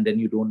prayer and then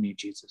you don't need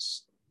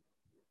Jesus.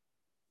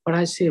 But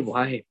I say,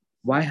 why?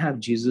 Why have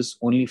Jesus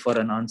only for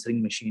an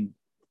answering machine?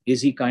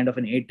 Is he kind of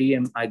an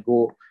ATM? I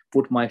go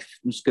put my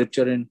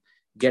scripture in,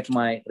 get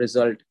my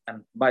result,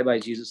 and bye-bye,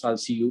 Jesus, I'll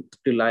see you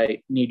till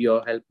I need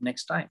your help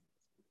next time.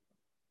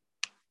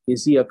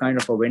 Is he a kind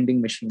of a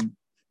vending machine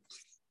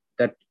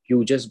that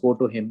you just go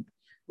to him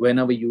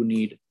whenever you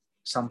need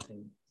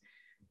something?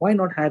 Why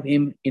not have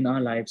him in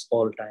our lives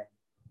all time?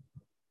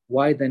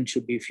 Why then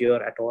should we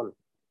fear at all?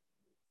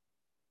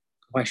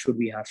 Why should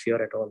we have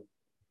fear at all?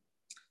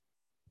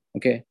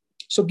 Okay.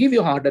 So give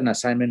your heart an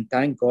assignment.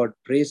 Thank God,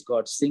 praise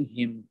God, sing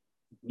him,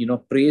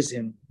 praise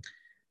him.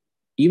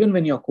 Even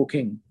when you're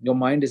cooking, your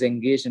mind is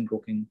engaged in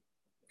cooking.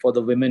 For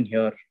the women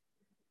here,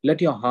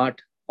 let your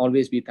heart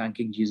always be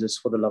thanking Jesus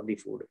for the lovely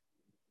food.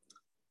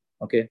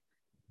 Okay.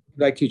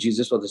 Thank you,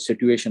 Jesus, for the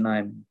situation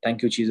I'm in.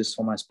 Thank you, Jesus,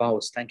 for my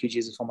spouse. Thank you,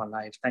 Jesus, for my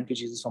life. Thank you,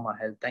 Jesus, for my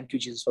health. Thank you,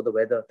 Jesus, for the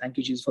weather. Thank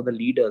you, Jesus, for the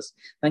leaders.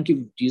 Thank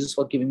you, Jesus,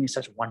 for giving me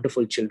such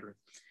wonderful children.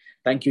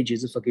 Thank you,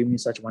 Jesus, for giving me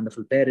such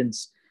wonderful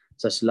parents,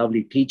 such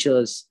lovely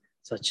teachers,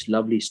 such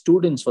lovely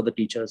students for the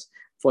teachers,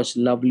 for such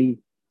lovely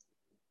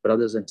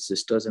brothers and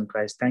sisters in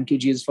Christ. Thank you,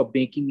 Jesus, for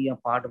making me a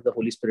part of the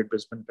Holy Spirit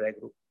Brisbane Prayer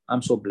Group.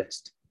 I'm so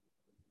blessed.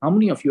 How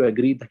many of you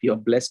agree that you're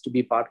blessed to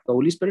be part of the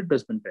Holy Spirit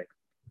Brisbane Prayer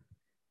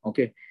Group?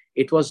 Okay.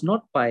 It was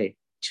not by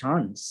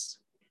chance.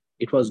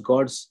 It was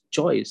God's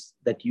choice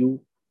that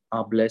you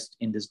are blessed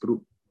in this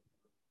group.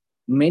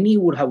 Many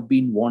would have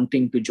been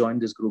wanting to join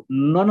this group.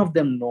 None of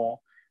them know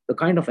the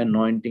kind of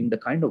anointing, the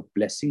kind of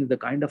blessings, the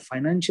kind of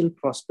financial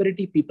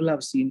prosperity people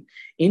have seen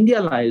in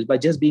their lives by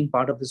just being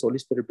part of this Holy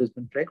Spirit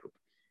Brisbane Prayer Group.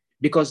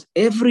 Because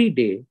every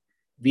day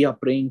we are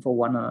praying for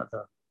one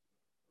another.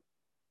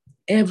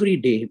 Every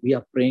day we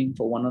are praying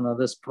for one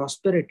another's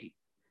prosperity.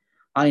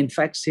 I, in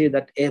fact, say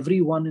that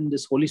everyone in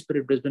this Holy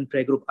Spirit Brisbane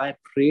Prayer Group, I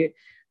pray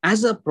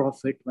as a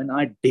prophet when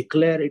I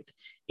declare it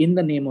in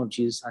the name of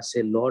Jesus. I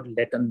say, Lord,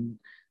 let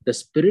the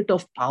spirit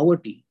of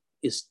poverty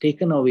is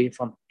taken away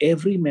from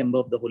every member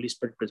of the Holy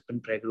Spirit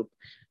Brisbane Prayer Group.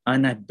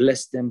 And I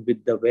bless them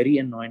with the very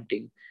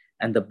anointing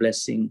and the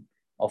blessing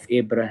of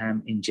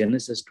Abraham in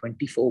Genesis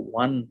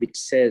 24:1, which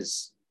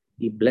says,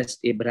 he blessed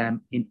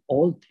Abraham in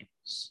all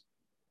things.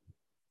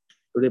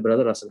 Today,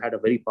 Brother Russell had a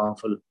very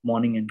powerful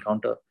morning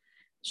encounter.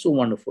 So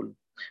wonderful.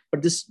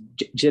 But this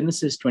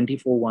Genesis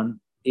 24:1,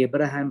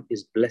 Abraham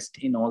is blessed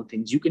in all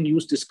things. You can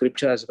use this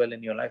scripture as well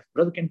in your life.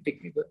 Brother, can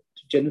take me to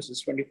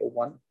Genesis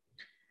 24:1.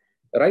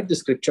 Write the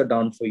scripture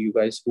down for you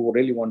guys who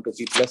really want to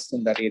be blessed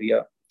in that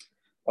area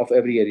of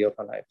every area of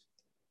our life.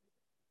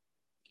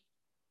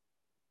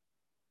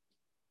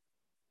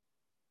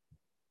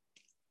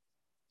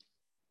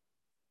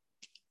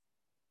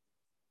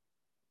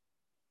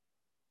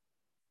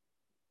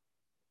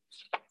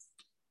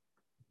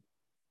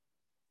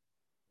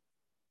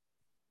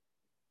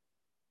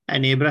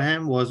 And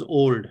Abraham was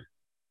old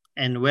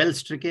and well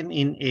stricken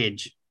in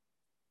age,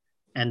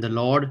 and the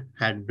Lord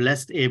had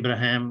blessed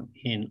Abraham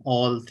in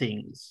all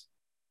things.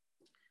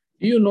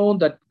 Do you know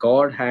that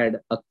God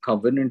had a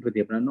covenant with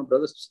Abraham? No,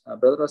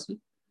 Brother Russell?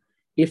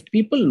 If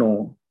people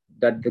know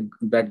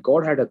that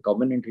God had a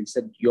covenant, he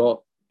said,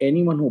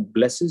 anyone who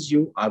blesses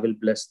you, I will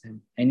bless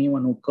them.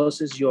 Anyone who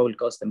curses you, I will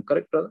curse them.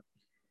 Correct, brother?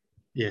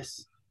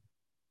 Yes.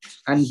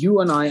 And you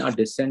and I are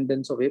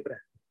descendants of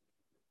Abraham.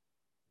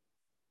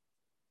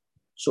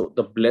 So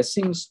the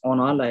blessings on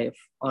our life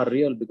are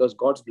real because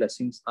God's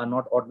blessings are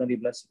not ordinary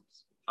blessings.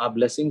 Our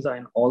blessings are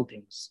in all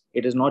things.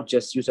 It is not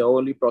just you say,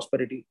 only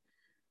prosperity.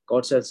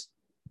 God says,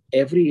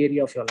 every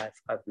area of your life,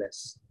 I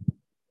bless.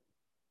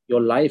 Your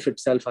life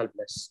itself, I'll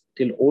bless.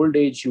 Till old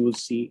age, you will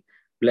see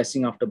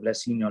blessing after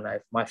blessing in your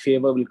life. My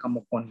favor will come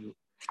upon you.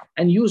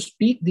 And you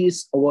speak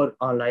these over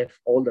our life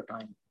all the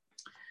time.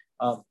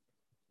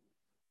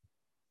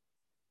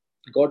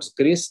 God's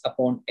grace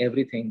upon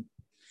everything.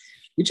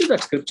 Which is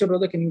that scripture,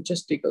 brother? Can you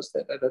just take us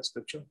there, that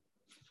scripture?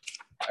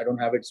 I don't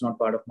have it. It's not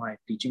part of my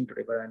teaching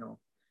today, but I know.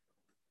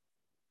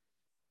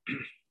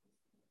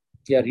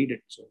 Yeah, read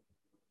it. So.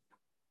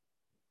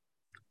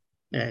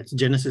 Yeah, it's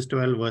Genesis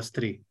 12, verse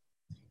 3.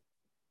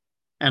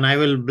 And I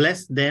will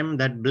bless them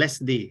that bless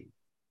thee,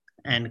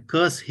 and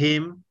curse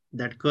him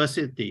that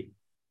curseth thee.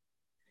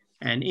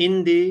 And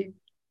in thee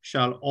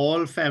shall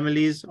all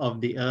families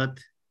of the earth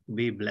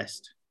be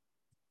blessed.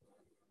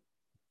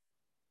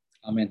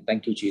 Amen.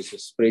 Thank you,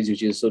 Jesus. Praise you,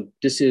 Jesus. So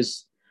this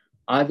is,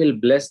 I will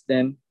bless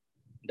them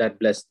that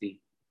bless thee.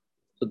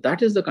 So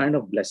that is the kind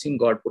of blessing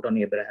God put on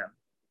Abraham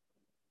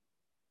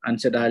and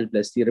said, I'll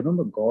bless thee.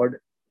 Remember, God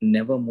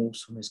never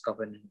moves from his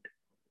covenant.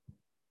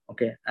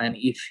 Okay. And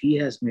if he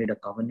has made a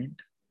covenant,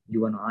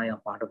 you and I are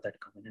part of that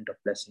covenant of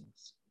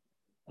blessings.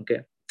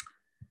 Okay.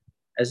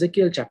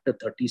 Ezekiel chapter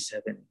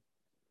 37.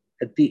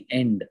 At the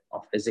end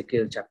of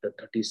Ezekiel chapter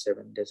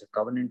 37, there's a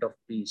covenant of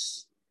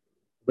peace.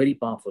 Very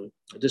powerful.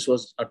 This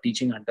was a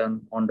teaching I'd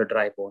done on the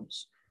dry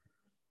bones.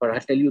 But I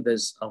tell you,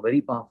 there's a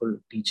very powerful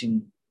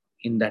teaching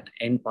in that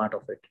end part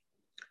of it.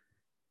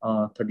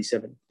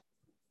 37.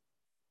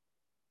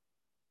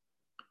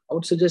 I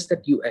would suggest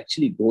that you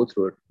actually go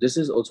through it. This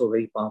is also a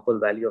very powerful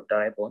value of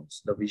dry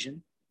bones, the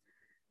vision.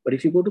 But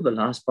if you go to the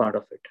last part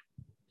of it,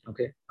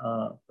 okay,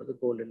 let's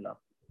go a little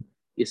up.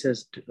 It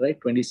says, right,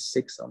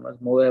 26,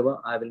 moreover,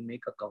 I will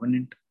make a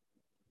covenant.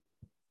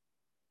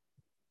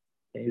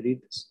 Can you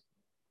read this?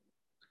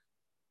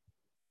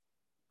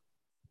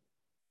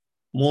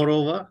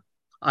 Moreover,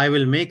 I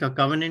will make a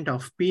covenant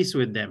of peace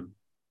with them.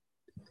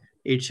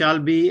 It shall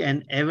be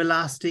an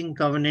everlasting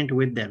covenant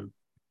with them.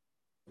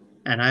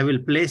 And I will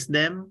place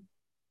them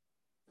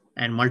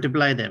and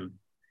multiply them,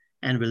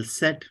 and will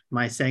set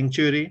my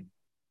sanctuary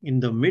in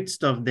the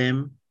midst of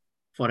them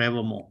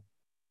forevermore.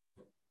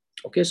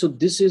 Okay, so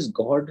this is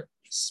God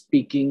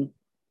speaking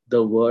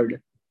the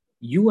word.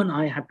 You and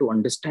I have to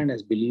understand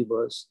as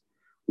believers,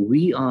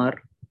 we are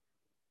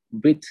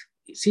with,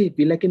 see,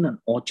 we're like in an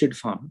orchard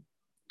farm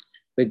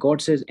where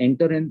God says,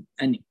 enter in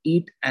and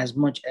eat as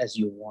much as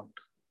you want.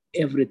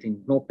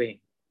 Everything, no paying.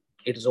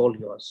 It is all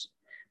yours.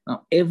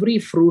 Now, every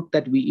fruit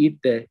that we eat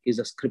there is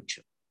a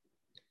scripture.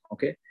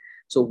 Okay,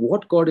 so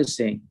what God is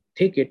saying,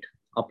 take it,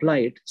 apply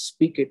it,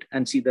 speak it,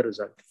 and see the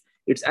result.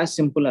 It's as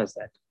simple as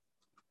that.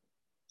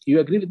 You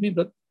agree with me,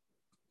 brother?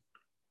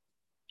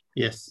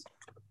 Yes.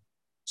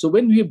 So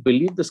when we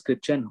believe the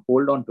scripture and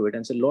hold on to it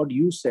and say, Lord,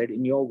 you said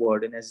in your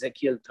word in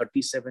Ezekiel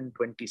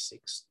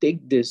 37:26,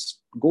 take this,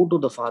 go to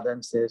the Father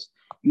and says,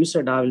 you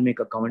said I will make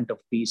a covenant of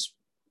peace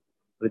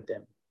with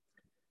them.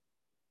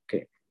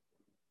 Okay.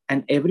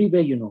 And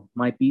everywhere, you know,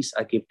 my peace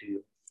I give to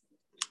you.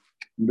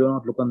 Do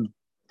not look on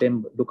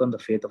them, look on the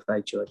faith of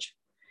thy church.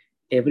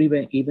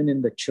 Everywhere, even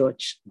in the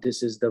church,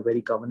 this is the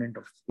very covenant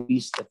of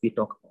peace that we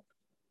talk about.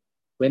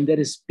 When there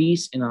is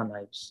peace in our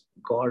lives,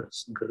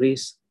 God's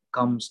grace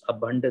comes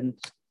abundantly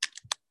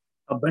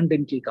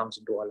comes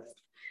into our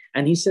life.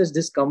 And he says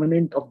this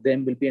covenant of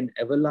them will be an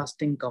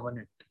everlasting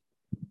covenant.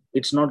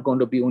 It's not going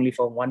to be only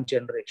for one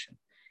generation.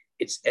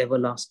 It's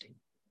everlasting.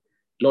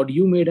 Lord,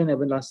 you made an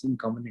everlasting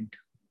covenant.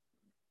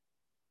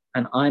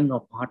 And I'm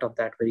not part of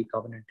that very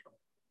covenant, Lord.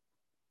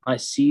 I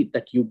see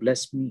that you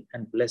bless me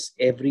and bless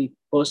every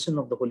person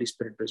of the Holy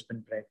Spirit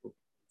Brisbane Prayer Group.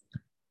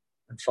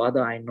 And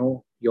Father, I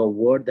know your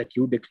word that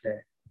you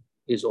declare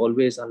is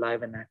always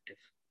alive and active.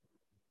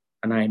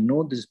 And I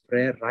know this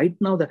prayer right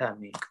now that I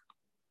make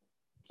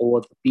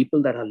over the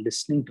people that are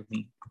listening to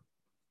me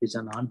is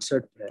an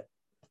answered prayer.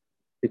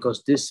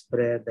 Because this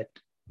prayer that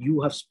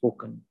you have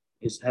spoken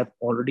have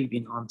already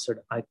been answered.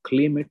 I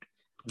claim it,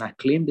 and I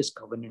claim this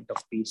covenant of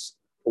peace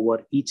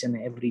over each and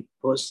every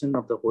person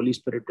of the Holy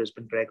Spirit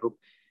Brisbane Prayer Group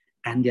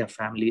and their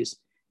families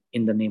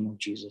in the name of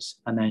Jesus.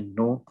 And I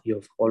know you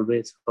have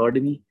always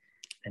heard me,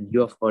 and you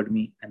have heard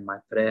me, and my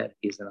prayer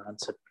is an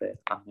answered prayer.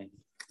 Amen.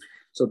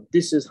 So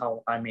this is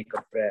how I make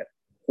a prayer,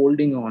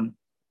 holding on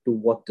to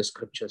what the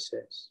scripture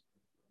says.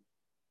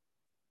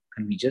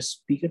 And we just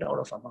speak it out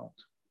of our mouth.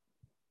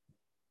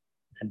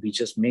 And we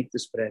just make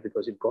this prayer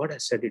because if God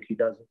has said it, he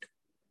does it.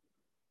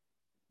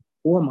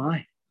 Who am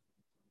I?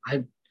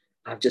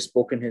 I've just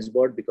spoken his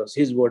word because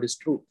his word is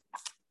true.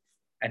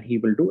 And he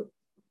will do it.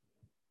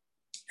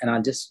 And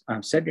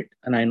I've said it.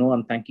 And I know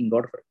I'm thanking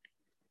God for it.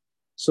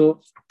 So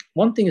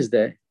one thing is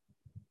there.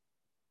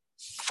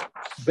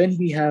 When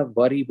we have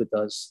worry with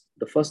us,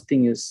 the first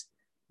thing is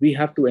we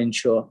have to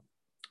ensure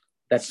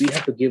that we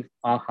have to give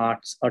our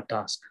hearts a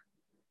task.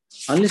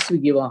 Unless we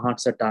give our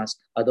hearts a task,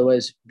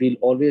 otherwise we'll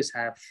always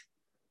have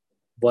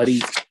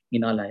worry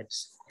in our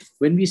lives.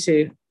 When we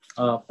say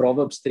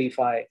Proverbs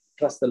 3:5,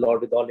 trust the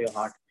Lord with all your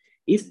heart.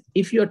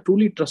 If you are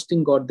truly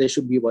trusting God, there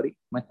should be worry.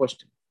 My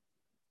question.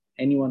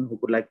 Anyone who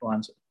would like to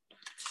answer?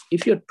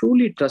 If you're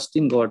truly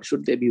trusting God,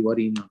 should there be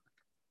worry in your heart?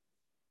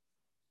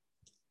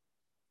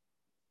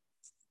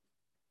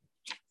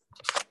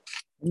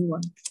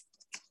 Anyone?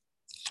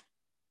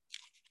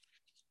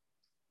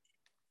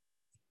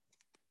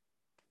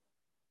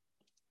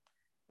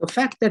 The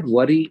fact that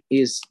worry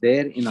is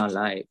there in our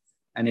life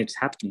and it's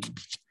happening,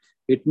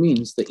 it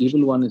means the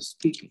evil one is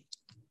speaking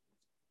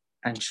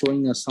and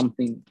showing us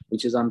something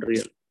which is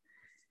unreal.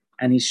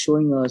 And he's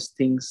showing us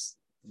things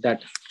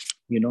that,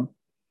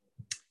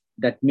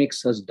 that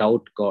makes us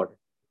doubt God.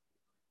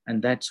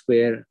 And that's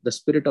where the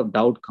spirit of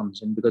doubt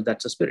comes in, because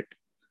that's a spirit.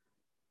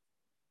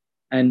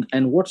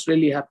 And what's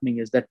really happening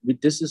is that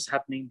this is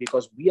happening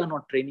because we are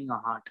not training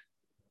our heart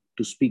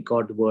to speak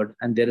God's word,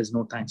 and there is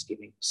no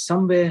thanksgiving.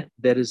 Somewhere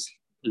there is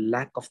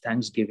lack of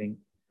thanksgiving,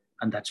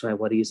 and that's why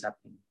worry is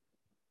happening.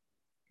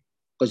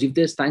 Because if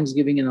there's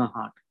thanksgiving in our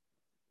heart,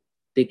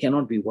 there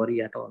cannot be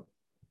worry at all.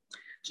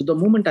 So the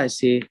moment I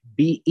say,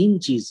 be in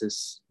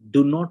Jesus,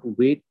 do not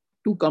wait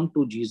to come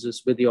to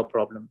Jesus with your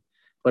problem,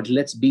 but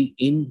let's be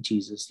in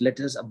Jesus. Let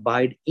us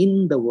abide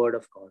in the word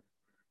of God,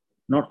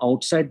 not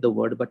outside the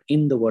word, but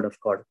in the word of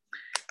God.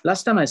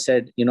 Last time I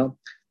said,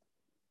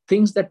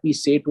 things that we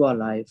say to our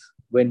life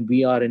when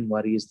we are in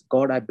worries,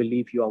 God, I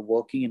believe you are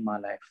working in my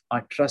life.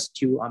 I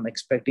trust you. I'm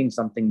expecting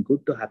something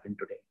good to happen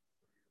today.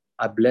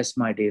 I bless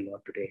my day,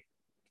 Lord, today.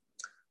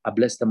 I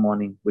bless the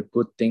morning with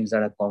good things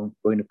that are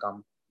going to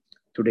come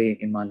today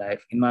in my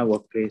life, in my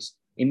workplace,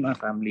 in my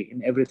family,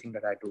 in everything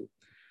that I do.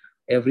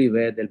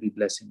 Everywhere there'll be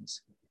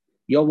blessings.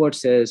 Your word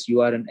says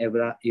you are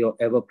your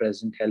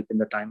ever-present help in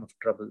the time of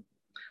trouble.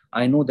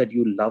 I know that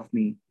you love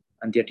me,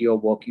 and yet you're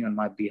working on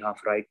my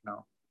behalf right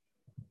now.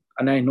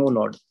 And I know,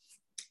 Lord,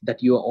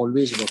 that you are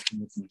always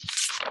working with me,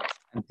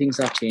 and things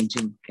are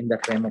changing in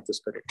that realm of the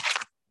spirit.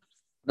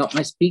 Now,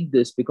 I speak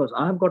this because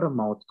I've got a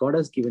mouth. God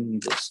has given me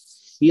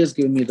this. He has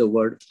given me the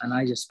word, and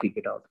I just speak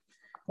it out.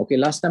 Okay,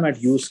 last time I'd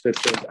used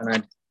scriptures, and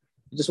I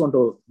just want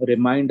to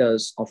remind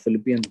us of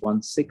Philippians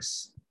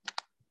 1:6,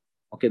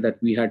 okay,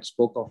 that we had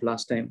spoke of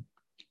last time.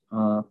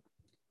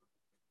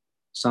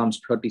 Psalms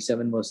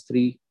 37 verse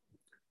 3,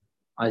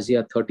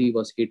 Isaiah 30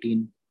 verse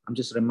 18. I'm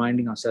just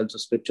reminding ourselves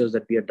of scriptures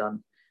that we have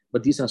done,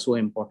 but these are so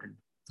important.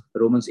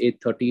 Romans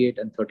 8:38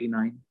 and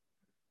 39,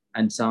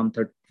 and Psalm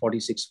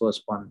 46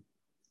 verse 1.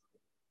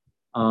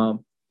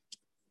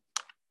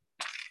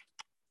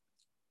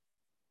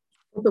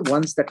 The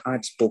ones that I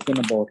had spoken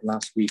about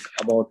last week,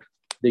 about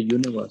the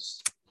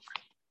universe.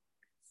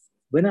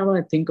 Whenever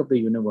I think of the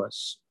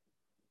universe,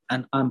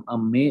 and I'm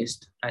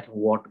amazed at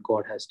what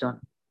God has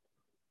done.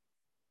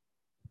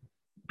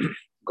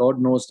 God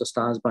knows the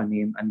stars by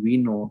name, and we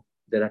know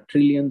there are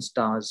trillion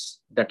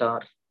stars that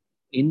are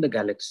in the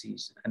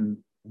galaxies. And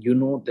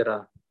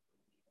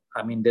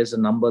there's a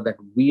number that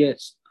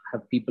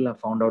people have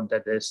found out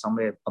that there's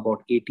somewhere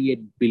about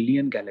 88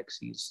 billion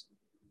galaxies.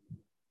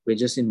 We're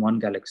just in one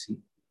galaxy.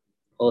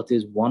 Earth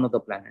is one of the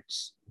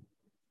planets,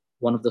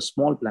 one of the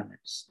small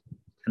planets.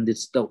 And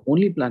it's the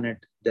only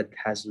planet that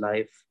has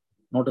life.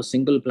 Not a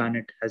single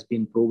planet has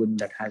been proven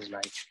that has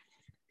life.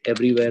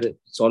 Everywhere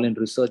it's all in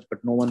research,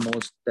 but no one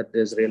knows that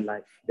there's real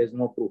life. There's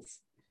no proof.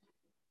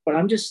 But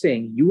I'm just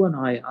saying, you and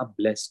I are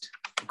blessed.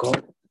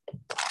 God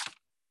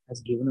has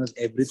given us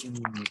everything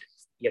we need,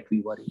 yet we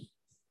worry.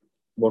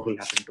 What will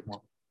happen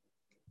tomorrow?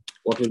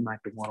 What will my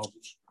tomorrow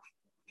be?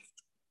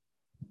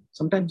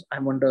 Sometimes I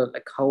wonder,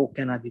 how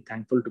can I be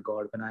thankful to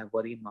God when I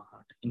worry in my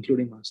heart,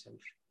 including myself?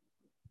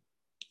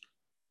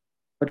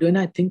 But when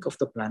I think of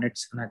the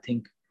planets, and I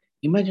think,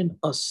 imagine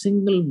a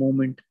single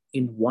moment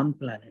in one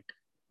planet,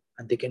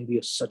 and there can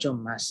be such a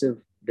massive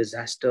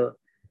disaster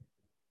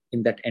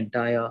in that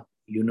entire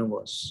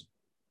universe.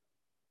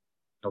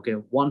 Okay,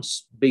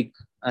 once big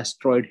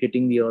asteroid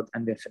hitting the Earth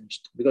and we're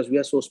finished, because we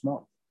are so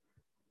small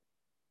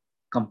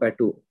compared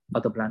to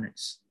other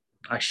planets.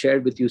 I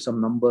shared with you some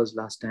numbers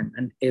last time,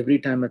 and every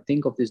time I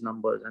think of these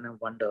numbers and I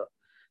wonder,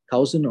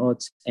 1,000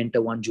 Earths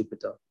enter one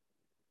Jupiter,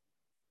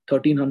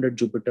 1,300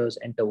 Jupiters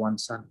enter one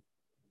sun,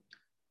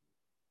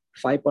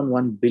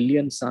 5.1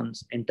 billion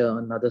suns enter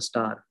another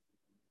star.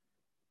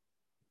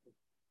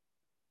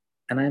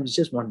 And I was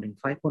just wondering,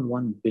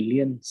 5.1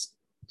 billion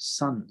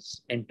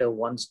suns enter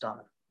one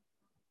star.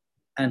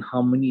 And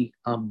how many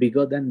are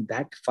bigger than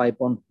that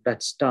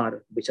that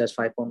star, which has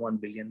 5.1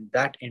 billion,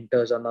 that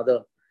enters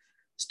another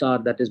star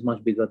that is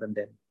much bigger than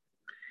them.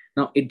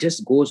 Now, it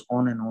just goes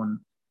on.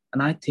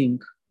 And I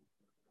think,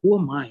 who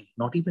am I?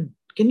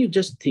 Can you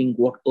just think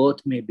what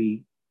Earth may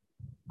be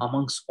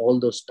amongst all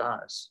those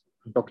stars?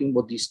 I'm talking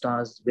about these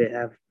stars. They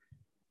have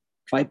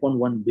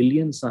 5.1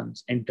 billion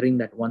suns entering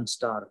that one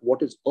star.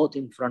 What is Earth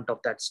in front of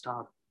that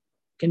star?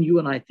 Can you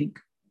and I think?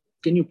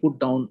 Can you put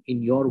down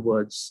in your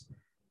words,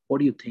 what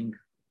do you think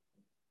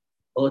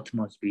Earth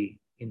must be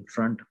in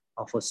front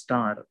of a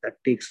star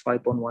that takes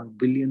 5.1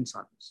 billion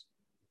suns?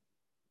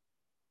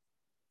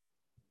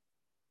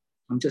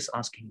 I'm just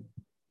asking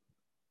you.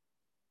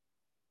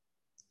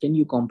 Can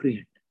you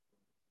comprehend?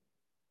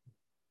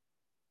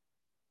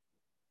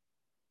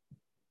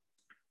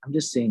 I'm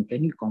just saying,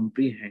 can you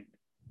comprehend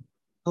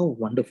how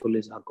wonderful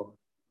is our God?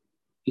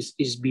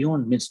 It's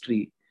beyond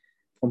mystery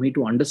for me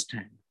to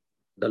understand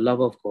the love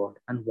of God,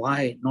 and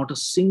why not a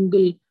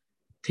single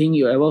thing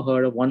you ever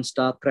heard of one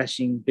star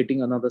crashing,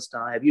 hitting another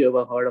star. Have you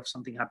ever heard of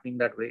something happening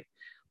that way?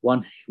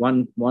 One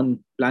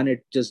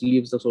planet just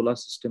leaves the solar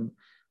system.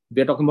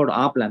 We're talking about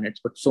our planets,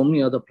 but so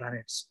many other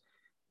planets.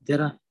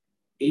 There are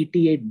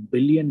 88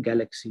 billion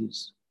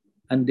galaxies,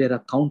 and there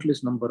are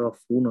countless number of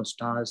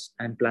stars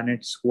and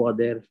planets who are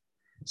there.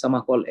 Some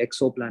are called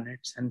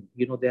exoplanets, and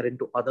they're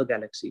into other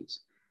galaxies.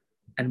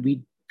 And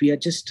we We are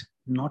just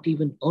not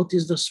even, Earth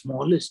is the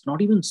smallest,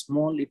 not even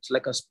small. It's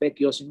like a speck.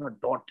 You're seeing a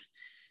dot.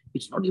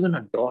 It's not even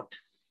a dot.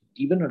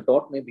 Even a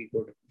dot may be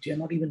good. We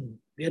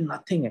are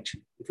nothing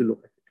actually, if you look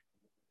at it.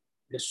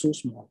 We are so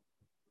small.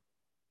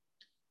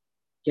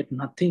 Yet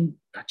nothing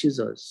touches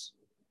us.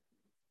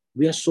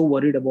 We are so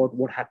worried about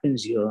what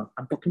happens here.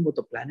 I'm talking about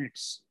the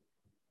planets.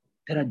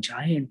 There are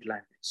giant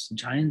planets,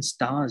 giant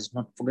stars,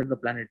 not forget the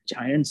planet,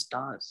 giant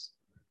stars.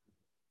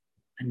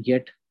 And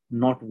yet,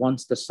 not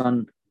once the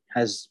sun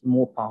has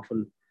more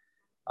powerful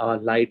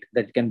light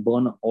that can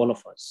burn all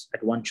of us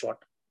at one shot.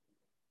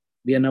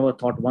 We have never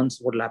thought once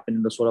what will happen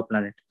in the solar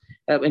planet.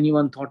 Have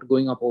anyone thought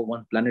going up over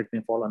one planet may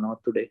fall on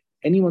Earth today?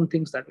 Anyone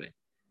thinks that way?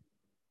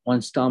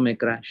 One star may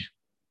crash.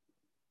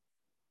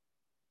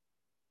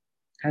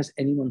 Has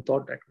anyone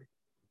thought that way?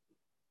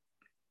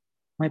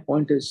 My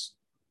point is,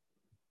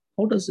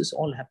 how does this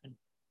all happen?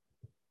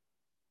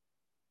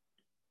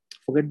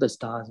 Forget the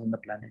stars and the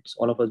planets.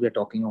 All of us, we are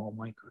talking, oh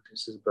my God,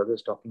 this is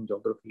brother's talking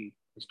geography.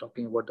 He's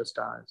talking about the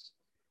stars.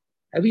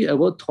 Have you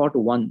ever thought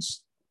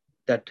once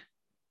that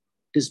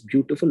this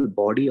beautiful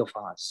body of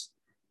ours,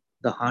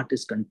 the heart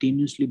is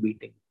continuously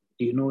beating?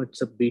 Do you know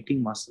it's a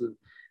beating muscle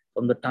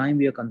from the time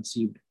we are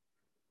conceived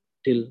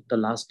till the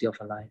last day of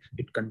our life?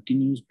 It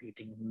continues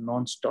beating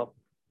non-stop.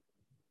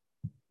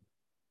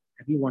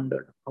 Have you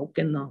wondered how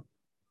can the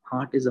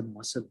heart is a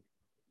muscle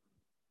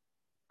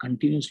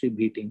continuously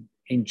beating,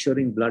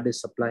 ensuring blood is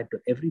supplied to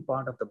every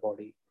part of the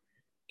body,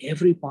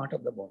 every part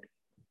of the body?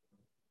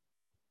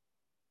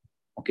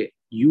 Okay,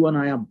 you and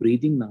I are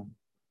breathing now.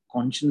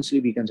 Consciously,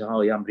 we can say,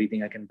 oh yeah, I'm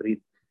breathing, I can breathe.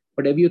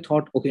 But have you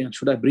thought, okay,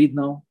 should I breathe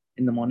now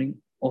in the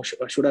morning? Or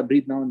should I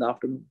breathe now in the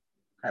afternoon?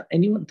 Have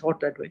anyone thought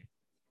that way?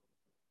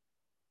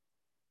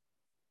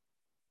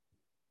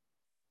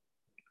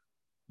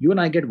 You and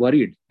I get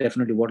worried,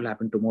 definitely, what will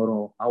happen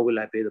tomorrow? How will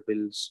I pay the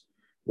bills?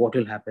 What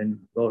will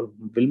happen? Or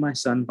will my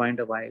son find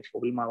a wife?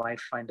 Or will my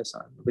wife find a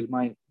son? Will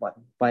my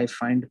wife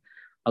find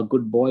a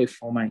good boy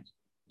for my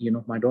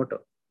daughter?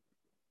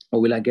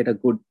 Or will I get a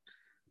good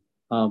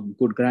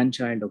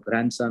grandchild or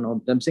grandson?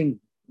 Or I'm saying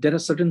there are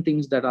certain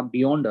things that are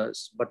beyond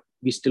us, but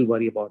we still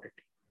worry about it.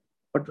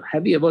 But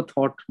have you ever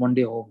thought one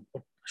day, oh,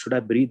 should I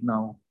breathe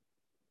now?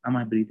 Am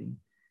I breathing?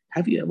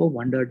 Have you ever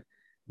wondered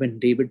when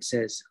David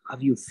says,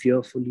 have you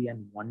fearfully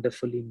and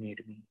wonderfully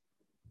made me?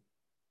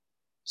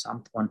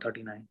 Psalm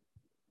 139.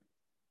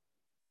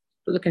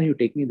 So can you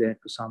take me there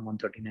to Psalm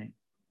 139?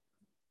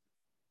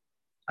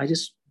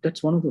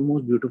 That's one of the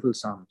most beautiful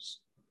Psalms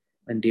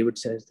when David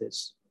says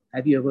this.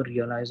 Have you ever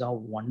realized how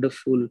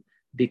wonderful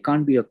they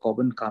can't be a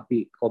carbon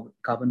copy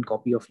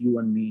of you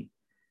and me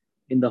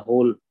in the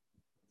whole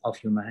of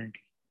humanity?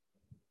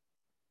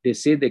 They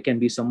say there can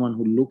be someone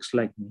who looks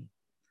like me,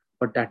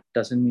 but that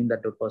doesn't mean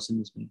that the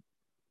person is me.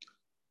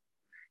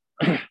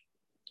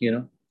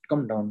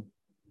 Come down.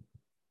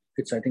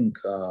 It's, I think,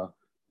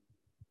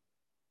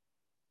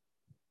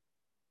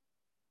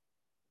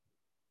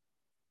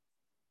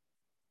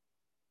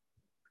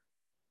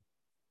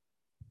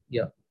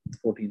 yeah,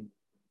 14.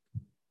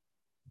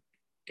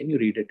 Can you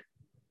read it?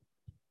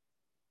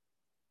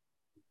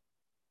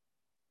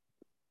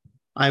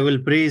 I will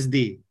praise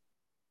thee,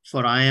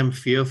 for I am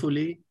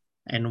fearfully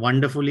and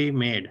wonderfully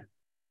made.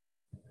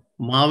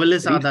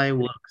 Marvelous are thy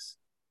works.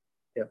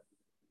 Yeah.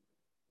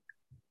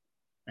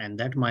 And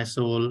that my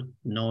soul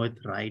knoweth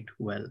right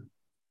well.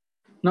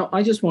 Now,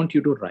 I just want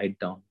you to write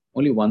down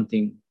only one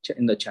thing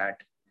in the chat.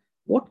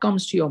 What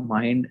comes to your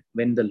mind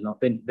when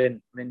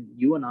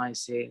you and I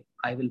say,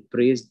 I will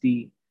praise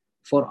thee,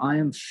 for I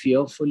am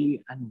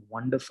fearfully and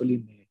wonderfully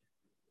made?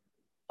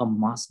 A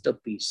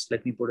masterpiece.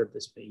 Let me put it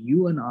this way.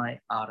 You and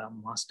I are a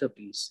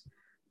masterpiece.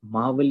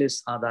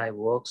 Marvelous are thy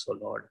works, O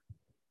Lord.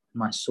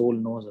 My soul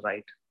knows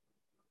right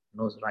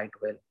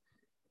well.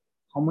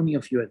 How many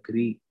of you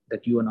agree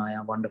that you and I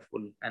are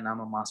wonderful and I'm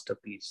a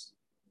masterpiece?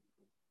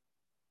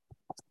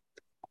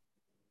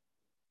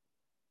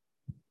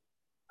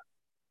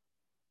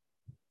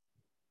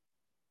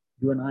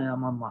 You and I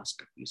am a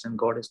masterpiece, and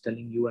God is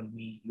telling you and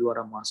me, you are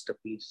a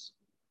masterpiece.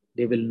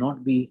 There will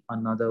not be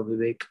another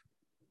Vivek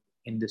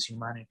in this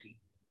humanity.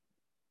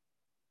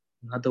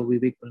 Another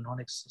Vivek will not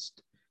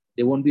exist.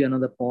 There won't be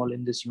another Paul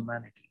in this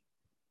humanity.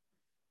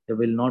 There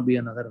will not be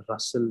another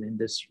Russell in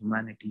this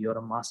humanity. You're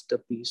a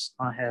masterpiece.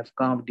 I have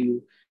carved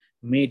you,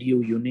 made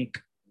you unique.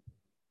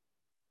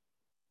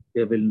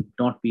 There will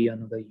not be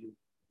another you.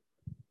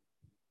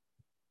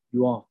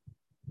 You are.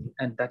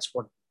 And that's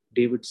what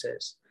David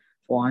says.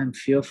 For I am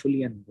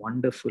fearfully and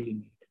wonderfully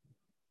made.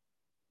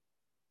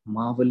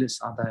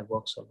 Marvelous are thy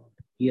works, O Lord.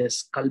 He has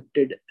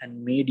sculpted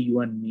and made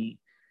you and me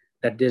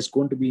that there's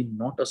going to be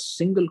not a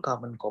single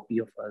carbon copy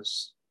of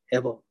us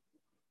ever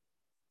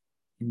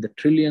in the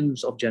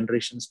trillions of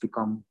generations to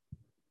come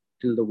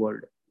till the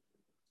world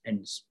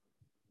ends.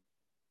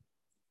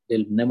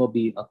 There'll never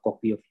be a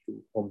copy of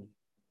you or me.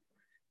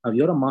 Now,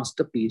 you're a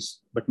masterpiece,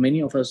 but many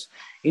of us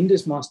in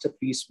this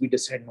masterpiece, we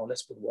decide, no,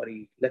 let's put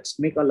worry. Let's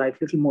make our life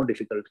a little more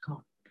difficult. Come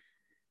on.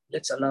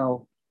 Let's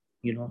allow,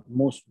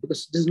 because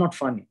this is not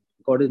funny.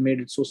 God has made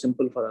it so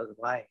simple for us.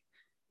 Why?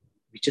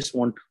 We just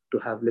want to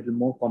have little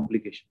more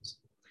complications.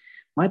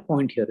 My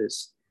point here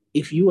is,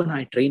 if you and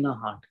I train our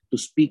heart to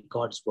speak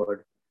God's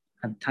word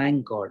and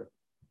thank God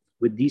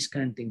with these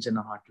kind of things in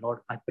our heart, Lord,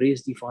 I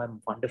praise thee for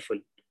I'm wonderful.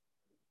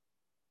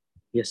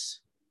 Yes,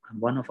 I'm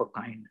one of a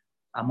kind.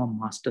 I'm a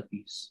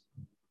masterpiece.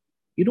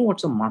 You know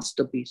what's a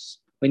masterpiece?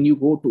 When you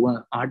go to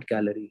an art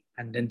gallery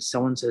and then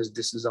someone says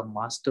this is a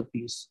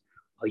masterpiece,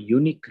 a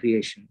unique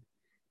creation,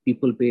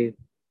 people pay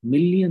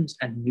millions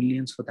and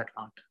millions for that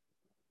art.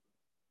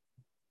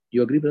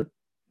 You agree, brother?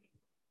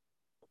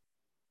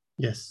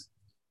 Yes.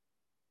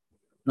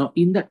 Now,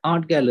 in that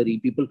art gallery,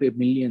 people pay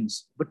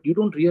millions, but you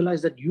don't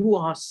realize that you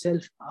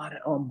yourself are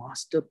a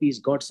masterpiece.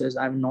 God says,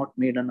 I have not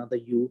made another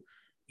you.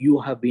 You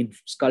have been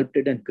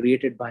sculpted and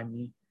created by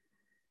me,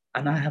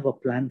 and I have a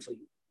plan for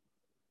you.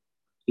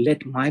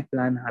 Let my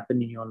plan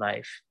happen in your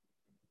life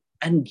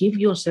and give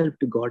yourself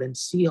to God and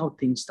see how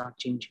things start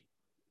changing.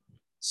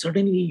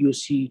 Suddenly, you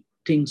see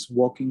things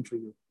working for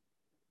you.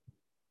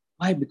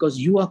 Why? Because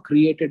you are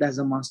created as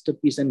a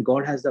masterpiece, and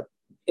God has the,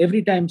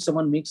 every time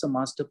someone makes a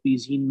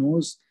masterpiece, he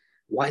knows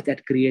why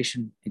that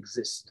creation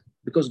exists,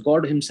 because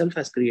God himself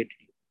has created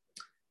you.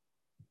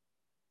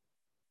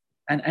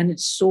 And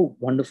it's so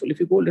wonderful. If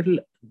you go a little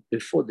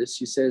before this,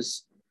 he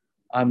says,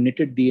 I've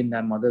knitted thee in thy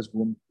mother's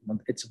womb.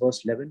 It's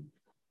verse 11.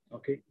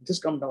 Okay,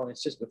 just come down.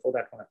 It's just before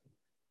that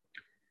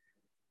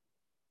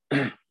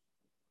one.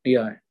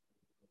 Yeah,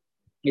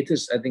 it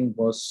is, I think,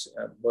 verse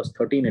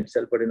 13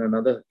 itself, but in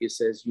another, it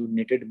says, you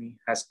knitted me,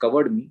 has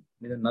covered me.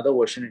 In another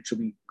version, it should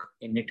be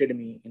knitted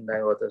me in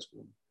thy mother's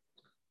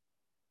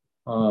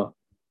womb.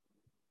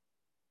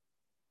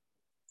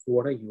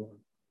 What are you on?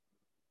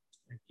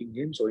 King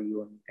James or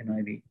you on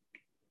NIV?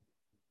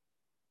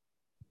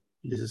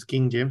 This is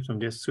King James. I'm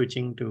just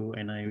switching to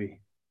NIV.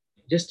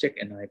 Just check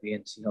NIV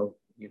and see how,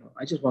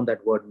 I just want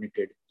that word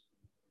knitted.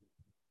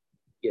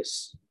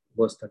 Yes,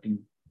 verse 13.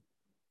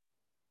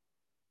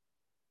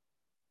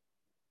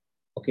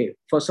 Okay,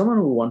 for someone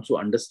who wants to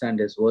understand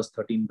this, verse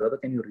 13, brother,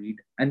 can you read?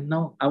 And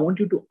now I want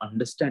you to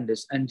understand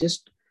this and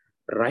just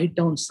write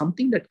down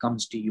something that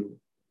comes to you.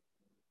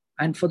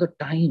 And for the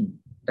time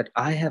that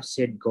I have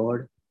said,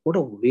 God, what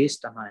a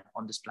waste am I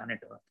on this planet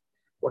Earth.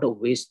 What a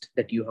waste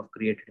that you have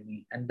created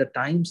me. And the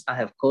times I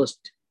have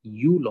cursed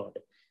you, Lord,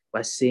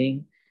 by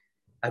saying,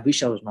 I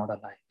wish I was not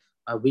alive.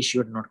 I wish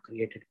you had not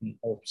created me.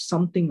 Or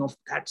something of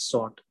that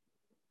sort,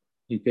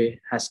 okay,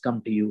 has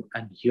come to you.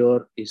 And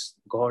here is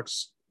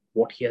God's,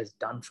 what he has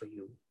done for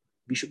you.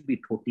 We should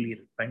be totally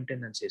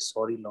repentant and say,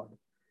 sorry, Lord,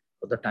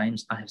 for the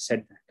times I have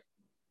said that.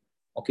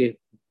 Okay,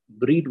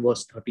 read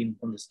verse 13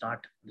 from the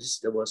start. This is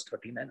the verse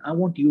 13. And I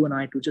want you and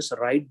I to just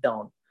write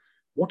down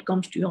what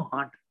comes to your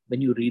heart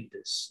when you read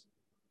this.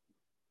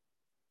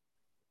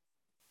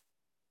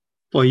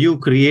 For you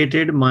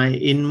created my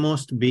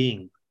inmost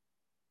being.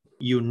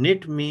 You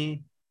knit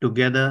me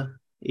together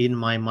in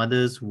my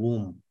mother's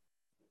womb.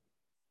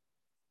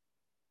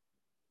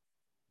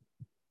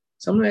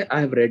 Somewhere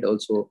I have read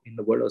also in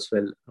the word as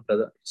well,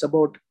 brother, it's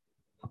about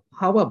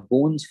how are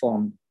bones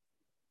formed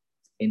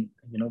in,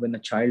 when a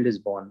child is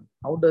born.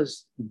 How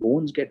does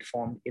bones get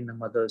formed in the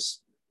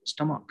mother's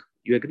stomach?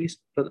 You agree,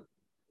 brother?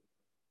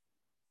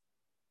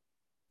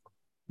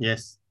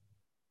 Yes.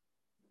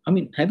 I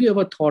mean, have you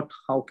ever thought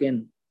how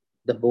can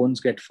the bones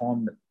get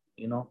formed,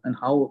 and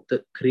how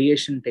the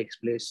creation takes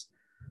place?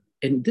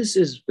 And this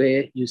is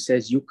where you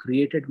says, you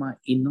created my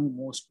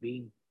innermost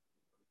being.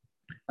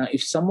 Now,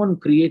 if someone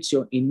creates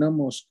your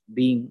innermost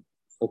being,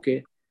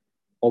 okay,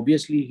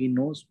 obviously he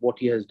knows what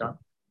he has done.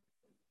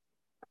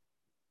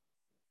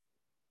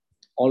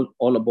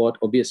 All about,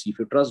 obviously, if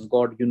you trust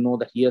God, you know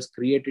that he has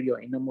created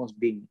your innermost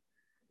being.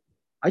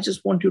 I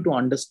just want you to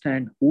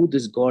understand who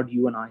this God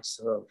you and I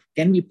serve.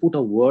 Can we put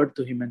a word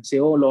to him and say,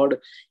 oh Lord,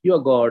 you're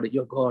God,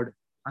 you're God.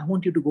 I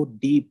want you to go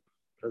deep,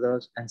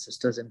 brothers and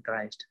sisters in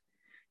Christ.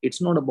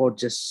 It's not about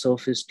just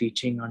surface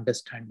teaching,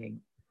 understanding.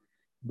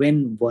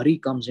 When worry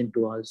comes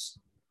into us,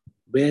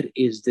 where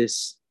is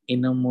this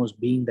innermost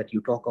being that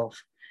you talk of?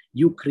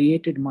 You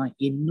created my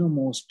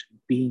innermost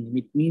being.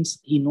 It means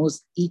he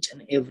knows each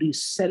and every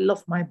cell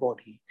of my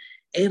body,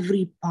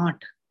 every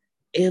part,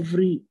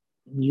 every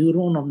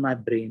neuron of my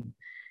brain,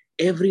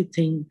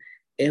 everything,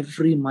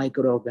 every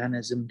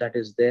microorganism that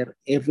is there,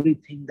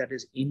 everything that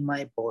is in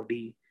my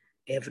body,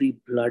 every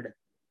blood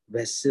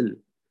vessel,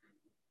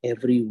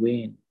 every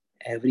vein,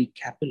 every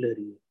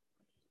capillary,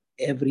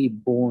 every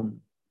bone,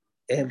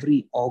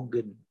 every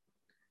organ,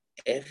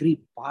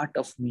 every part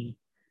of me,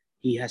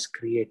 he has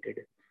created.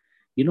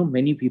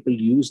 Many people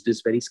use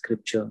this very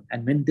scripture,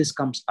 and when this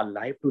comes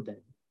alive to them,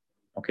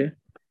 okay,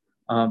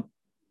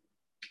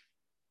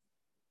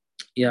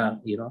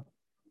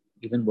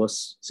 even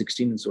verse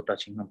 16 is so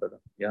touching, my brother.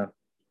 Yeah.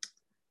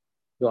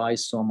 Your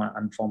eyes saw my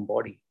unformed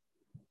body.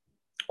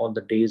 All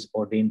the days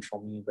ordained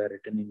for me were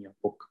written in your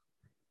book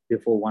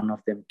before one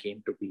of them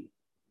came to be.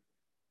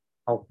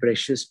 How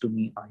precious to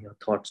me are your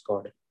thoughts,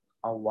 God.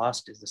 How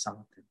vast is the sum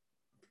of them.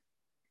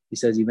 He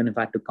says, even if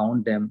I had to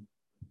count them,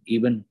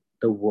 even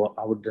I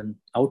would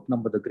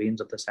outnumber the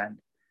grains of the sand.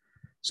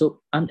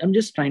 So I'm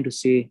just trying to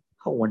say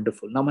how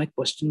wonderful. Now my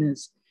question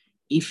is,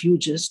 If you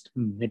just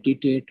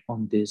meditate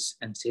on this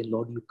and say,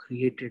 Lord, you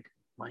created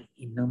my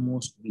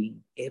innermost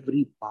being,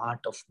 every part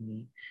of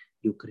me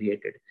you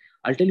created.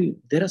 I'll tell you,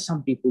 there are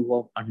some people who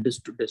have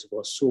understood this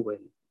verse so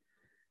well,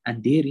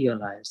 and they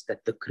realize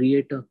that the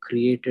Creator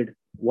created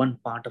one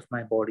part of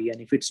my body,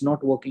 and if it's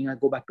not working, I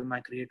go back to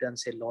my Creator and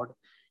say, Lord,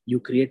 you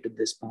created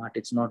this part,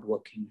 it's not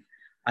working.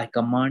 I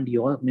command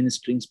your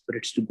ministering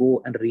spirits to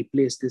go and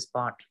replace this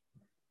part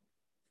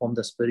from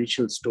the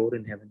spiritual store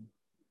in heaven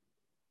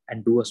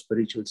and do a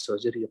spiritual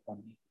surgery upon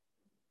me.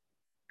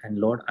 And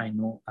Lord, I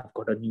know I've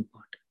got a new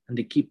part. And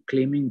they keep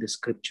claiming this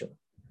scripture.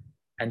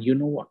 And you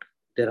know what?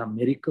 There are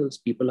miracles.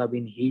 People have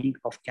been healed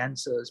of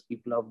cancers.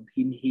 People have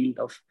been healed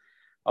of,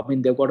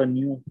 they've got a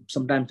new,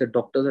 sometimes the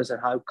doctors have said,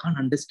 I can't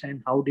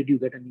understand, how did you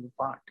get a new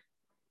part?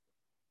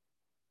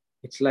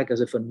 It's like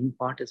as if a new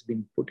part has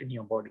been put in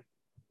your body.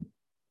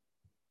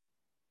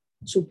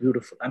 So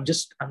beautiful. I'm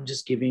just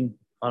giving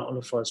all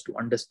of us to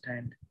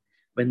understand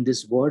when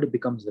this word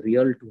becomes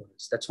real to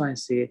us. That's why I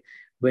say,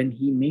 when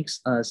he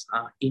makes us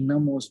our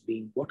innermost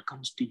being, what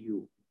comes to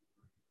you?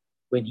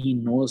 When he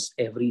knows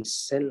every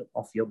cell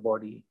of your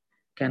body,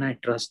 can I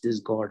trust this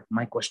God?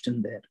 My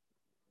question there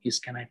is,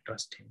 can I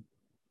trust him?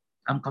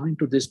 I'm coming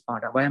to this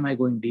part. Why am I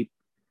going deep?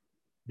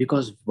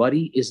 Because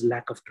worry is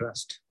lack of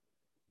trust.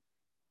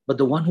 But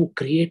the one who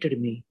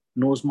created me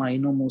knows my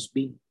innermost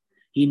being.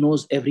 He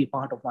knows every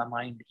part of my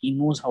mind. He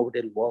knows how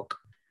it will work.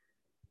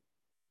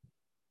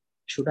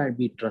 Should I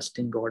be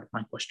trusting God?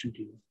 My question to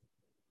you.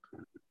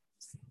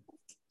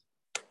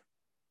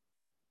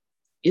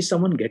 Is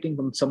someone getting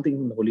something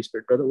from the Holy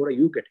Spirit? Brother, what are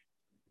you getting?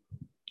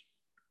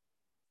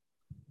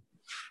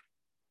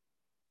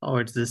 Oh,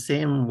 it's the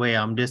same way.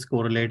 I'm just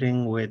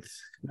correlating with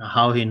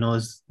how he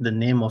knows the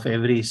name of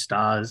every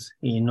stars.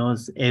 He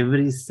knows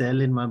every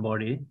cell in my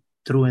body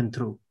through and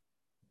through.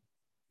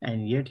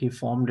 And yet he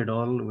formed it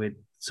all with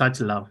such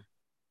love.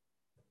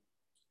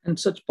 And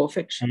such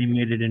perfection. And he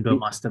made it into a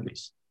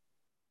masterpiece.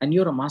 And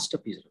you're a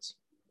masterpiece.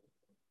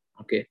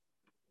 Okay.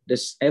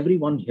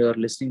 Everyone here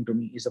listening to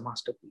me is a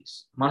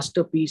masterpiece.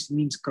 Masterpiece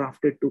means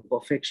crafted to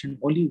perfection.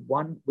 Only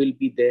one will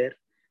be there.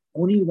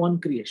 Only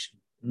one creation.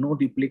 No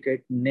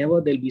duplicate.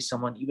 Never there'll be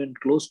someone even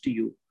close to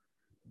you.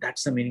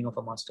 That's the meaning of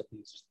a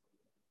masterpiece.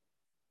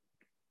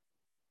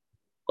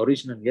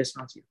 Original. Yes,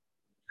 Nasir.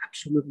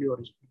 Absolutely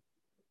original.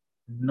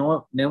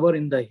 No, never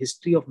in the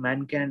history of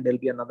mankind there'll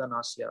be another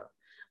Nasir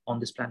on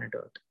this planet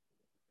Earth.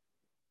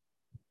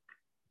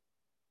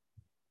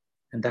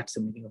 And that's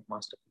the meaning of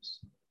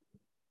masterpiece.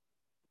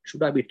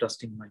 Should I be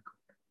trusting my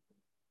God?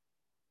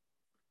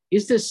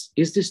 Is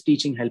this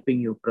teaching helping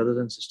you, brothers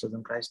and sisters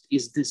in Christ?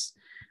 Is this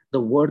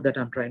the word that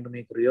I'm trying to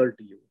make real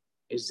to you?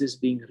 Is this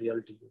being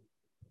real to you?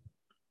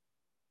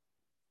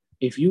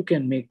 If you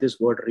can make this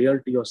word real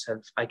to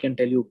yourself, I can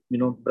tell you,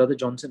 Brother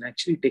Johnson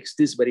actually takes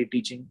this very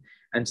teaching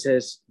and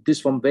says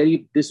this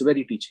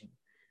very teaching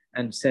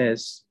and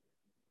says,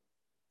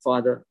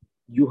 Father,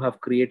 you have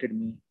created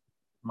me,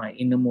 my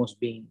innermost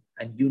being,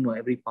 and you know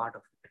every part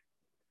of it.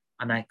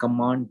 And I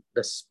command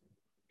the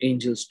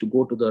angels to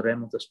go to the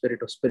realm of the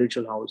spirit, of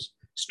spiritual house,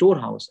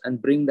 storehouse,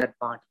 and bring that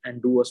part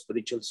and do a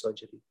spiritual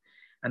surgery.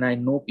 And I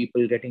know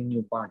people getting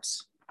new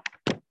parts,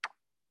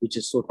 which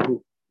is so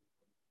true.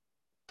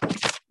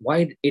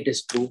 Why it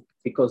is true?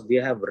 Because they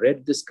have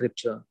read the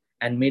scripture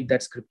and made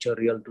that scripture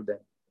real to them.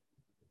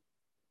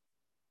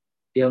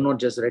 They have not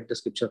just read the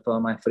scripture, for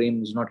my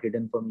frame is not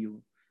hidden from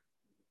you.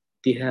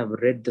 They have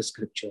read the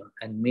scripture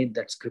and made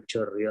that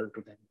scripture real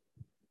to them.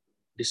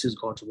 This is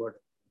God's word.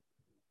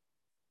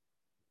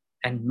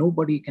 And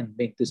nobody can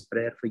make this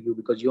prayer for you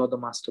because you're the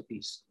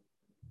masterpiece.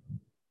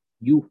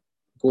 You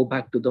go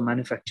back to the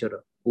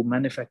manufacturer who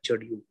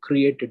manufactured you,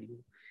 created you,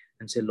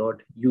 and say,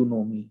 Lord, you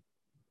know me.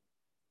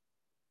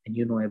 And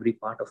you know every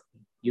part of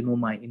me. You know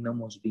my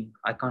innermost being.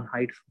 I can't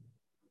hide from you.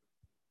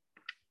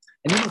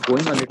 And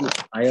going a little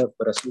higher,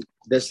 Rasul,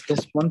 there's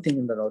one thing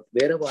in the Lord.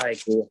 Wherever I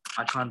go,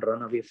 I can't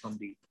run away from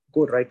thee.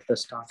 Go right to the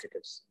start it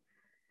is.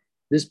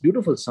 This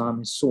beautiful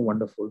psalm is so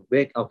wonderful.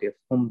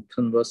 From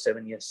verse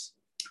 7, yes.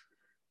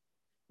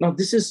 Now,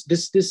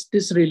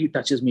 this really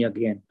touches me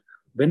again.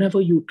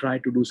 Whenever you try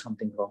to do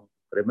something wrong,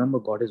 remember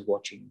God is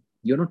watching.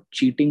 You're not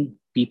cheating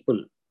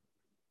people.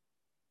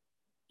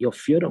 Your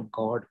fear of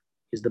God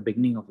is the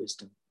beginning of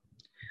wisdom.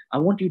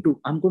 I'm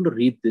going to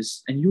read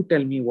this and you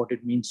tell me what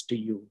it means to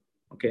you.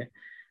 Okay.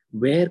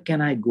 Where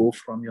can I go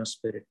from your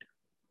spirit?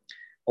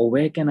 Or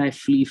where can I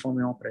flee from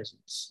your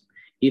presence?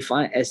 If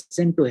I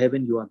ascend to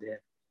heaven, you are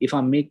there. If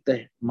I make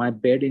my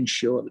bed in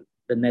Sheol,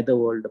 the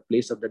netherworld, the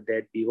place of the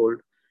dead,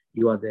 behold,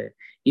 you are there.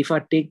 If I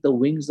take the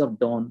wings of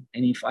dawn,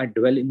 and if I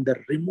dwell in the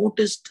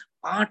remotest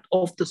part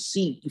of the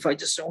sea, if I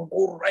just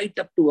go right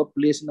up to a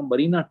place in the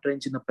Mariana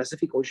Trench in the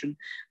Pacific Ocean,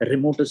 the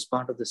remotest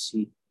part of the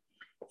sea,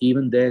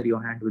 even there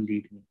your hand will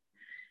lead me.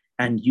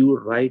 And your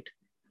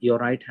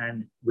right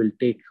hand will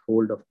take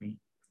hold of me.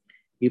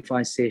 If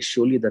I say,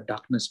 surely the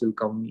darkness will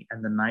cover me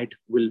and the night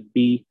will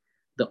be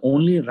the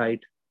only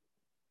light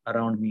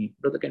around me.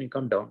 Brother, can you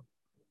come down?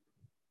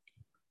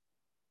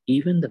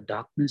 Even the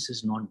darkness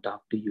is not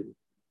dark to you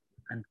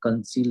and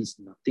conceals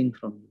nothing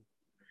from you.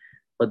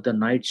 but the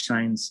night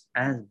shines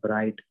as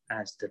bright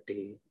as the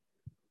day.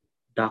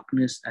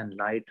 Darkness and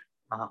light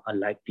are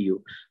alike to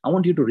you. I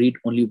want you to read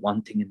only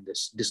one thing in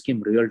this. This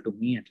came real to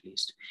me, at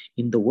least.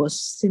 In the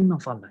worst sin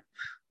of our life,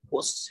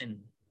 worst sin,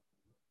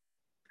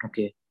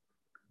 okay,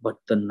 but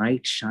the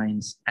night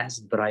shines as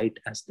bright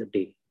as the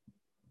day.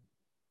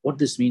 What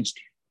this means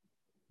to you?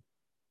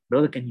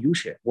 Brother, can you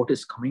share what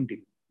is coming to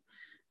you?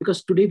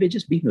 Because today we're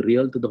just being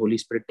real to the Holy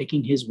Spirit,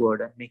 taking His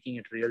word and making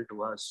it real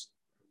to us.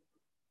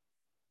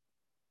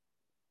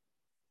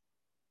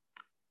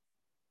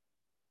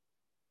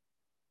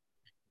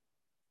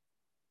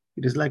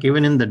 It is like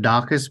even in the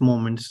darkest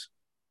moments,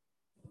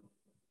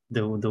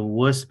 the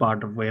worst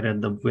part of where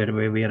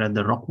we are at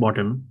the rock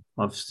bottom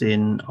of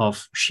sin,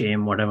 of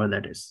shame, whatever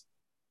that is,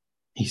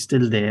 He's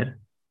still there.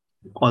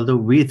 Although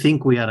we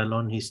think we are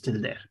alone, He's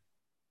still there.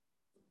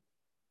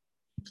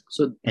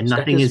 So and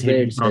nothing is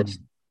hidden from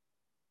Him.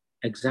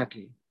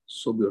 Exactly.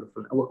 So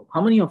beautiful.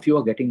 How many of you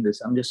are getting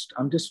this? I'm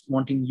just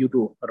wanting you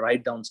to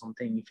write down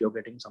something if you're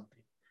getting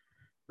something.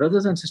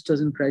 Brothers and sisters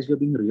in Christ, we're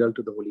being real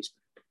to the Holy Spirit.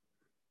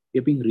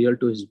 We're being real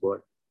to His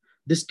word.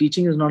 This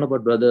teaching is not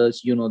about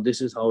brothers,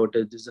 this is how it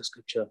is, this is the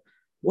scripture.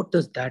 What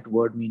does that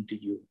word mean to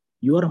you?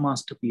 You are a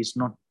masterpiece,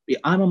 not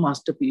I'm a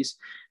masterpiece.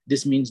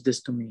 This means this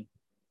to me.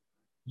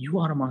 You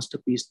are a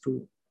masterpiece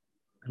too.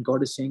 And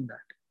God is saying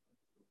that.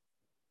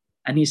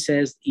 And He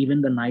says,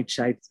 even the night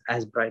shines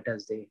as bright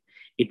as day.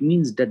 It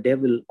means the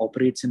devil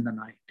operates in the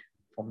night.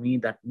 For me,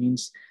 that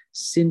means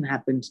sin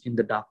happens in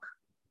the dark.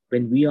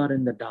 When we are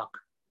in the dark,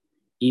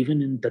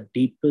 even in the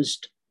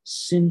deepest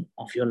sin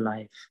of your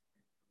life,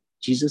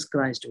 Jesus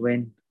Christ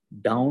went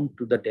down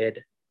to the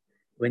dead.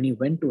 When He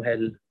went to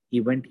hell, He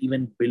went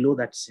even below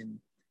that sin.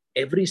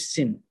 Every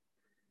sin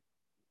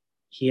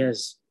He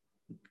has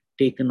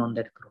taken on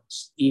that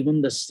cross.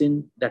 Even the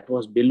sin that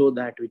was below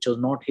that, which was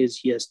not His,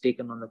 He has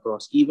taken on the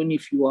cross. Even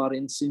if you are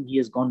in sin, He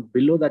has gone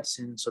below that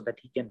sin so that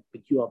He can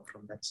pick you up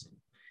from that sin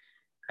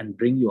and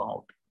bring you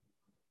out.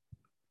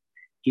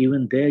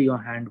 Even there your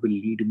hand will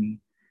lead me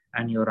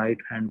and your right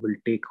hand will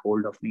take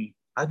hold of me.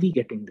 Are we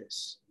getting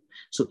this?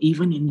 So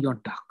even in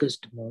your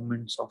darkest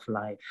moments of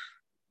life,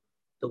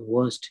 the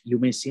worst, you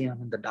may say,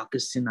 I'm in the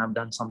darkest sin, I've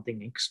done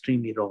something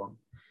extremely wrong.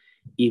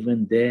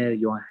 Even there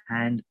your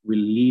hand will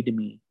lead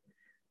me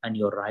and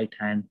your right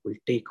hand will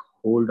take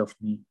hold of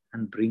me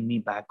and bring me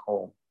back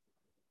home.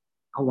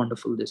 How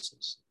wonderful this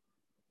is.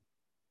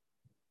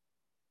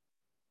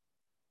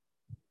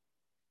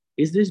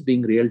 Is this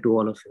being real to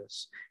all of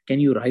us? Can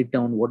you write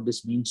down what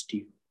this means to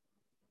you?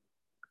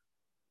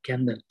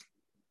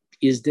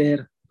 Is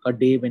there a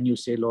day when you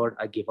say, Lord,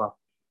 I give up?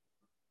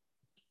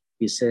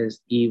 He says,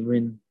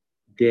 even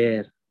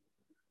there,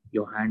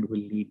 your hand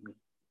will lead me.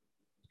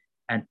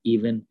 And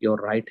even your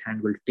right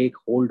hand will take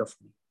hold of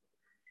me.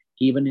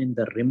 Even in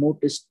the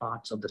remotest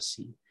parts of the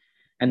sea.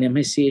 And I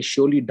may say,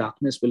 surely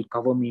darkness will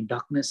cover me.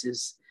 Darkness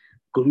is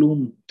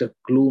gloom. The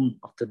gloom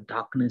of the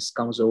darkness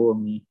comes over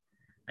me.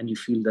 And you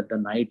feel that the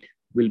night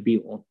will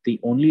be the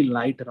only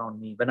light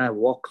around me. When I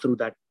walk through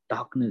that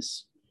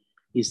darkness,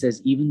 He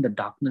says, even the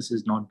darkness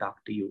is not dark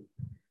to you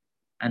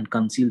and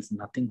conceals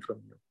nothing from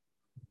you.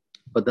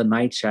 But the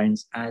night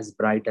shines as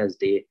bright as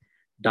day.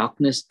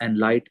 Darkness and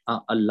light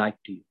are alike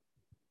to you.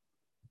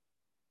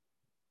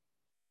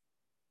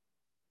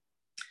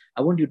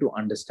 I want you to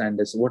understand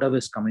this. Whatever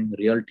is coming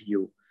real to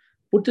you,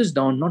 put this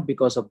down, not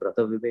because of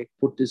Brother Vivek.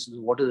 Put this,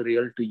 what is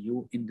real to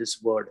you in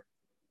this word.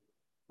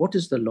 What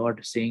is the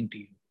Lord saying to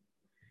you?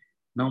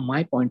 Now,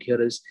 my point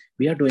here is,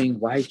 we are doing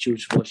why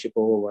choose worship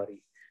over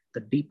worry.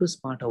 The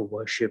deepest part of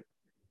worship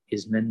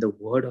is when the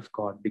word of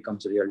God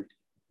becomes reality,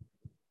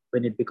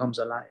 when it becomes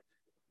alive.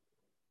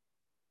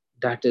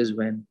 That is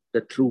when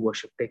the true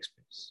worship takes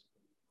place.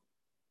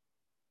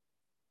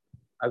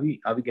 Are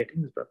we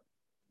getting this, brother?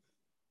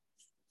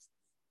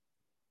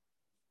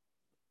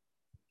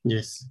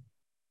 Yes.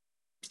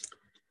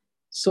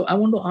 So I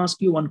want to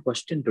ask you one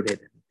question today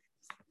then,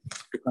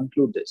 to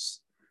conclude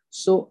this.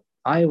 So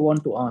I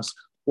want to ask,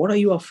 what are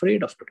you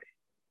afraid of today?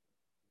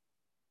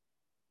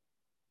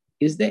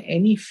 Is there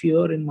any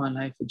fear in my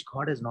life which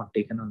God has not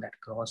taken on that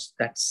cross?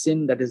 That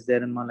sin that is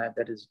there in my life,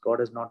 that is God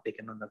has not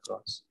taken on the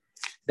cross.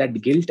 That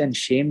guilt and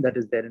shame that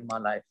is there in my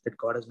life, that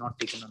God has not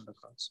taken on the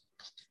cross.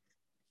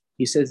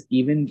 He says,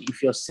 even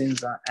if your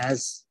sins are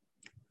as,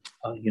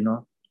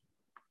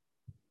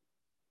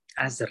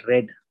 as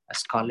red as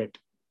scarlet,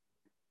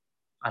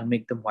 I'll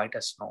make them white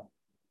as snow.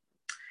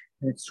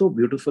 And it's so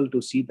beautiful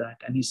to see that.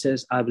 And He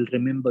says, I will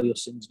remember your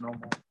sins no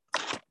more.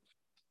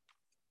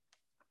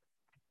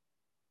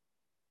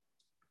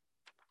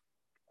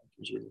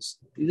 Jesus.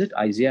 Is it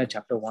Isaiah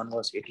chapter 1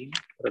 verse 18,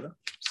 brother?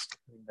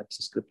 I think that's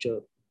the scripture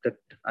that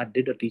I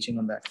did a teaching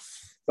on that.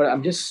 But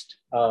I'm just,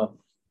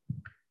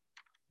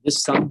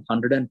 this Psalm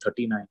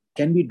 139,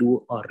 can we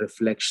do a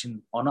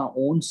reflection on our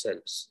own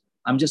selves?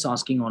 I'm just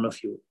asking all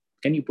of you,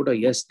 can you put a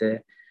yes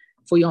there?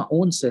 For your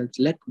own selves,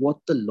 let what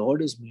the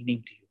Lord is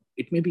meaning to you.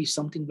 It may be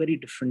something very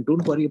different.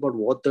 Don't worry about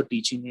what the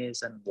teaching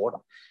is and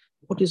what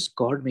is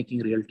God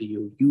making real to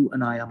you. You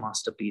and I are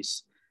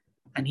masterpiece.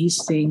 And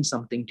He's saying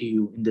something to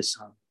you in this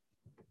psalm.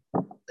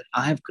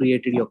 I have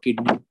created your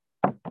kidney.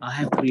 I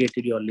have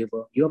created your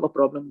liver. You have a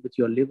problem with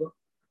your liver?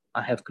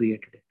 I have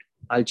created it.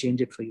 I'll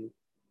change it for you.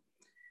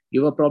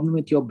 You have a problem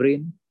with your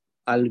brain?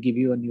 I'll give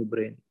you a new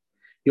brain.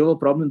 You have a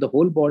problem with the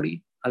whole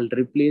body? I'll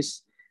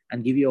replace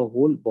and give you a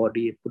whole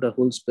body, put a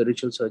whole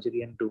spiritual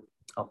surgery into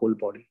a whole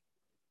body.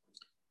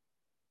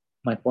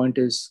 My point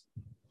is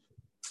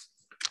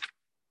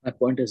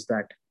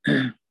that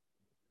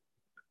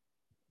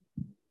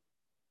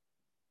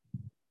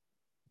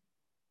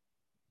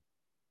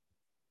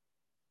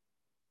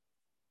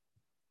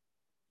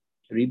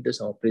read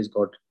this out. Praise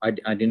God. I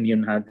didn't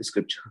even have the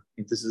scripture.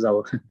 This is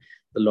how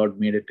the Lord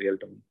made it real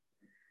to me.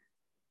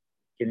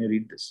 Can you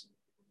read this?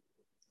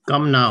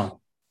 Come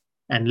now,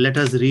 and let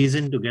us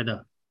reason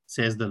together,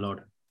 says the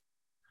Lord.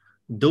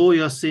 Though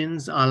your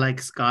sins are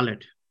like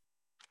scarlet,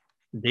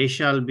 they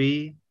shall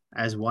be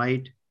as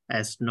white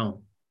as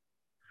snow.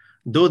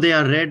 Though they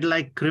are red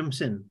like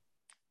crimson,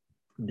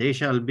 they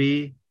shall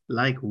be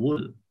like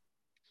wool.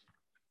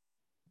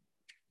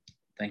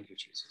 Thank you,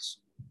 Jesus.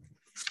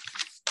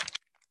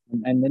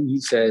 And then he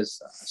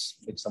says,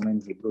 it's somewhere in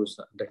Hebrews,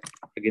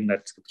 again,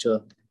 that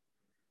scripture,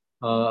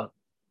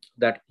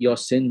 that your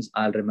sins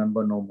I'll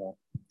remember no more.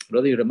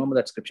 Brother, you remember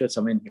that scripture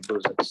somewhere in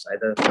Hebrews? It's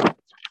either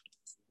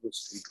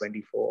Hebrews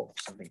 3:24 or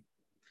something.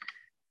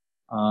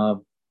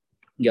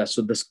 Yeah,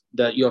 so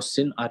your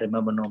sin I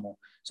remember no more.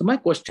 So my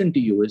question to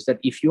you is that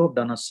if you have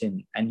done a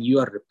sin and you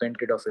are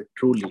repented of it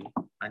truly,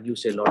 and you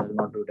say, Lord, I will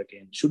not do it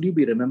again, should you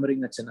be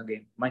remembering that sin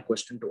again? My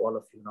question to all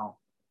of you now.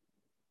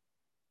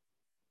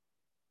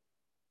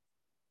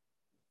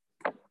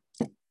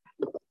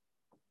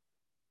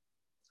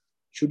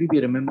 Should you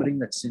be remembering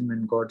that sin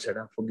when God said,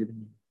 I've forgiven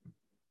you?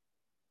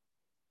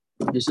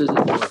 This is His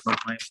word, not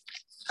mine.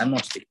 I'm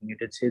not speaking it,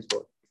 it's His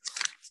word.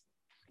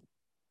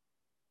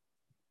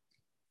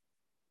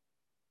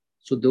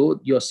 So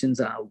though your sins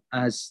are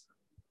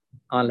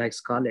like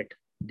scarlet,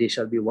 they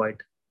shall be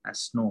white as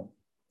snow.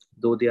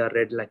 Though they are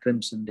red like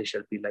crimson, they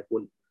shall be like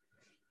wool.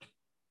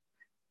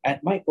 And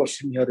my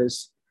question here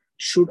is,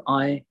 should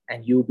I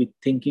and you be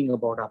thinking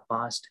about our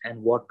past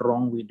and what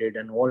wrong we did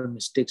and all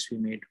mistakes we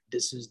made?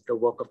 This is the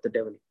work of the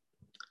devil.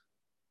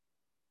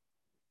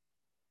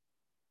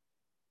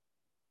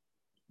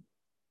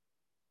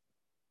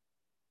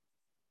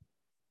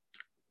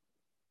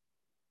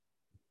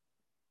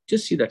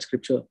 Just see that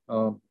scripture.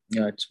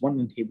 Yeah, it's one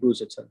in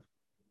Hebrews itself.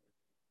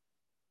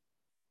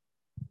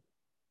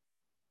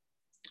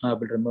 I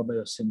will remember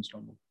your sins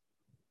no more.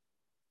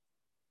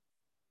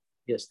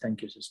 Yes,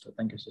 thank you, sister.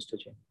 Thank you, Sister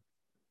Jane.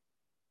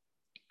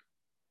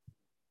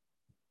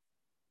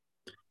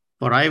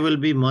 For I will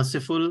be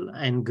merciful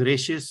and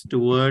gracious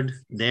toward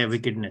their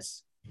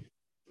wickedness,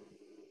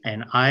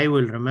 and I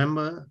will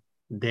remember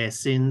their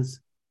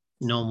sins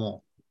no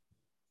more.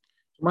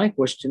 My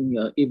question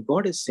here, if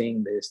God is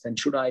saying this, then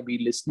should I be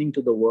listening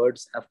to the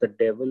words of the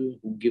devil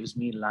who gives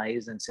me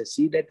lies and says,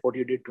 see that what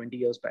you did 20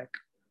 years back,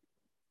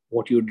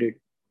 what you did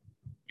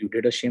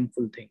a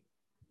shameful thing.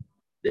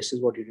 This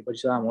is what you did. But he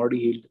said, I'm already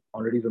healed,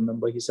 already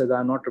remember. He says,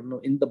 I'm not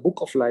remember. In the book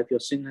of life, your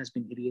sin has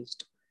been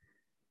erased.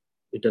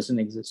 It doesn't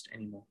exist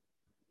anymore.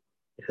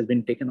 It has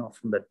been taken off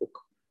from that book.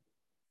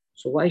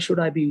 So why should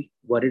I be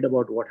worried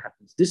about what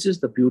happens? This is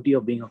the beauty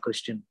of being a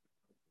Christian.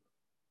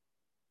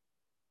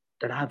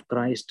 That I have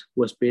Christ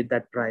who has paid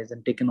that price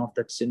and taken off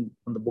that sin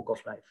from the book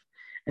of life.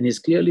 And he's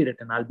clearly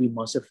written, I'll be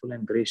merciful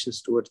and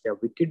gracious towards their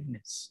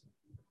wickedness.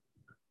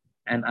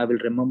 And I will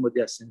remember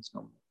their sins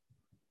no more.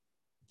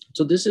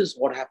 So this is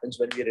what happens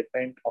when we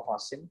repent of our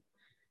sin.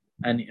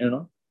 And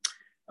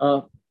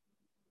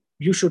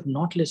you should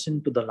not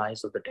listen to the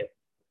lies of the devil.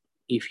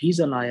 If he's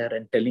a liar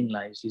and telling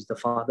lies, he's the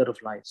father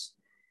of lies.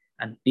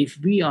 And if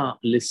we are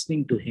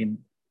listening to him,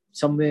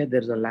 somewhere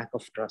there's a lack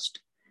of trust.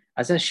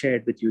 As I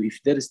shared with you,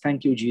 if there is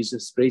thank you,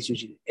 Jesus, praise you,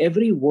 Jesus,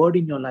 every word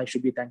in your life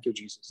should be thank you,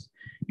 Jesus.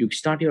 You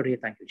start your day,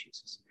 thank you,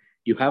 Jesus.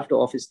 You have the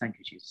office, thank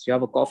you, Jesus. You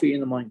have a coffee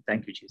in the morning,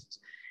 thank you, Jesus.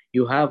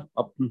 You have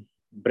a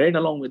bread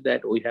along with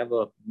that, or you have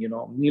a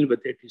meal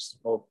with it,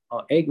 or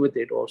egg with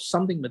it, or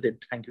something with it,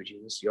 thank you,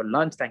 Jesus. Your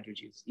lunch, thank you,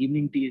 Jesus.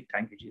 Evening tea,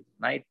 thank you, Jesus.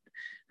 Night,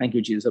 thank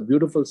you, Jesus. A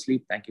beautiful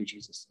sleep, thank you,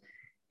 Jesus.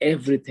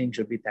 Everything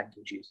should be thank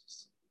you,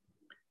 Jesus.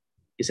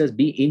 It says,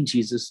 be in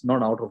Jesus,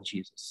 not out of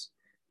Jesus.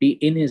 Be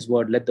in his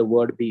word. Let the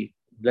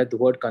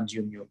word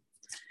consume you.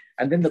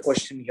 And then the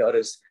question here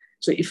is,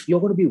 so if you're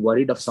going to be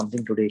worried of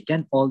something today,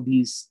 can all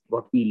these,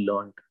 what we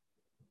learned,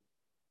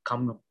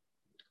 come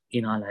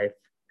in our life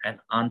and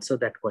answer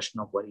that question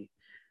of worry?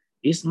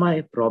 Is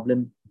my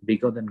problem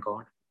bigger than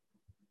God?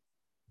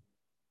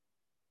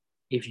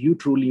 If you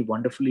truly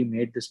wonderfully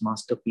made this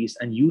masterpiece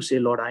and you say,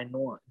 Lord, I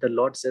know, the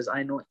Lord says,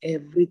 I know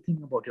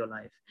everything about your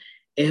life.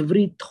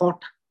 Every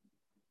thought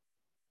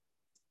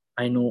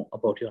I know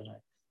about your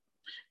life.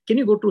 Can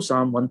you go to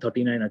Psalm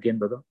 139 again,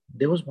 brother?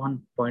 There was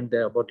one point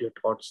there about your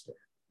thoughts there.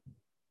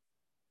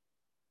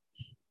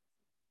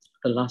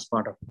 The last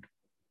part of it.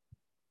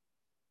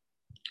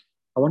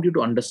 I want you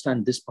to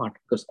understand this part,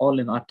 because all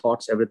in our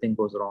thoughts, everything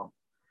goes wrong.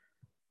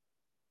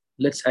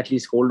 Let's at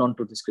least hold on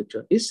to the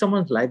scripture. Is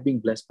someone's life being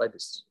blessed by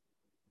this?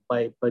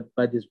 By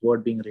this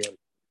word being real?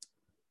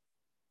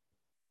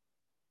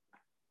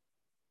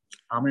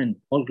 Amen.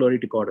 All glory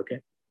to God,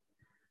 okay?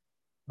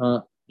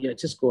 Yeah,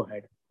 just go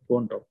ahead. Go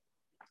on top.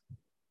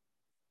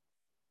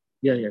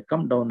 Yeah,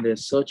 come down there.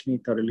 Search me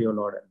thoroughly, O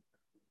Lord,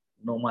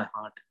 and know my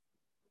heart.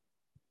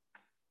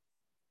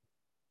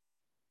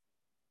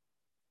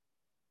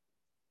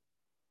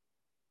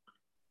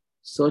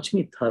 Search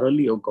me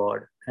thoroughly, O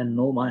God, and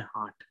know my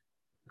heart.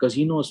 Because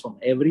He knows from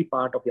every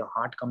part of your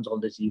heart comes all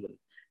this evil.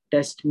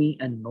 Test me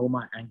and know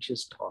my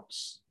anxious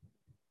thoughts.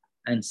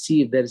 And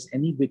see if there is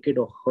any wicked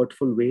or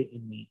hurtful way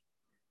in me,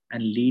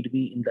 and lead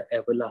me in the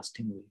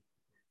everlasting way.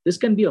 This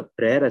can be a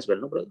prayer as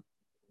well, no, brother?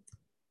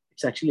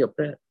 It's actually a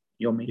prayer.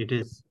 It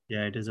is.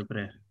 Yeah, it is a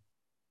prayer.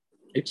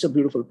 It's a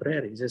beautiful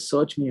prayer. He says,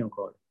 search me, O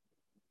God,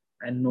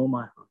 and know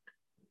my heart.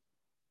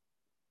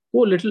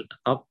 Go a little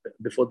up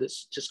before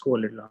this. Just go a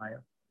little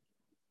higher.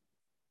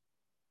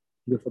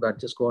 Before that,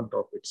 just go on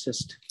top. It's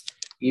just,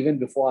 even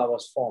before I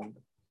was formed,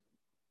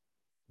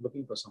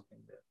 looking for something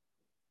there.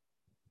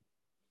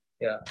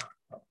 Yeah.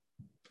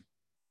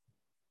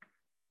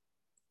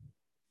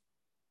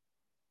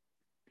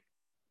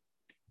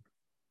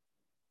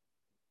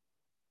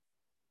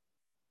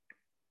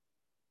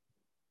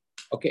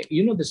 Okay,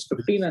 you know this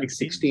 15 and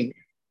 16.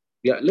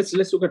 Yeah, let's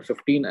look at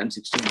 15 and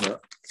 16 here.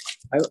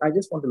 I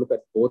just want to look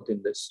at both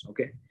in this,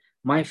 okay?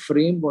 My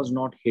frame was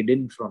not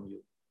hidden from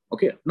you.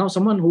 Okay, now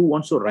someone who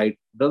wants to write,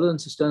 brother and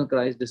sister in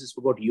Christ, this is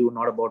about you,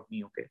 not about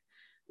me, okay?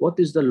 What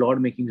is the Lord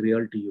making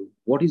real to you?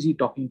 What is He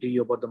talking to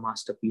you about the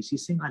masterpiece?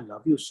 He's saying, I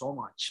love you so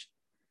much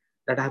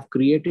that I have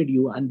created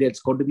you, and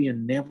there's going to be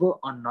never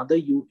another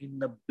you in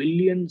the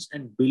billions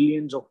and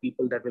billions of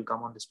people that will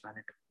come on this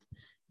planet.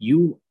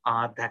 You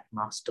are that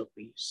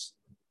masterpiece.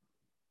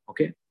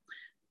 Okay?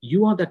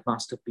 You are that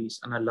masterpiece,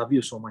 and I love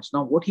you so much.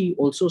 Now, what he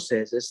also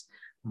says is,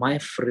 my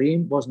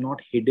frame was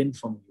not hidden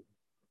from you.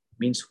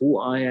 Means who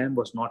I am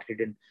was not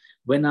hidden.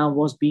 When I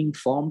was being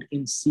formed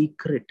in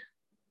secret,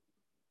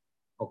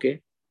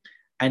 okay,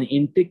 and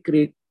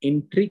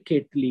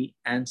intricately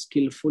and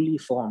skillfully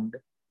formed,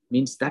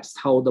 means that's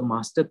how the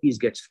masterpiece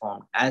gets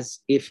formed, as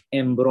if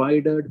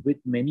embroidered with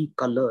many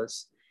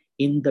colors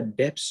in the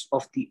depths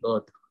of the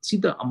earth. See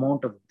the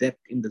amount of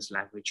depth in this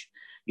language.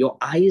 Your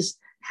eyes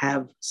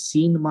have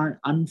seen my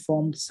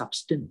unformed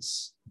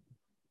substance,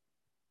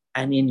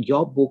 and in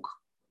your book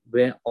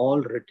were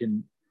all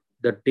written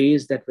the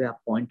days that were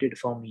appointed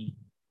for me,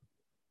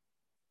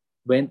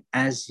 when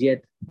as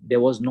yet there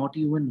was not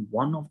even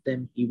one of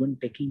them even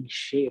taking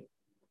shape.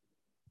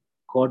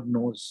 God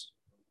knows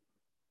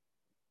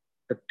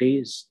the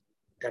days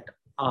that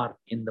are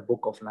in the book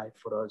of life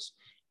for us.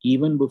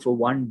 Even before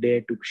one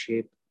day took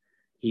shape,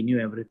 He knew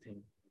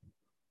everything.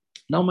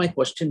 Now my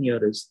question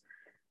here is,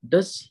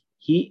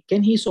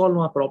 can He solve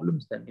my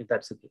problems then, if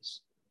that's the case?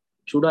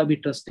 Should I be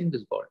trusting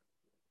this God?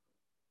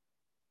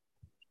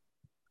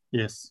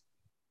 Yes.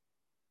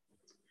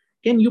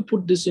 Can you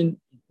put this in,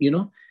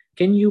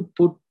 can you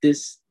put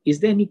this,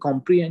 is there any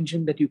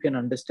comprehension that you can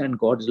understand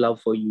God's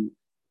love for you?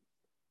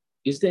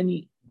 Is there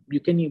any,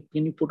 can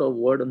you put a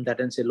word on that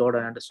and say, Lord,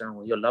 I understand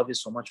your love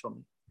is so much for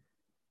me?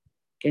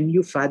 Can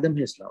you fathom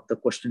His love? The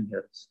question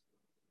here is,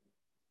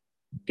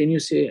 can you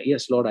say,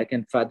 yes, Lord, I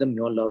can fathom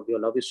your love. Your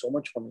love is so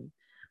much for me.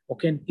 Or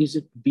is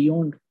it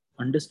beyond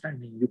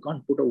understanding? You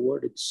can't put a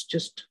word.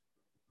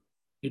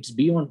 It's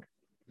beyond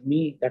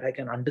me that I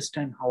can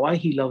understand why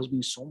He loves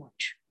me so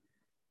much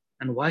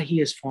and why He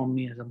has formed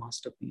me as a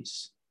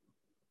masterpiece.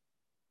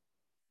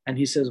 And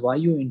He says, why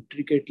you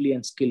intricately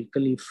and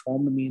skillfully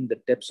formed me in the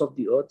depths of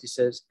the earth.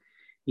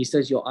 He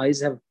says, your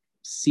eyes have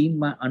seen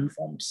my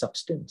unformed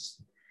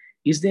substance.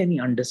 Is there any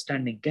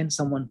understanding? Can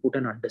someone put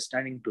an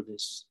understanding to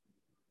this?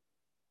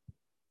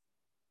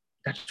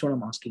 That's what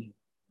I'm asking you.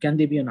 Can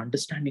there be an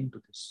understanding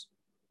to this?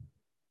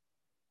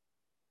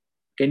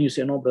 Can you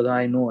say, no, brother,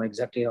 I know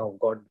exactly how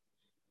God,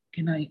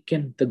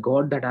 can the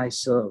God that I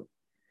serve,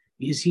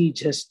 is He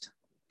just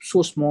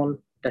so small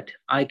that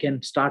I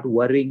can start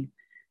worrying,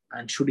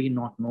 and should He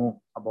not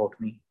know about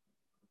me?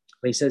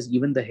 But He says,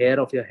 even the hair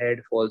of your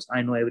head falls.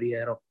 I know every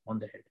hair on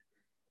the head.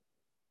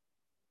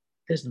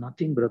 There's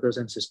nothing, brothers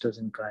and sisters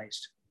in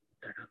Christ,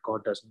 that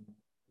God doesn't know.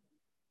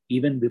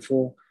 Even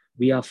before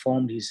we are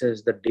formed, He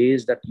says, the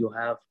days that you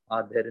have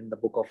are there in the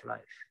book of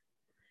life.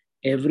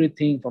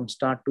 Everything from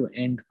start to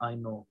end, I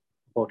know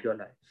about your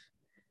life.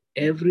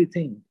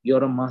 Everything.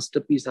 You're a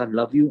masterpiece. I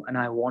love you, and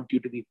I want you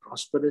to be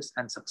prosperous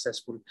and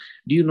successful.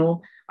 Do you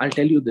know, I'll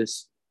tell you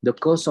this, the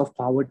curse of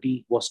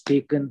poverty was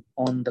taken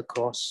on the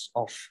cross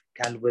of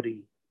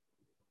Calvary.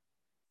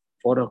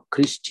 For a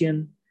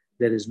Christian,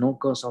 there is no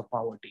curse of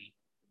poverty.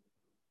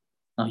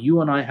 Now,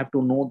 you and I have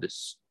to know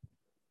this.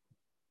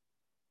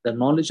 The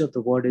knowledge of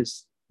the word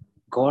is,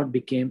 God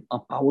became a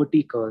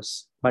poverty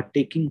curse by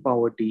taking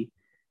poverty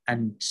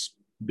and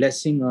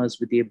blessing us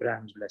with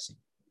Abraham's blessing.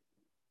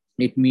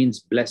 It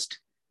means blessed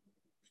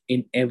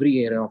in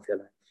every area of your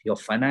life. Your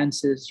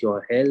finances,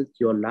 your health,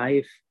 your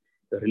life,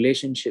 your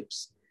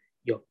relationships,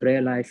 your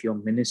prayer life, your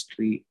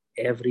ministry,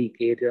 every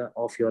area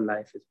of your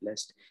life is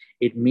blessed.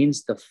 It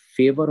means the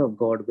favor of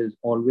God will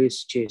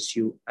always chase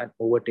you and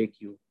overtake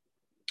you.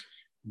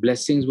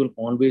 Blessings will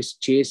always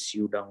chase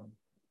you down.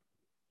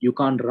 You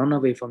can't run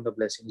away from the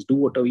blessings. Do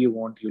whatever you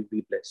want, you'll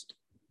be blessed.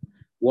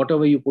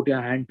 Whatever you put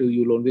your hand to,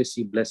 you'll always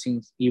see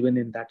blessings even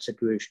in that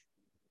situation.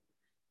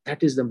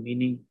 That is the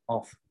meaning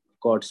of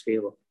God's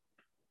favor.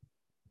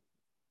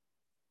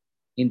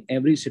 In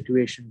every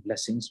situation,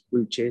 blessings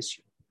will chase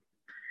you.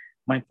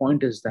 My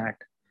point is that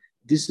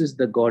this is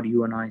the God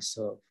you and I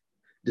serve.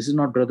 This is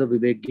not Brother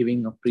Vivek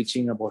giving a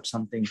preaching about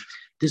something.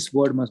 This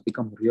word must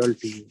become real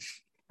to you.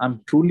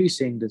 I'm truly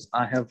saying this.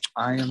 I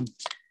am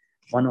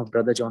one of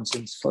Brother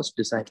Johnson's first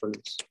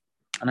disciples.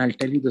 And I'll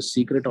tell you the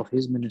secret of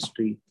his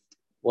ministry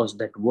was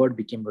that word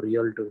became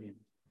real to him.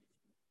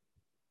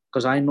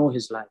 Because I know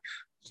his life.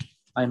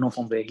 I know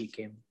from where he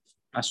came.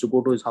 I used to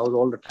go to his house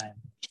all the time.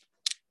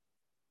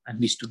 And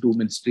we used to do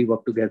ministry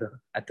work together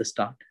at the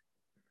start.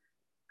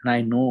 And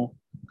I know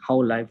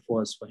how life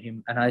was for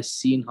him. And I've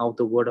seen how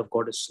the word of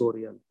God is so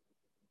real.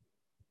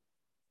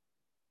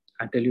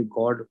 I tell you,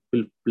 God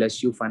will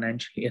bless you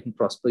financially and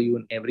prosper you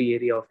in every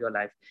area of your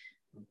life.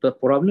 The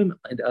problem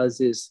with us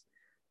is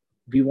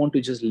we want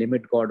to just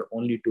limit God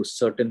only to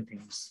certain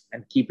things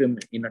and keep him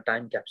in a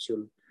time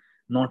capsule,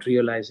 not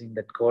realizing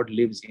that God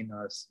lives in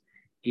us,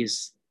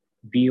 is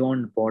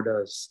beyond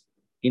borders.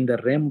 In the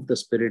realm of the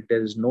spirit,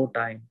 there is no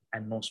time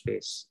and no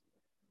space.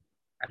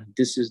 And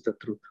this is the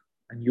truth.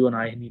 And you and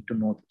I need to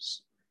know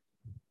this.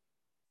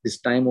 This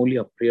time only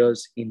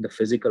appears in the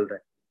physical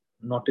realm,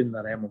 not in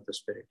the realm of the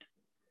spirit.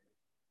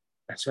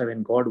 That's why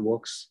when God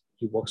works,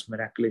 he works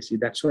miraculously.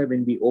 That's why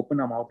when we open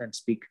our mouth and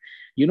speak,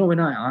 when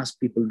I ask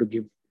people to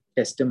give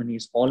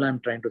testimonies, all I'm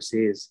trying to say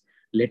is,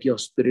 let your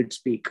spirit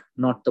speak,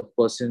 not the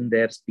person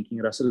there speaking.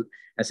 Russell,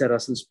 I say,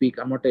 Russell, speak.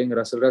 I'm not telling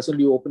Russell,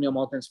 you open your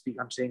mouth and speak.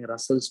 I'm saying,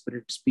 Russell,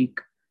 spirit, speak,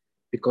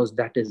 because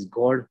that is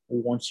God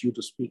who wants you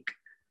to speak.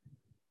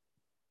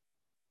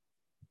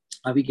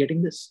 Are we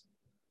getting this?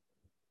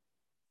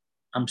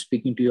 I'm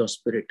speaking to your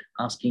spirit,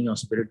 asking your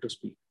spirit to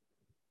speak.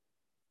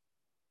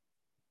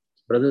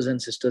 Brothers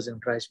and sisters in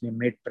Christ, we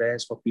made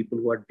prayers for people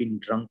who had been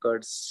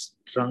drunkards,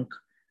 drunk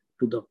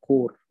to the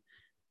core,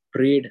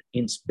 prayed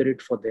in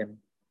spirit for them,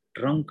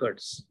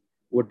 drunkards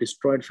who had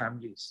destroyed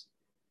families.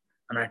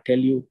 And I tell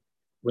you,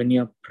 when you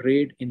have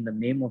prayed in the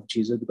name of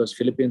Jesus, because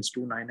Philippians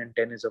 2:9 and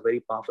 10 is a very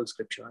powerful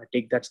scripture. I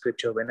take that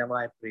scripture whenever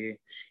I pray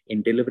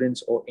in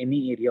deliverance or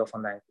any area of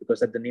my life,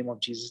 because at the name of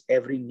Jesus,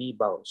 every knee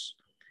bows.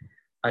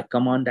 I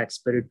command that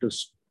spirit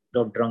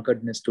of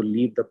drunkardness to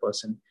leave the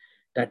person.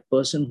 That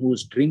person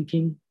who's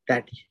drinking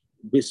that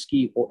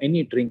whiskey or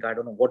any drink, I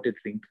don't know what they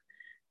drink,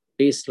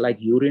 tastes like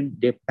urine,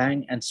 they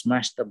bang and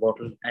smash the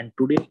bottle. And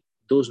today,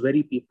 those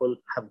very people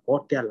have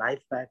got their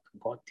life back,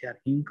 got their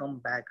income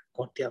back,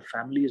 got their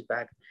families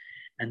back,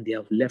 and they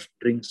have left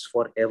drinks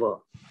forever.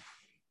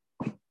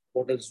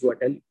 What else do I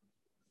tell you?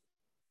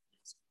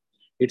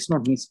 It's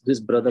not me, this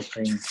brother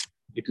praying.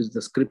 It is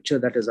the scripture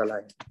that is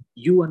alive.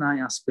 You and I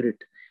are spirit.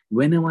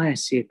 Whenever I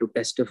say to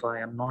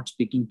testify, I'm not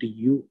speaking to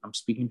you, I'm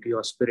speaking to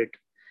your spirit.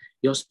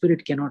 Your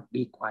spirit cannot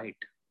be quiet.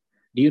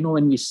 Do you know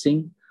when we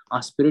sing,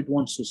 our spirit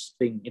wants to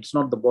sing. It's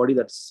not the body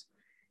it's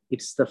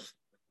the,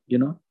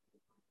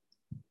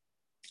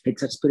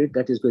 it's that spirit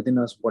that is within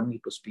us wanting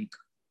to speak.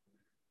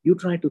 You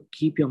try to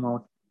keep your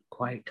mouth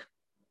quiet.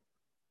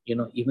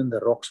 Even the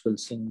rocks will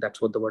sing.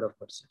 That's what the word of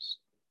God says.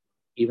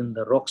 Even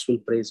the rocks will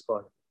praise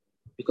God,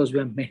 because we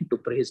are meant to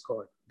praise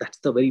God. That's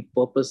the very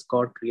purpose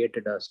God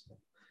created us.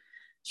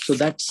 So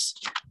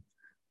that's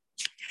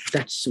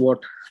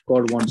what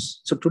God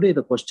wants. So today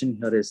the question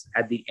here is,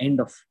 at the end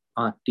of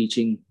our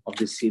teaching of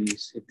this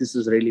series, if this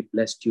has really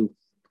blessed you,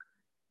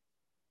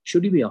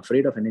 should you be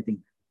afraid of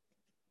anything?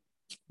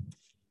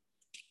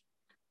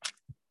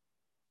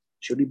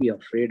 Should you be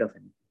afraid of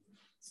anything?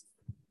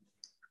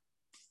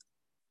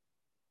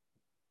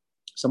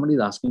 Somebody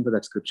is asking for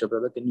that scripture,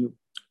 brother. Can you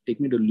take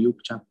me to Luke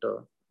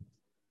chapter?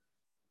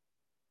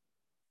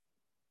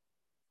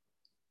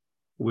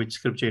 Which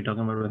scripture are you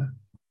talking about, brother?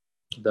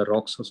 The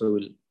rocks also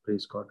will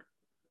praise God.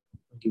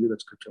 I'll give you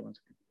that scripture once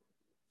again.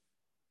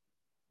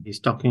 He's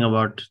talking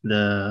about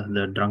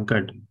the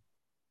drunkard.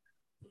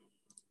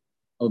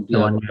 Oh,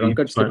 yeah, the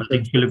drunkard scripture. I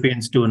think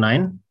Philippians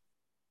 2:9.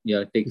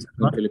 Yeah, take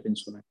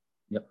Philippians 2:9.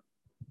 Yeah.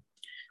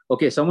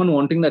 Okay, someone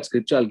wanting that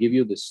scripture, I'll give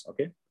you this.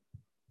 Okay.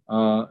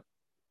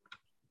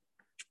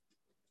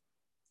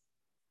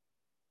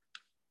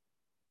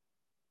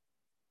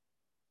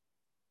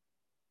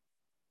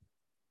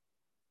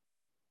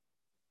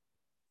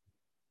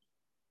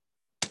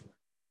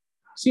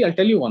 See, I'll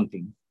tell you one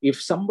thing.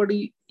 If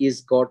somebody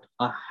is got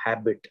a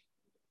habit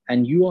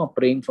and you are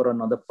praying for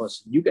another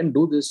person, you can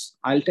do this.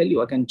 I'll tell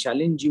you, I can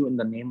challenge you in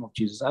the name of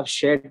Jesus. I've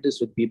shared this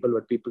with people,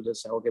 but people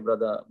just say, okay,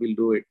 brother, we'll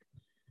do it.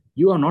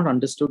 You are not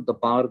understood the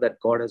power that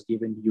God has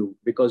given you,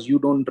 because you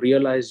don't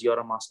realize you're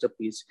a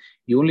masterpiece.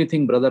 You only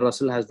think Brother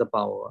Russell has the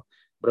power.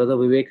 Brother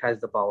Vivek has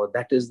the power.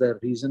 That is the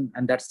reason.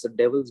 And that's the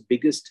devil's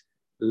biggest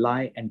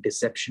lie and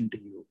deception to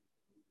you.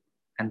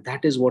 And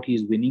that is what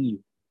he's winning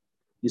you.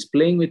 He's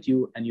playing with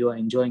you and you are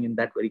enjoying in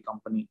that very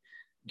company.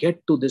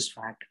 Get to this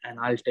fact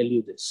and I'll tell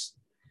you this.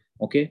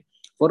 Okay.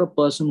 For a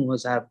person who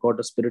has got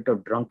a spirit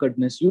of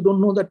drunkardness, you don't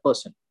know that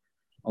person.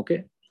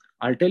 Okay.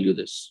 I'll tell you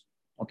this.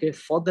 Okay,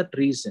 for that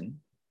reason,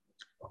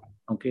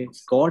 okay,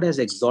 God has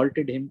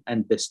exalted him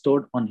and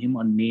bestowed on him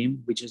a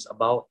name which is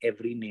above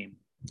every name.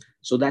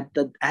 So that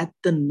at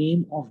the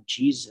name of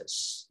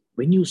Jesus,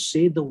 when you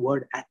say the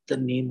word at the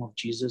name of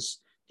Jesus,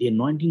 the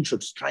anointing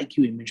should strike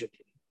you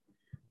immediately.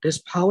 There's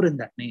power in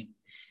that name.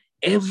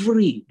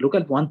 Look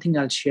at one thing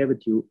I'll share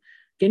with you.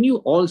 Can you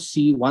all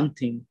see one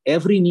thing?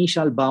 Every knee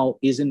shall bow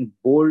is in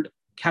bold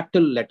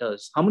capital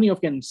letters. How many of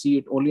you can see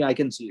it? Only I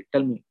can see it.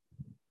 Tell me.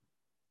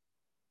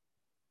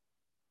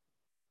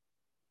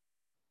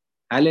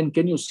 Alan,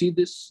 can you see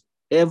this?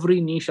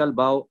 Every knee shall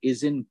bow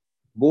is in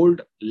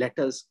bold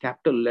letters,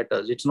 capital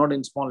letters. It's not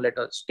in small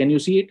letters. Can you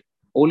see it?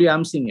 Only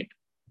I'm seeing it.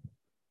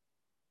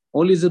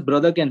 Only the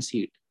brother can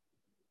see it.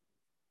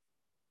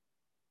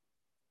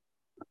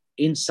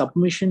 In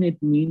submission,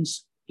 it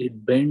means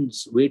it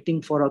bends,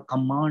 waiting for a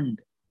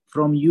command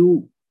from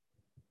you.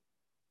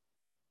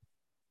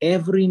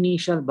 Every knee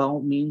shall bow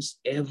means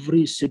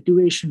every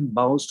situation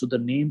bows to the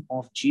name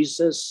of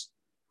Jesus.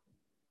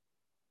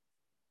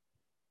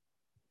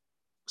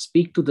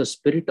 Speak to the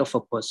spirit of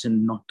a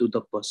person, not to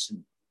the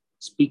person.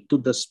 Speak to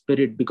the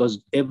spirit,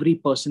 because every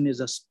person is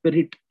a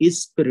spirit,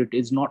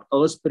 is not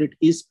a spirit,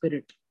 is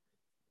spirit.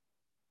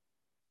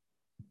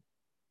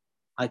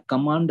 I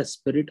command the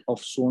spirit of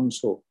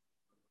so-and-so,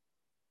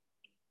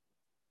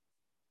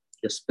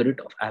 the spirit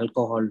of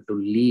alcohol to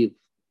leave,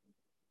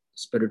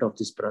 spirit of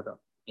this brother.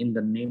 In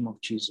the name of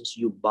Jesus,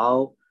 you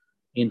bow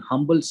in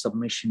humble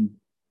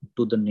submission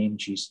to the name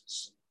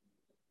Jesus.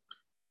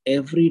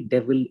 Every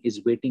devil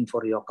is waiting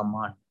for your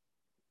command.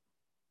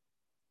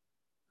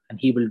 And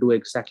he will do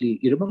exactly.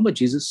 You remember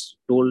Jesus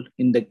told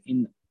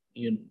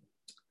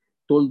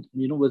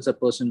was a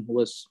person who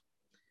was,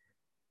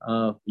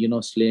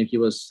 slain. He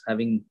was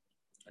having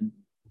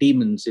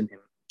demons in him.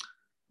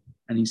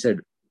 And he said,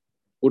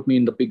 put me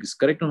in the pigs.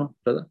 Correct or no,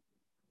 brother?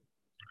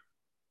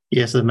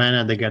 Yes, the man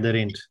at the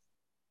gatherings.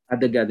 At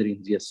the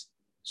gatherings, yes.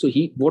 So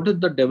what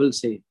did the devil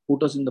say?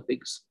 Put us in the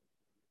pigs.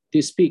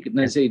 They speak and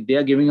they say, they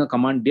are giving a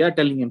command. They are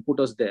telling him, put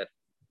us there.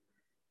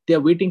 They are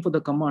waiting for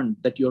the command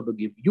that you have to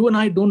give. You and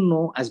I don't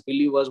know as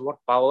believers what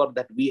power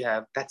that we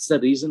have. That's the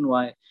reason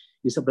why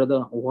he said,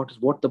 brother,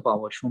 what the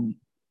power? Show me.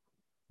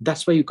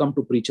 That's why you come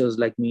to preachers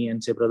like me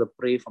and say, brother,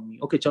 pray for me.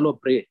 Okay, chalo,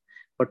 pray.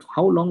 But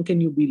how long can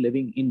you be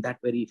living in that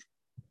very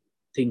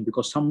thing?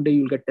 Because someday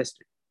you'll get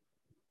tested.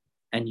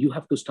 And you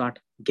have to start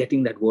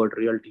getting that word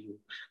real to you.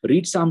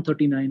 Read Psalm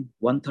 39,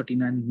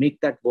 139,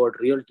 make that word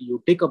real to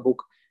you. Take a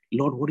book.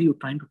 Lord, what are you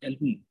trying to tell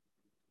me?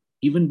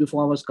 Even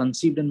before I was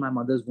conceived in my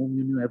mother's womb,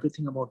 you knew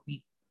everything about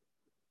me.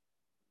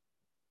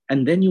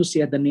 And then you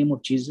say, at the name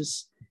of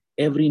Jesus,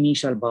 every knee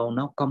shall bow.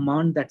 Now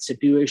command that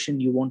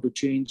situation you want to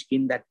change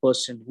in that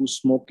person who's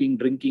smoking,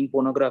 drinking,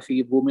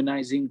 pornography,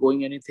 womanizing,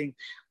 going anything.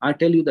 I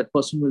tell you, that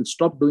person will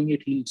stop doing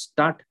it. He'll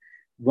start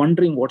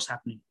wondering what's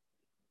happening.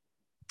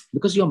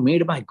 Because you're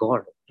made by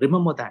God.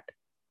 Remember that.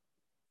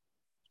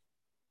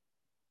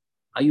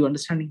 Are you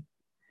understanding?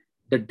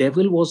 The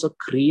devil was a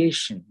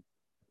creation.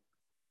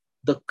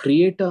 The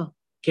creator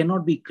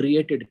cannot be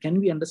created. Can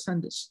we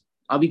understand this?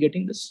 Are we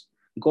getting this?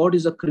 God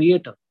is a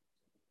creator.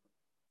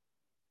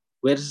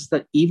 Whereas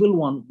the evil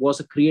one was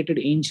a created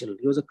angel.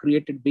 He was a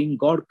created being.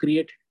 God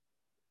created.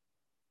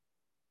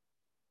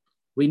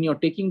 When you're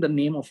taking the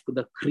name of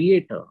the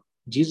creator,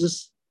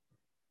 Jesus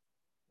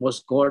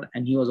was God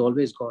and he was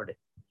always God.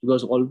 He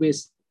was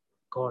always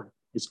God.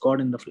 It's God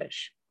in the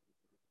flesh.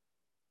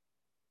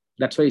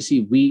 That's why you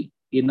see,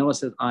 it never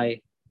says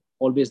I,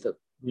 always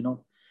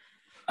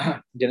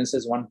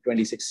Genesis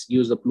 1:26,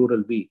 use the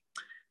plural we,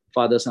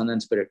 Father, Son,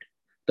 and Spirit.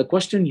 The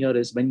question here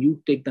is, when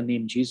you take the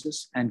name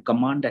Jesus and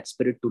command that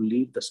spirit to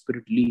leave, the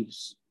spirit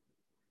leaves.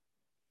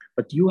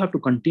 But you have to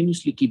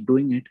continuously keep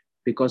doing it,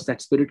 because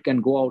that spirit can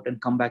go out and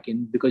come back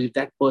in. Because if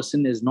that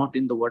person is not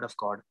in the word of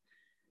God,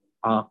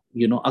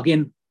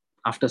 again,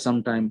 after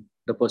some time,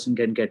 the person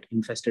can get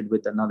infested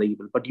with another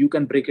evil, but you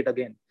can break it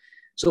again.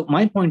 So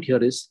my point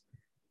here is,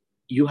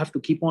 you have to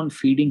keep on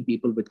feeding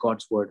people with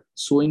God's word,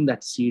 sowing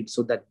that seed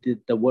so that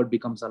the word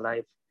becomes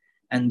alive.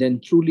 And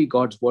then truly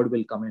God's word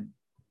will come in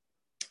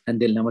and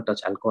they'll never touch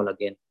alcohol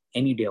again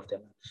any day of their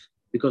life.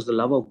 Because the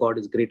love of God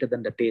is greater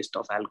than the taste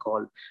of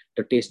alcohol,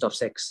 the taste of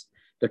sex,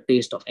 the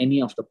taste of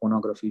any of the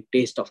pornography,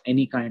 taste of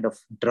any kind of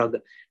drug,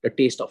 the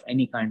taste of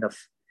any kind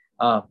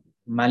of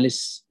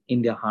malice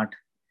in their heart,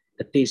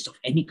 the taste of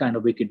any kind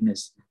of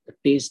wickedness. The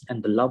taste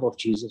and the love of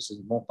Jesus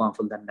is more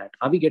powerful than that.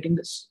 Are we getting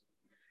this?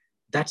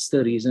 That's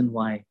the reason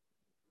why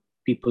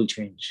people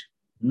change.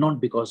 Not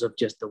because of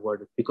just the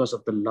word, because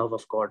of the love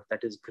of God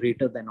that is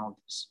greater than all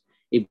this.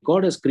 If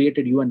God has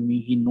created you and me,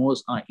 he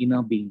knows our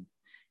inner being.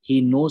 He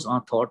knows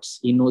our thoughts.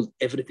 He knows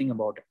everything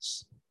about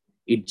us.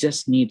 It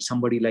just needs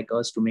somebody like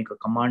us to make a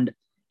command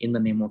in the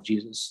name of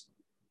Jesus.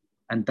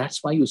 And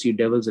that's why you see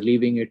devils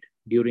leaving it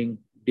during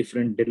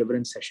different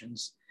deliverance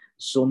sessions.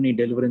 So many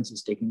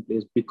deliverances taking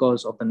place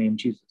because of the name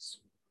Jesus.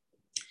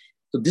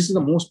 So this is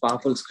the most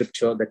powerful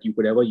scripture that you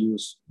could ever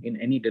use in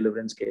any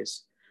deliverance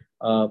case,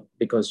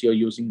 because you're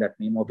using that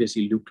name.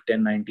 Obviously, Luke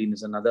 10:19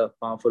 is another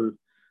powerful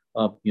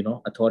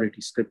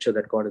authority, scripture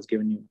that God has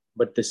given you.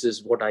 But this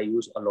is what I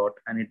use a lot,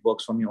 and it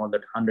works for me all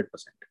that 100%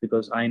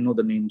 because I know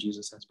the name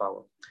Jesus has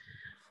power.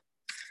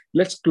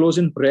 Let's close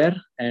in prayer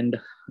and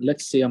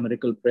let's say a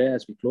miracle prayer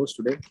as we close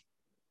today.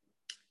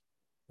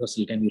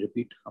 Russell, can you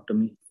repeat after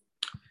me?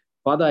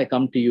 Father, I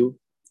come to you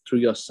through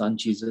your Son,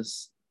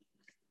 Jesus.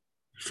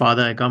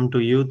 Father, I come to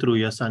you through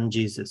your Son,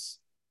 Jesus.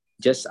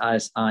 Just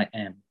as I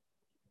am.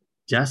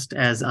 Just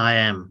as I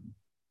am.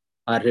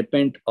 I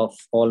repent of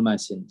all my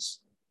sins.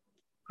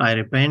 I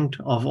repent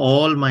of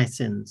all my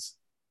sins.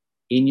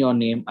 In your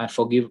name, I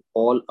forgive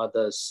all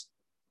others.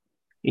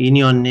 In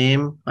your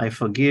name, I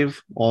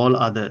forgive all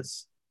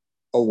others.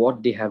 For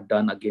what they have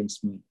done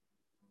against me.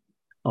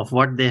 Of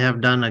what they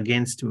have done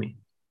against me.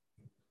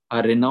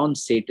 I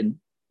renounce Satan.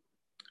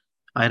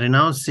 I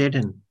renounce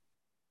Satan.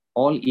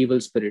 All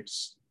evil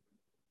spirits.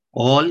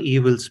 All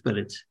evil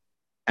spirits.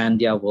 And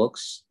their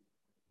works.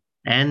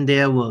 And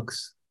their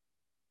works.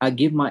 I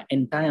give my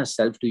entire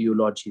self to you,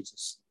 Lord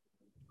Jesus.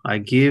 I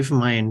give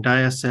my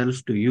entire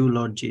self to you,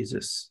 Lord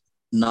Jesus.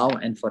 Now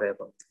and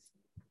forever.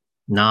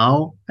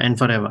 Now and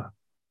forever.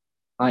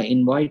 I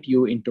invite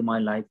you into my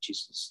life,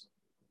 Jesus.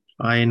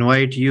 I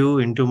invite you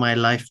into my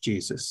life,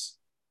 Jesus.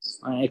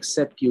 I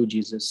accept you,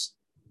 Jesus.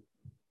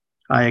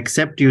 I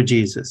accept you,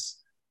 Jesus.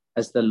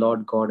 As the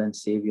Lord God and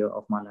Savior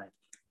of my life.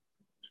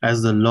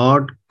 As the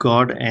Lord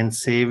God and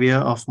Savior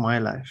of my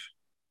life.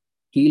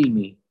 Heal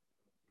me.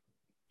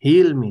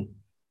 Heal me.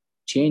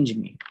 Change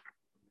me.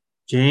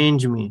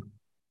 Change me.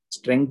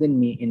 Strengthen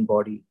me in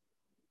body.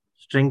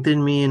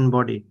 Strengthen me in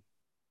body.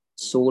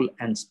 Soul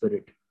and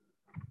spirit.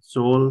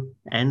 Soul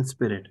and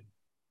spirit.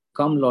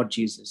 Come, Lord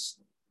Jesus.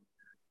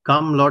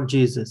 Come, Lord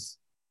Jesus.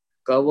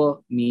 Cover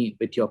me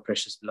with your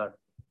precious blood.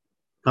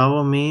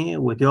 Cover me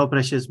with your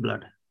precious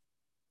blood.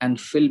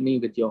 And fill me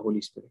with your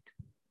Holy Spirit.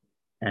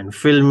 And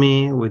fill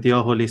me with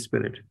your Holy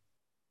Spirit.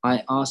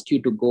 I ask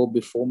you to go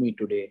before me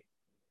today.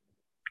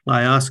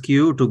 I ask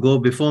you to go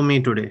before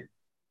me today.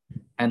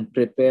 And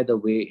prepare the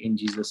way in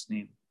Jesus'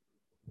 name.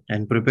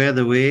 And prepare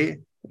the way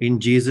in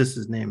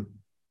Jesus' name.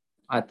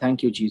 I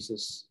thank you,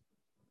 Jesus.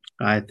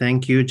 I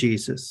thank you,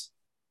 Jesus.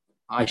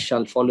 I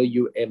shall follow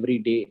you every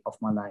day of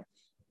my life.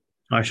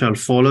 I shall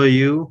follow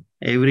you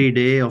every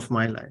day of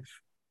my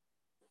life.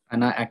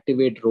 And I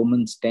activate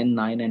Romans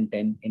 10:9 and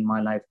 10 in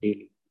my life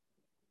daily.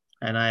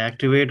 And I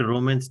activate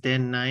Romans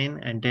 10:9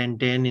 and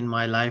 10:10 in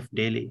my life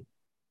daily.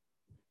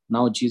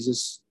 Now,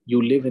 Jesus,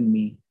 you live in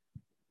me.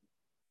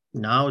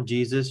 Now,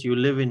 Jesus, you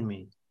live in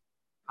me.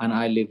 And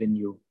I live in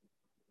you.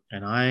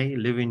 And I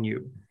live in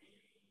you.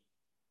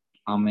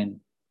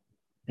 Amen.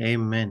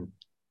 Amen.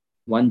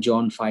 1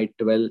 John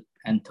 5:12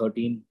 and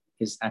 13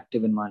 is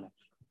active in my life.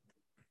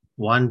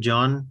 1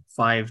 John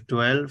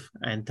 5:12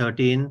 and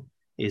 13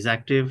 is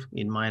active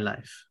in my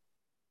life.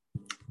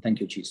 Thank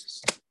you,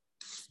 Jesus.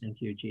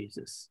 Thank you,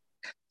 Jesus.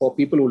 For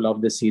people who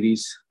love this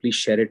series, please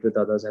share it with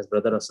others. As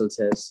Brother Russell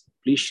says,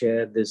 please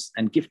share this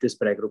and give this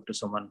prayer group to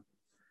someone.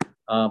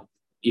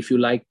 If you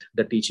liked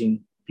the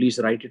teaching, please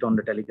write it on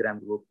the Telegram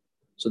group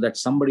so that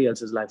somebody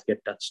else's life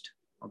get touched.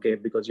 Okay,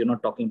 because you're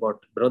not talking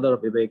about Brother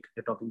Vivek,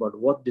 you're talking about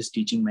what this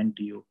teaching meant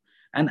to you.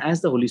 And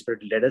as the Holy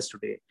Spirit led us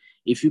today,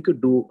 if you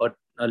could do a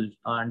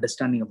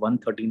understanding of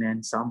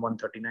 139, Psalm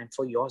 139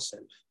 for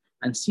yourself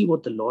and see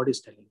what the Lord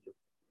is telling you.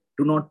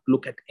 Do not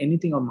look at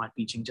anything on my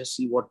teaching, just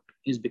see what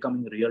is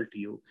becoming real to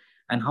you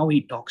and how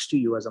he talks to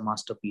you as a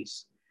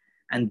masterpiece.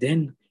 And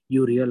then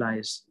you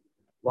realize,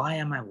 why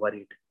am I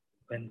worried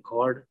when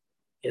God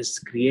has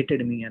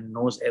created me and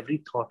knows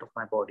every thought of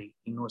my body?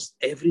 He knows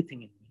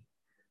everything in me.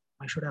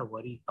 Why should I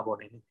worry about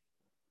anything?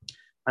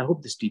 I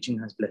hope this teaching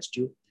has blessed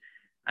you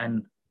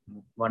and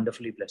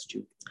wonderfully blessed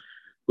you.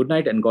 Good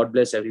night and God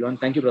bless everyone.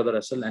 Thank you, Brother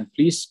Russell. And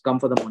please come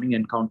for the morning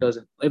encounters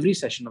in every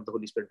session of the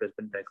Holy Spirit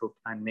Presbyterian Prayer Group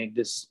and make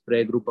this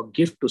prayer group a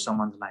gift to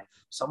someone's life.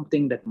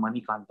 Something that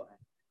money can't buy.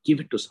 Give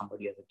it to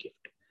somebody as a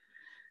gift.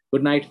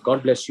 Good night.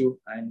 God bless you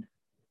and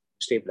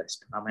stay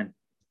blessed. Amen.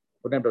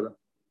 Good night, brother.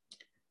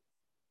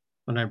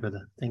 Good night,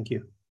 brother. Thank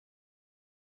you.